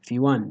زيرو في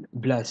 1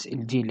 بلس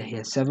الجي اللي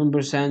هي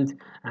 7%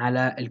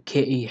 على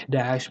الكي اي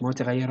 11 ما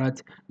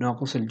تغيرت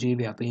ناقص الجي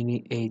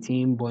بيعطيني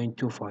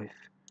 18.25.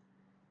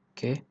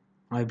 اوكي،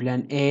 هاي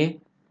بلان A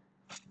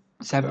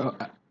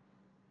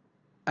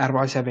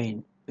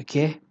 74.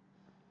 اوكي،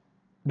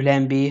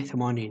 بلان B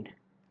 80.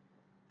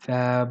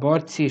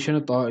 فبارت سي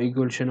شنو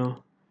يقول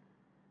شنو؟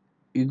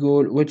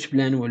 يقول which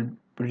plan will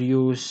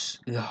produce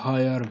the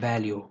higher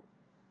value.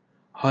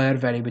 higher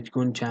value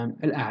بتكون كم؟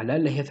 الأعلى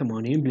اللي هي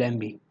 80 بلان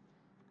B.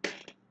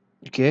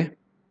 اوكي،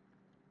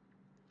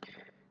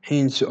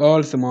 الحين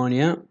سؤال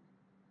 8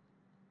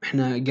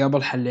 احنا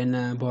قبل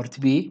حلينا بارت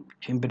بي،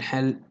 الحين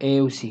بنحل A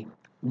و C،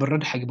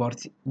 بنرد حق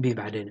بارت بي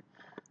بعدين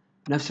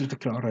نفس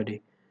الفكرة already.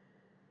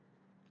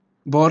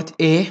 بارت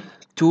A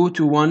 2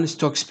 to 1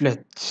 stock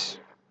split.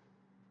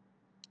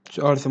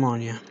 سؤال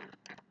 8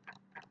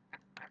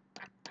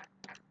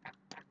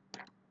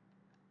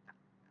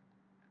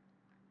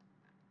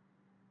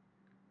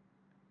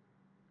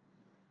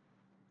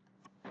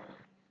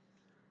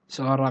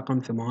 سؤال رقم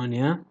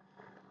 8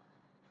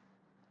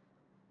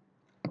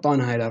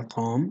 اعطانا هاي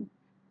الارقام.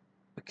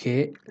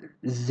 اوكي،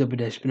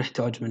 الزبدة ايش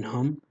بنحتاج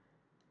منهم؟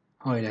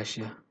 هاي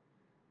الاشياء.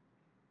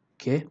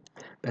 اوكي،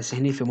 بس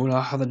هني في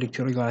ملاحظة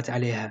الدكتورة قالت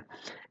عليها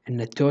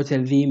ان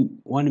التوتال ذي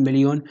 1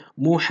 مليون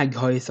مو حق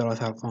هاي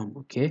الثلاث ارقام.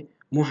 اوكي،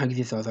 مو حق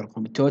ذي الثلاث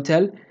ارقام،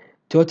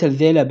 توتال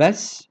ذيلا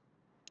بس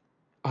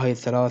هاي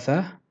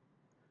الثلاثة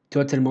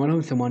توتال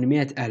مالهم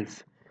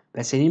 800,000،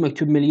 بس هني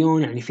مكتوب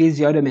مليون يعني في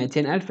زيادة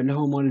 200,000 اللي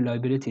هو مال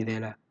اللايبيلتي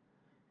ذيلا،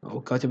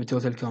 وكاتب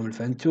التوتال كامل.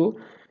 فانتو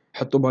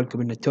حطوا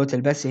بالكم ان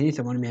التوتال بس هني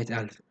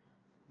 800,000.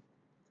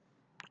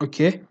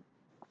 اوكي،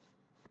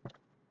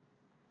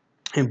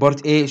 in part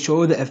A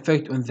show the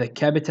effect on the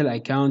capital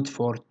account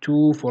for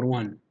 2 for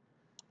 1.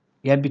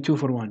 يبي 2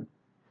 for 1،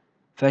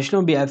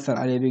 فشلون بيأثر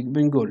عليه؟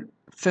 بنقول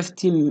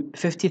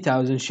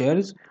 50,000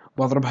 shares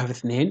واضربها في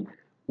 2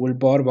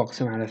 والبار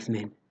بقسم على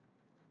 2.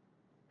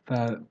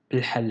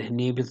 فالحل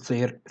هني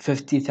بتصير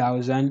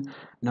 50,000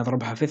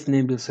 نضربها في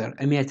 2 بيصير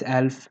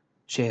 100,000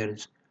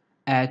 shares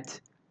at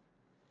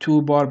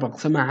 2 بار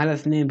بقسمها على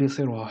 2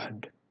 بيصير 1،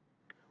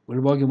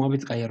 والباقي ما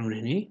بيتغيرون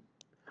هني،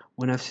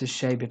 ونفس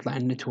الشيء بيطلع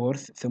النت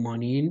وورث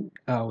 80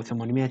 أو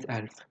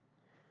 800,000.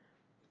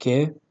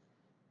 اوكي،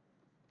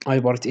 هاي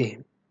بارت A.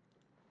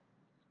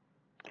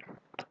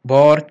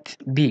 بارت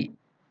B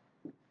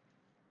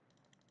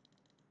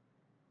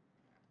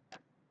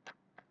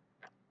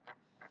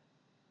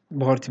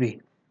بارت B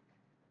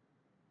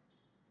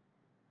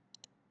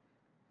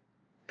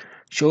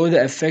show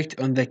the effect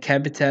on the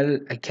capital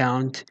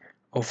account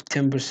of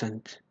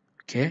 10%.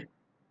 اوكي،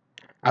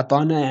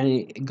 عطانا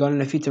يعني قال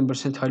لنا في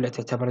 10% هاي اللي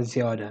تعتبر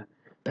الزيادة،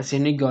 بس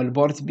هني قال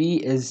بارت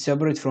B is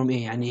separate from A،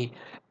 يعني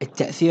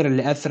التأثير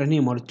اللي أثر هني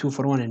مال 2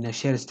 for 1 إن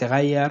الشيرز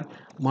تغير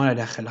ما له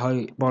دخل،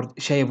 هاي بارت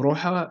شيء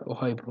بروحه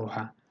وهاي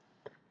بروحه.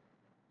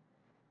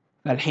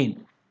 الحين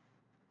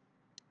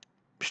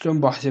شلون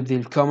بحسب ذي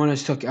الكومن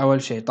ستوك؟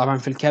 أول شيء طبعا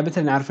في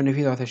الكابيتال نعرف إن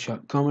في ثلاث أشياء: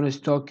 كومن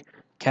ستوك،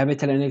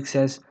 كابيتال إن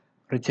إكسس،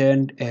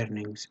 ريتيرند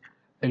إيرنينجز.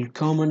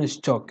 الكومن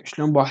ستوك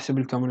شلون بحسب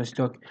الكومن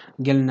ستوك؟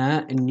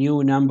 قلنا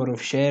النيو نمبر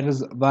اوف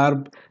شيرز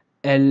ضرب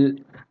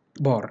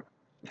البار.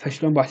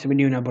 فشلون بحسب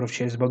النيو نمبر اوف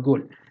شيرز؟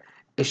 بقول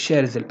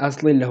الشيرز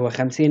الأصلي اللي هو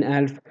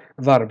 50,000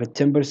 ضرب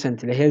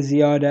 10% اللي هي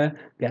الزيادة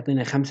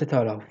بيعطينا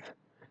 5,000.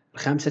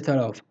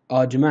 5,000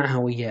 أجمعها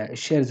ويا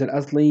الشيرز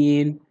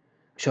الأصليين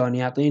شلون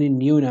يعطيني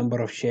النيو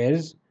نمبر اوف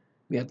شيرز؟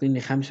 بيعطيني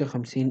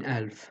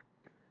 55,000.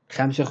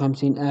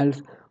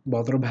 55,000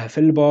 بضربها في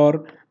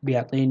البار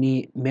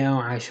بيعطيني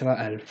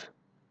 110,000.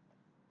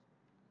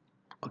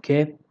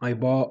 اوكي، هاي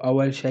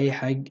اول شي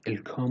حق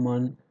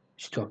الكومن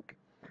ستوك.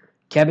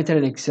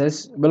 كابيتال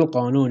اكسس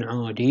بالقانون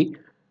عادي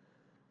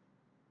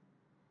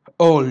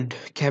اولد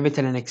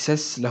كابيتال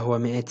اكسس اللي هو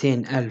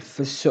 200,000 في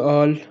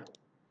السؤال.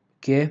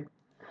 اوكي،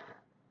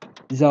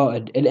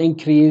 زائد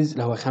الانكريز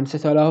اللي هو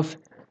 5,000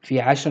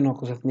 في 10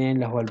 ناقص 2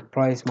 اللي هو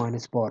البرايس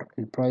ماينس بار.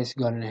 البرايس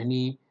قال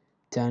هني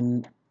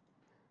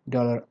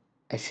 $10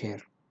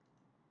 الشير،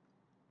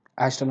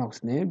 10 ناقص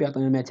 2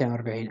 بيعطينا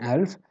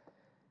 240,000.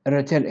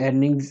 الريتيرن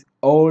ايرنينجز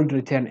اولد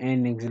ريتيرن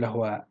ايرنينجز اللي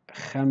هو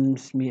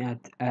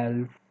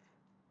 500,000.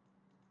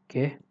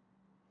 اوكي،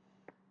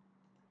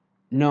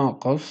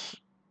 ناقص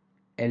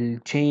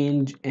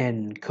التشينج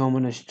ان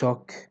كومن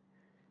ستوك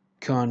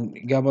كان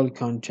قبل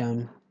كان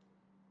كم؟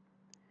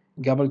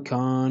 قبل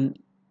كان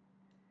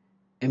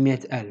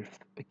 100,000.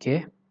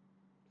 اوكي،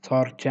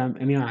 صار كم؟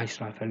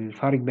 110،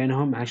 فالفرق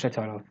بينهم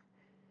 10,000.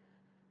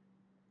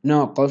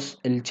 ناقص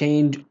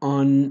التشينج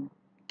on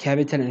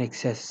capital in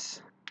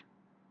excess.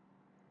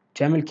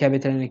 كم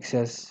الكابيتال in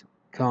excess؟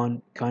 كان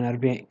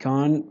 40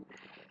 كان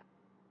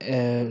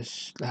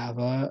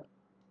لحظة،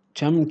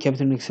 كم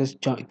الكابيتال in excess؟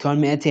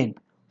 كان 200،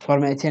 صار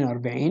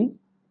 240.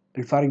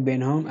 الفرق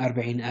بينهم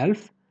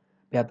 40,000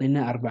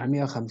 بيعطينا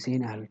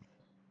 450,000.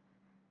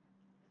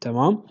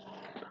 تمام.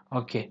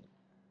 اوكي،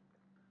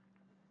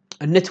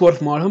 النت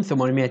وورث مالهم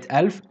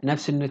 800,000،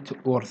 نفس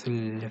النت وورث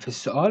اللي في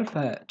السؤال،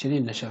 فكذي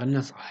إن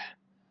شغلنا صح.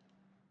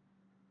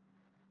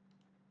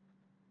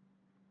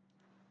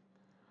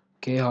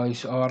 اوكي، هاي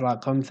سؤال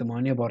رقم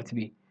 8 بارت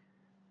بي.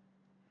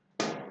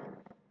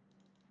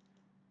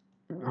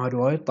 عاد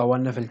وايد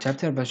طولنا في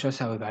الشابتر، بس شو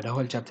اسوي بعد،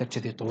 هو الشابتر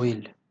كذي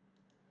طويل،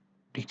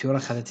 الدكتورة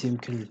اخذت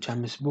يمكن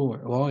كم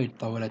اسبوع، وايد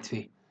طولت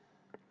فيه.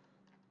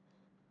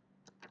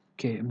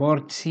 اوكي،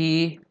 بارت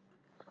سي.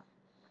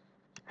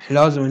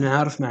 لازم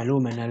نعرف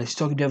معلومة ان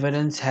الستوك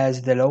dividends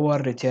has the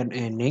lower return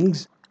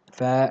earnings.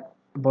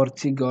 فبارت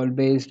سي قال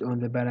based on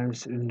the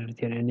balance in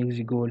return earnings،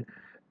 يقول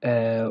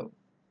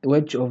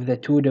which of the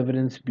two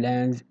dividends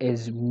plans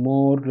is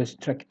more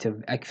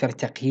restrictive، أكثر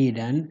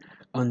تقييدا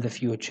on the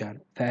future.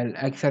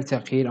 فالأكثر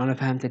تقييد أنا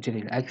فهمته كذي،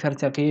 الأكثر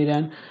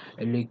تقييدا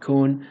اللي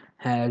يكون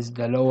has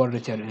the lower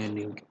return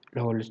earning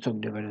اللي هو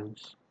الستوك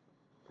dividends.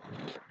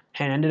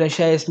 الحين عندنا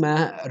شيء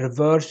اسمه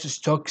reverse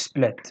stock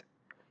split.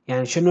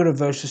 يعني شنو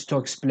reverse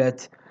stock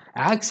split؟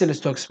 عكس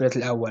الستوك سبليت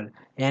الأول.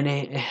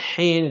 يعني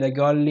الحين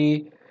إذا قال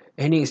لي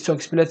هني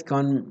ستوك سبليت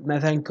كان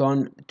مثلا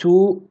كان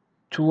 2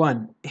 to 1،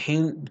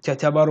 الحين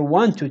تعتبر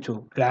 1 to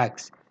 2.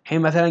 بالعكس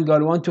الحين مثلا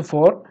قال 1 to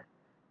 4،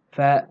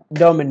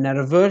 فدام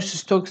إن reverse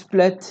stock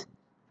split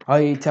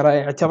هاي ترى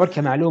يعتبر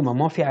كمعلومة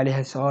ما في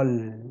عليها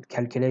سؤال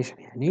calculation.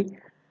 يعني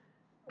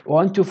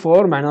 1 to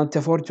 4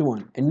 معناته 4 to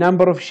 1.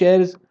 النمبر of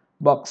shares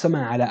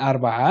بقسمها على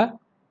 4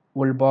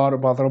 والبار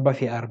بضربه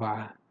في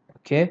 4.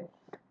 اوكي.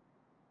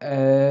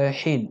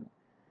 حين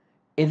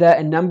إذا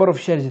النمبر اوف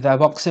شيرز إذا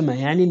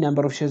بقسمه، يعني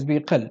النمبر اوف شيرز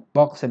بيقل،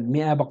 بقسم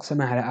 100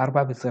 بقسمها على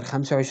 4 بتصير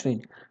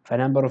 25،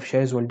 فنمبر اوف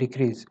شيرز will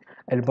decrease.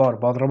 البار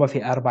بضربه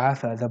في 4،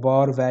 فذا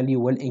بار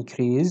فاليو will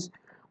increase،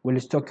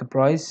 والستوك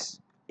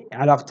برايس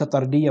علاقته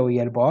طردية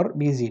ويا البار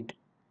بيزيد،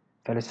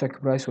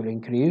 فالستوك برايس will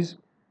increase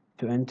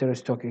to enter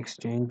stock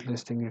exchange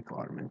listing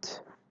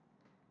requirement.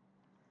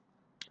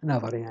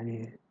 نظري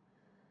يعني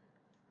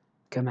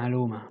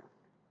كمعلومة.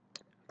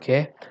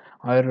 اوكي،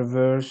 هاي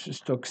reverse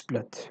stock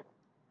split.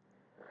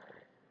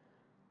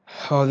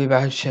 هذي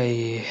بعد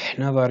شيء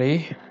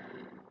نظري.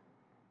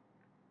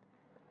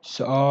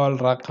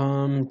 سؤال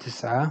رقم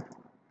 9.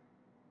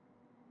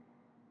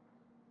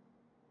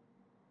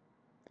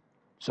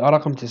 سؤال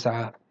رقم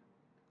 9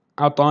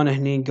 أعطانا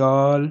هني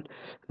قال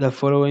the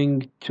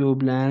following two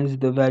plans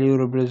the value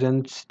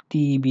represents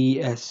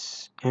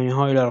TBS، يعني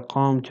هاي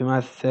الأرقام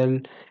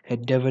تمثل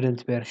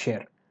dividend per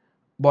share.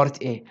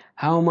 Part A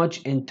how much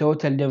in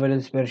total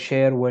dividends per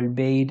share will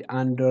paid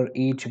under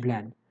each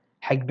plan.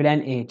 حق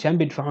بلان A كم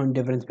بيدفعون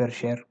dividend per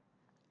share؟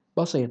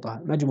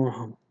 بسيطة،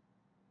 مجموعهم.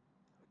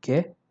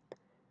 اوكي،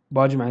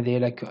 باجمع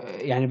ذيلك،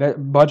 يعني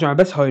باجمع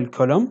بس هاي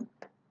الكولوم.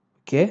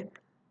 اوكي،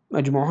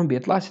 مجموعهم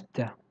بيطلع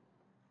 6.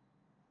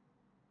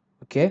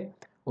 اوكي،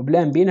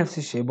 وبلان بي نفس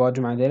الشيء،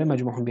 باجمع ذيلا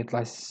مجموعهم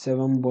بيطلع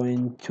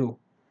 7.2.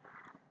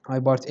 هاي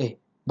بارت A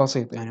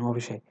بسيط، يعني ما في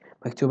شيء،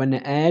 مكتوب انه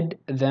add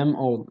them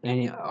all،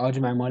 يعني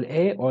اجمع مال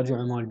A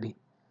واجمع مال B.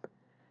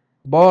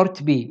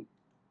 بارت B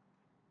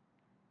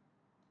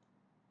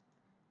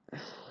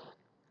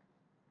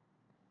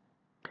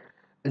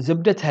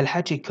زبدة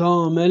هالحكي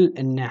كامل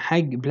ان حق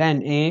بلان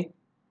A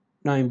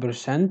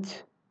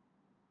 9%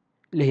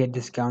 اللي هي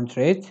الديسكاونت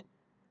ريت،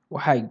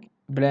 وحق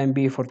بلان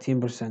B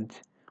 14%،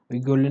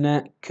 ويقول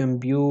لنا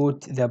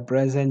compute the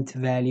present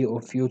value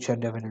of future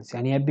dividends،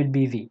 يعني يبي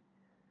البي في.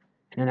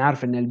 احنا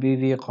نعرف ان البي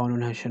في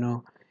قانونها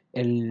شنو،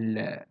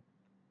 كنا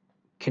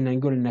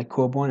نقول ان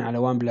كوبون على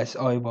 1 بلس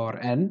اي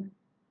باور ان،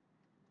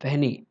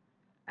 فهني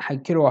حق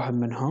كل واحد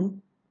منهم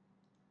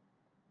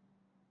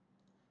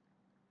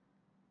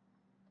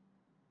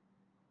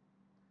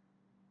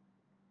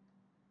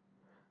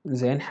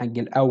زين. حق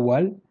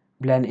الاول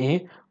بلان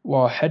اي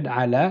 1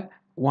 على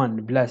 1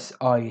 بلس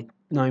اي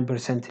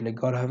 9% اللي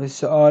قالها في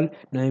السؤال،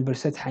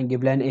 9% حق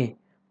بلان اي،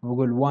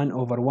 بقول 1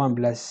 over 1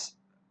 بلس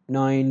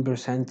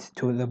 9%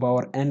 to the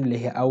power n اللي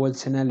هي اول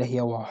سنة اللي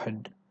هي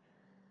 1.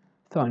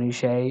 ثاني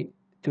شيء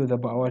to the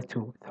power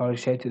 2، ثالث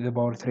شيء to the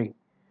power 3،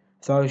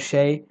 ثالث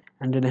شيء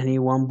عندنا هني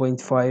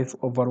 1.5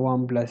 over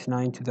 1 plus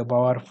 9 to the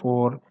power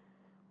 4،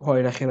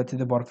 وهاي الأخيرة to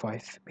the power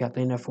 5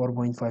 بيعطينا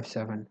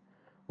 4.57.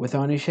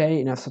 وثاني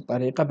شيء نفس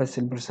الطريقة بس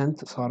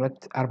البرسنت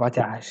صارت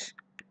 14،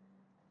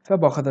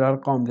 فباخذ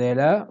الأرقام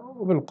ذيلا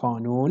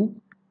وبالقانون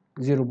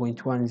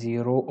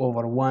 0.10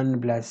 over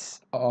 1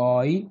 plus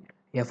I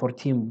هي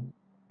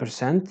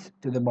 14%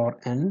 to the power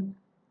n،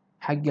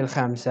 حق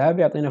الخامسة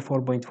بيعطينا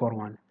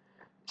 4.41.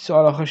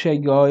 السؤال آخر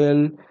شيء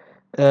قايل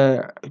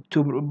to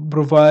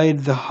provide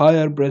the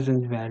higher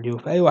present value،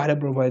 فأي واحدة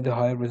provide the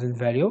higher present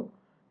value.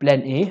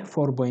 plan A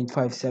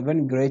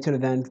 4.57 greater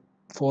than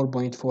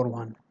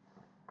 4.41.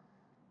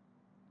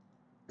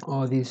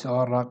 هذه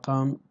سؤال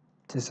رقم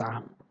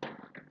 9.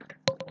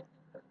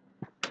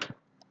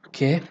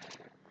 اوكي،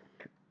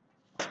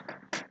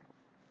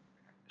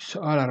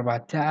 سؤال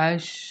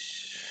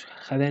 14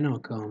 خذيناه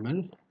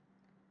كامل،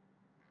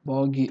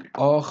 باقي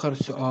آخر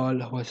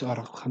سؤال هو سؤال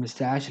رقم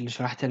 15 اللي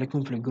شرحته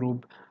لكم في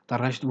الجروب،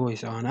 طرشت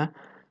فويس أنا.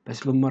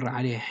 بس بنمر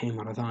عليه الحين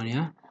مرة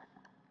ثانية.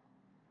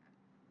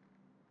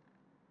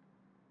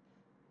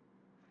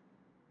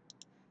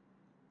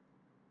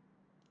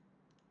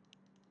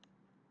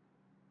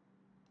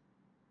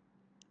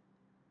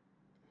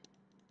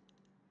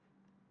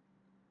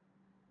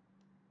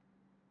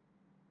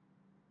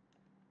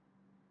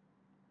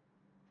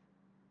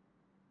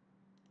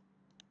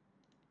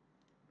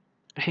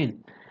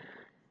 الحين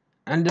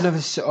عندنا في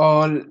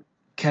السؤال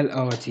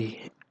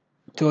كالآتي: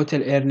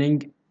 total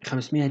earning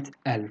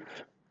 500,000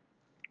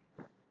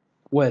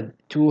 with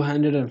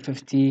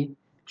 250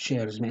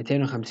 shares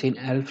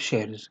 250,000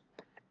 shares.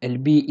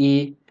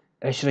 البي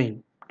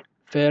 20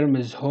 firm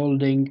is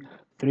holding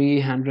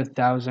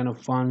 300,000 of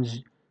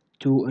funds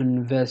to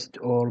invest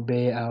or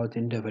pay out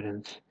in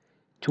dividends.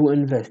 to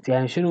invest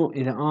يعني شنو؟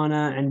 إذا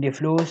أنا عندي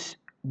فلوس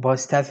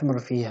بستثمر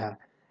فيها،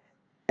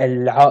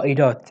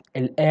 العائدات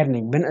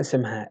الايرنينج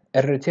بنقسمها،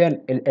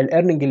 الريتيرن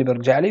الايرنينج اللي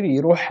بيرجع لي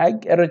بيروح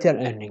حق الريتيرن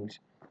ايرنينجز.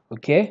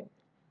 اوكي،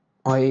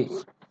 هاي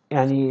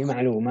يعني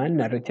معلومه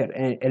ان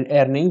الريتيرن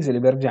الايرنينجز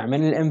اللي بيرجع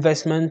من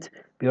الانفستمنت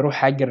بيروح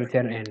حق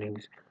الريتيرن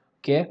ايرنينجز.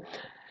 اوكي،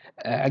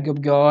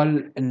 عقب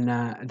قال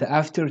ان the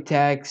after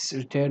tax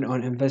return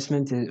on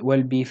investment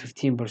will be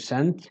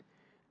 15%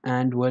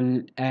 and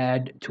will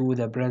add to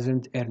the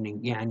present earning.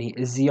 يعني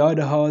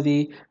الزياده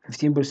هذه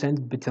 15%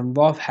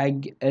 بتنضاف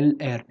حق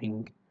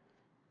الايرنينج.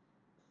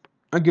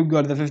 عقب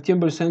قال the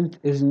 15%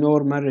 is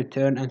normal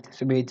return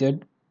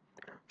anticipated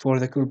for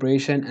the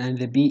corporation and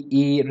the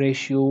PE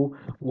ratio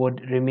would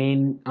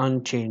remain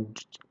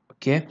unchanged.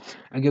 Okay,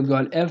 عقب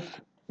قال if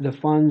the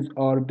funds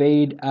are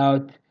paid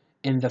out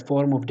in the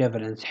form of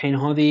dividends. الحين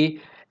هذه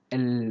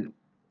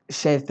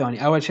الشيء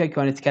الثاني. أول شيء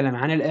كان يتكلم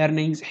عن ال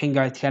earnings، الحين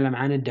قاعد يتكلم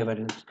عن ال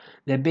dividends.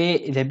 the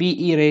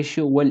PE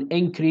ratio will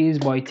increase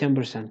by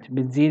 10%.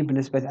 بتزيد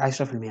بنسبة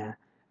 10%.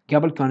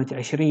 قبل كانت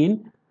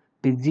 20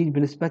 بتزيد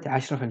بنسبة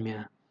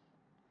 10%.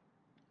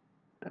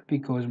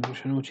 because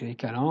شنو كذي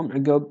كلام.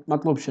 عقب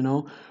مطلوب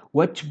شنو؟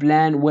 which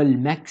plan will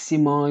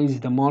maximize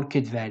the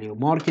market value.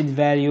 market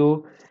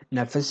value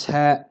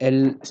نفسها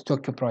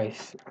الستوك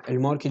برايس.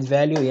 الماركت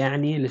فاليو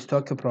يعني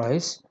الستوك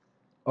برايس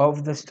of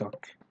the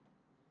stock.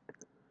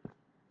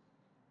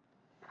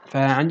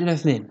 فعندنا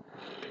اثنين،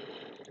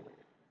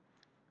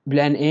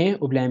 بلان A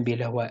وبلان B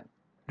اللي هو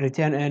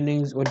return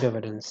earnings و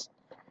dividends.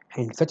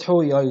 الحين فتحوا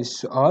وياي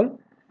السؤال.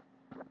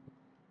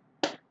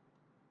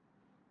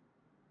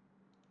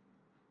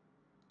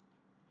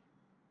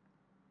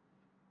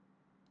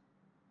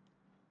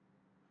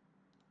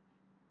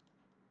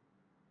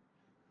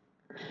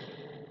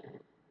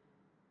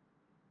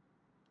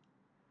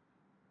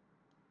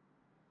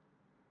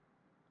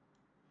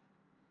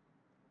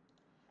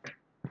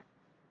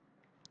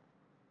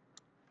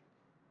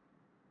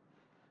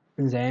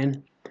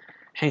 زين،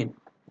 الحين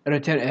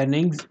return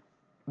earnings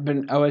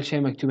أول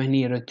شيء مكتوب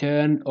هني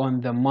return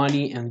on the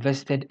money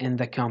invested in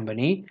the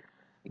company.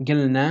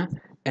 قلنا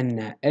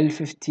أن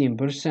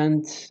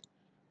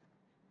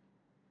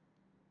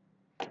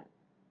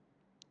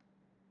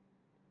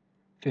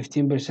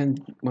 15%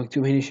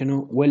 مكتوب هنا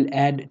شنو؟ will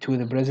add to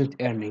the present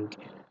earning.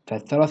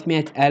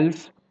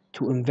 ف300,000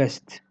 to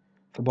invest،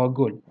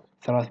 فبقول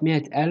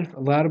 300,000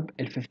 ضرب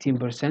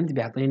 15%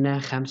 بيعطينا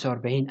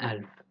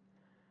 45,000.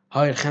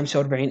 هاي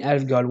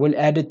 45,000 قال will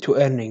add to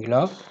earning.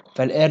 لا،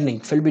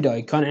 فالearning في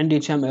البداية كان عندي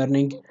كم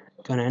earning؟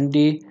 كان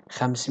عندي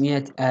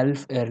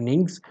 500,000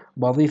 earnings،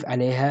 بضيف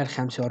عليها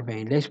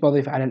 45. ليش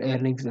بضيف على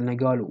earnings؟ لأنه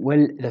قال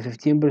will the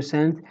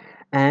 15%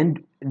 and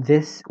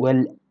this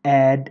will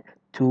add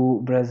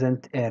to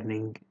present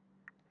earning،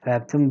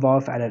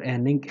 فبتنضاف على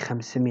earning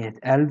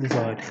 500,000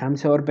 زائد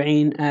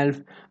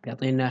 45,000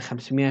 بيعطينا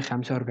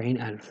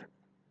 545,000.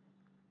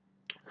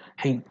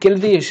 الحين كل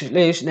ذي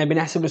ليش نبي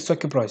نحسب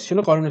الستوك برايس؟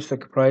 شنو قانون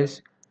الستوك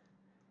برايس؟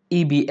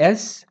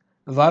 EBS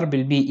ضرب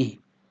البي اي.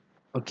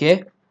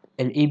 اوكي،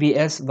 الاي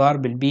بي اس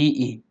ضرب البي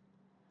اي.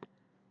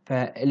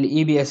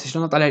 فالاي بي اس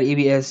شلون نطلع الاي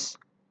بي اس؟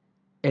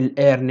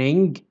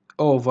 الايرنينج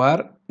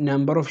اوفر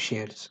نمبر اوف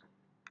شيرز.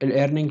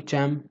 الايرنينج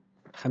كم؟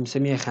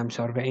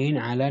 545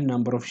 على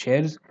نمبر اوف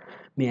شيرز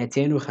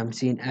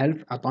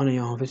 250,000. اعطانا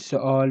اياهم في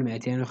السؤال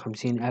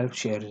 250,000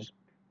 شيرز.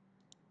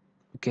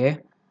 اوكي،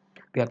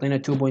 بيعطينا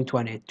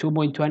 2.18.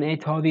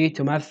 2.18 هذه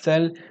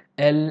تمثل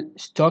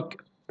الستوك،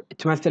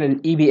 تمثل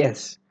الاي بي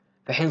اس.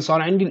 فالحين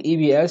صار عندي الاي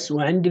بي اس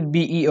وعندي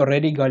البي اي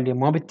اوريدي، قال لي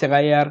ما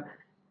بتتغير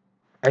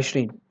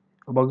 20،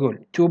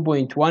 وبقول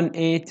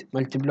 2.18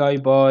 multiply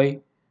by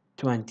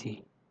 20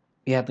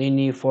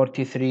 بيعطيني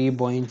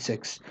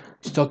 43.6.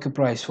 ستوك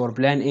برايس فور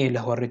بلان A اللي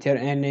هو الريتير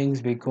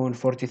earnings بيكون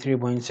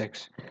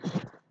 43.6.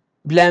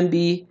 بلان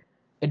B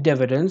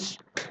الديفيدنس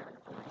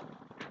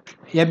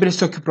يبي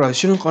الستوك برايس.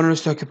 شنو قانون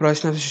الستوك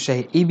برايس؟ نفس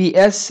الشيء، اي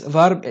بي اس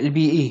ضرب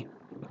البي اي.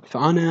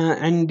 فانا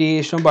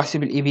عندي شلون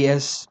بحسب الاي بي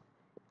اس؟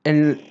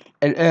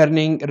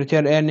 الايرنينج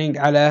ريتير ايرنينج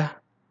على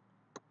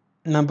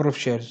نمبر اوف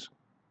شيرز.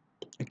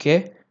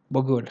 اوكي،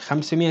 بقول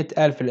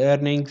 500,000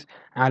 الايرنينجز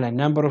على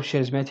نمبر اوف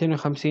شيرز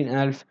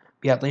 250,000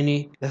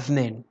 بيعطيني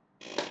 2.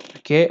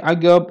 اوكي،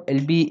 عقب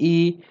البي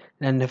اي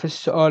لان في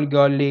السؤال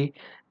قال لي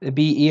the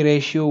BE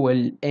ratio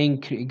will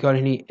قال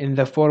هني in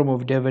the form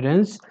of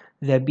dividends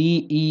the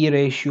BE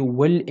ratio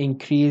will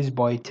increase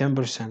by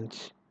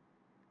 10%.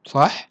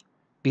 صح؟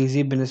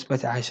 بيزيد بنسبة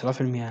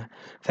 10%.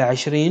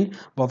 ف20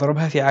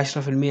 بضربها في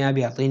 10%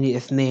 بيعطيني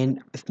 2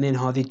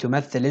 هذه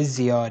تمثل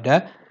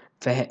الزيادة.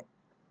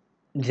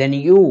 the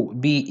new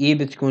BE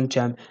بتكون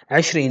كم؟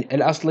 20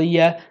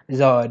 الأصلية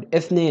زائد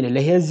 2 اللي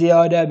هي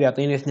الزيادة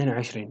بيعطيني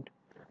 22.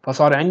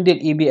 فصار عندي ال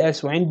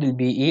EBS وعندي ال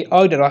BE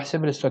أقدر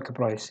أحسب الستوك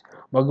برايس.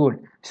 بقول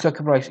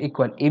ستوك برايس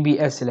equal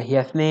EBS اللي هي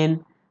 2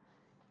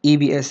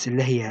 EBS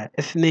اللي هي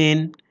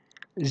 2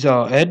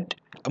 زائد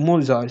مو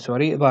زائد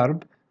سوري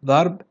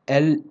ضرب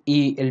ال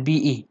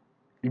BE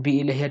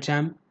اللي هي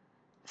كم؟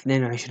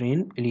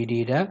 22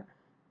 الجديدة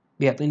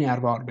بيعطيني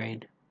 44.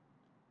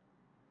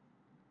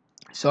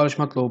 السؤال ايش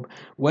مطلوب؟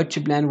 which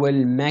plan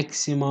will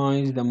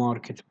maximize the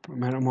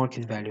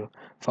market value.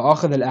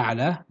 فآخذ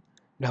الأعلى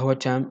اللي هو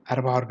كم؟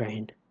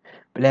 44.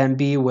 plan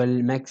B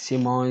will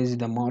maximize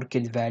the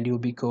market value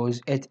because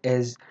it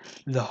is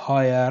the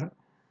higher.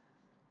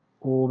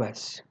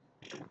 وبس.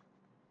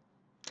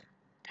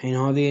 الحين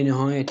هذه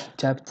نهاية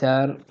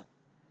chapter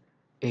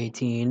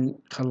 18.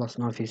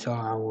 خلصنا في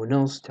ساعة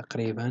ونص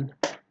تقريبا.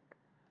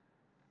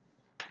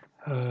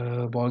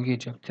 باقي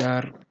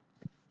chapter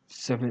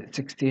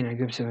 16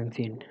 عقب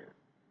 17.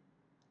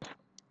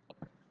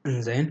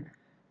 انزين.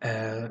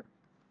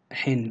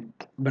 الحين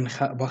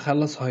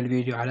بخلص هاي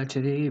الفيديو على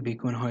كذي.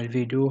 بيكون هاي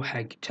الفيديو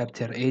حق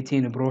chapter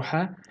 18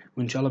 بروحه،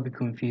 وإن شاء الله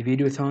بيكون في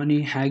فيديو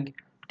ثاني حق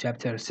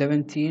chapter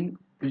 17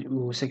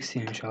 و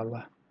 16 إن شاء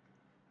الله.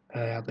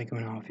 يعطيكم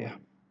العافية.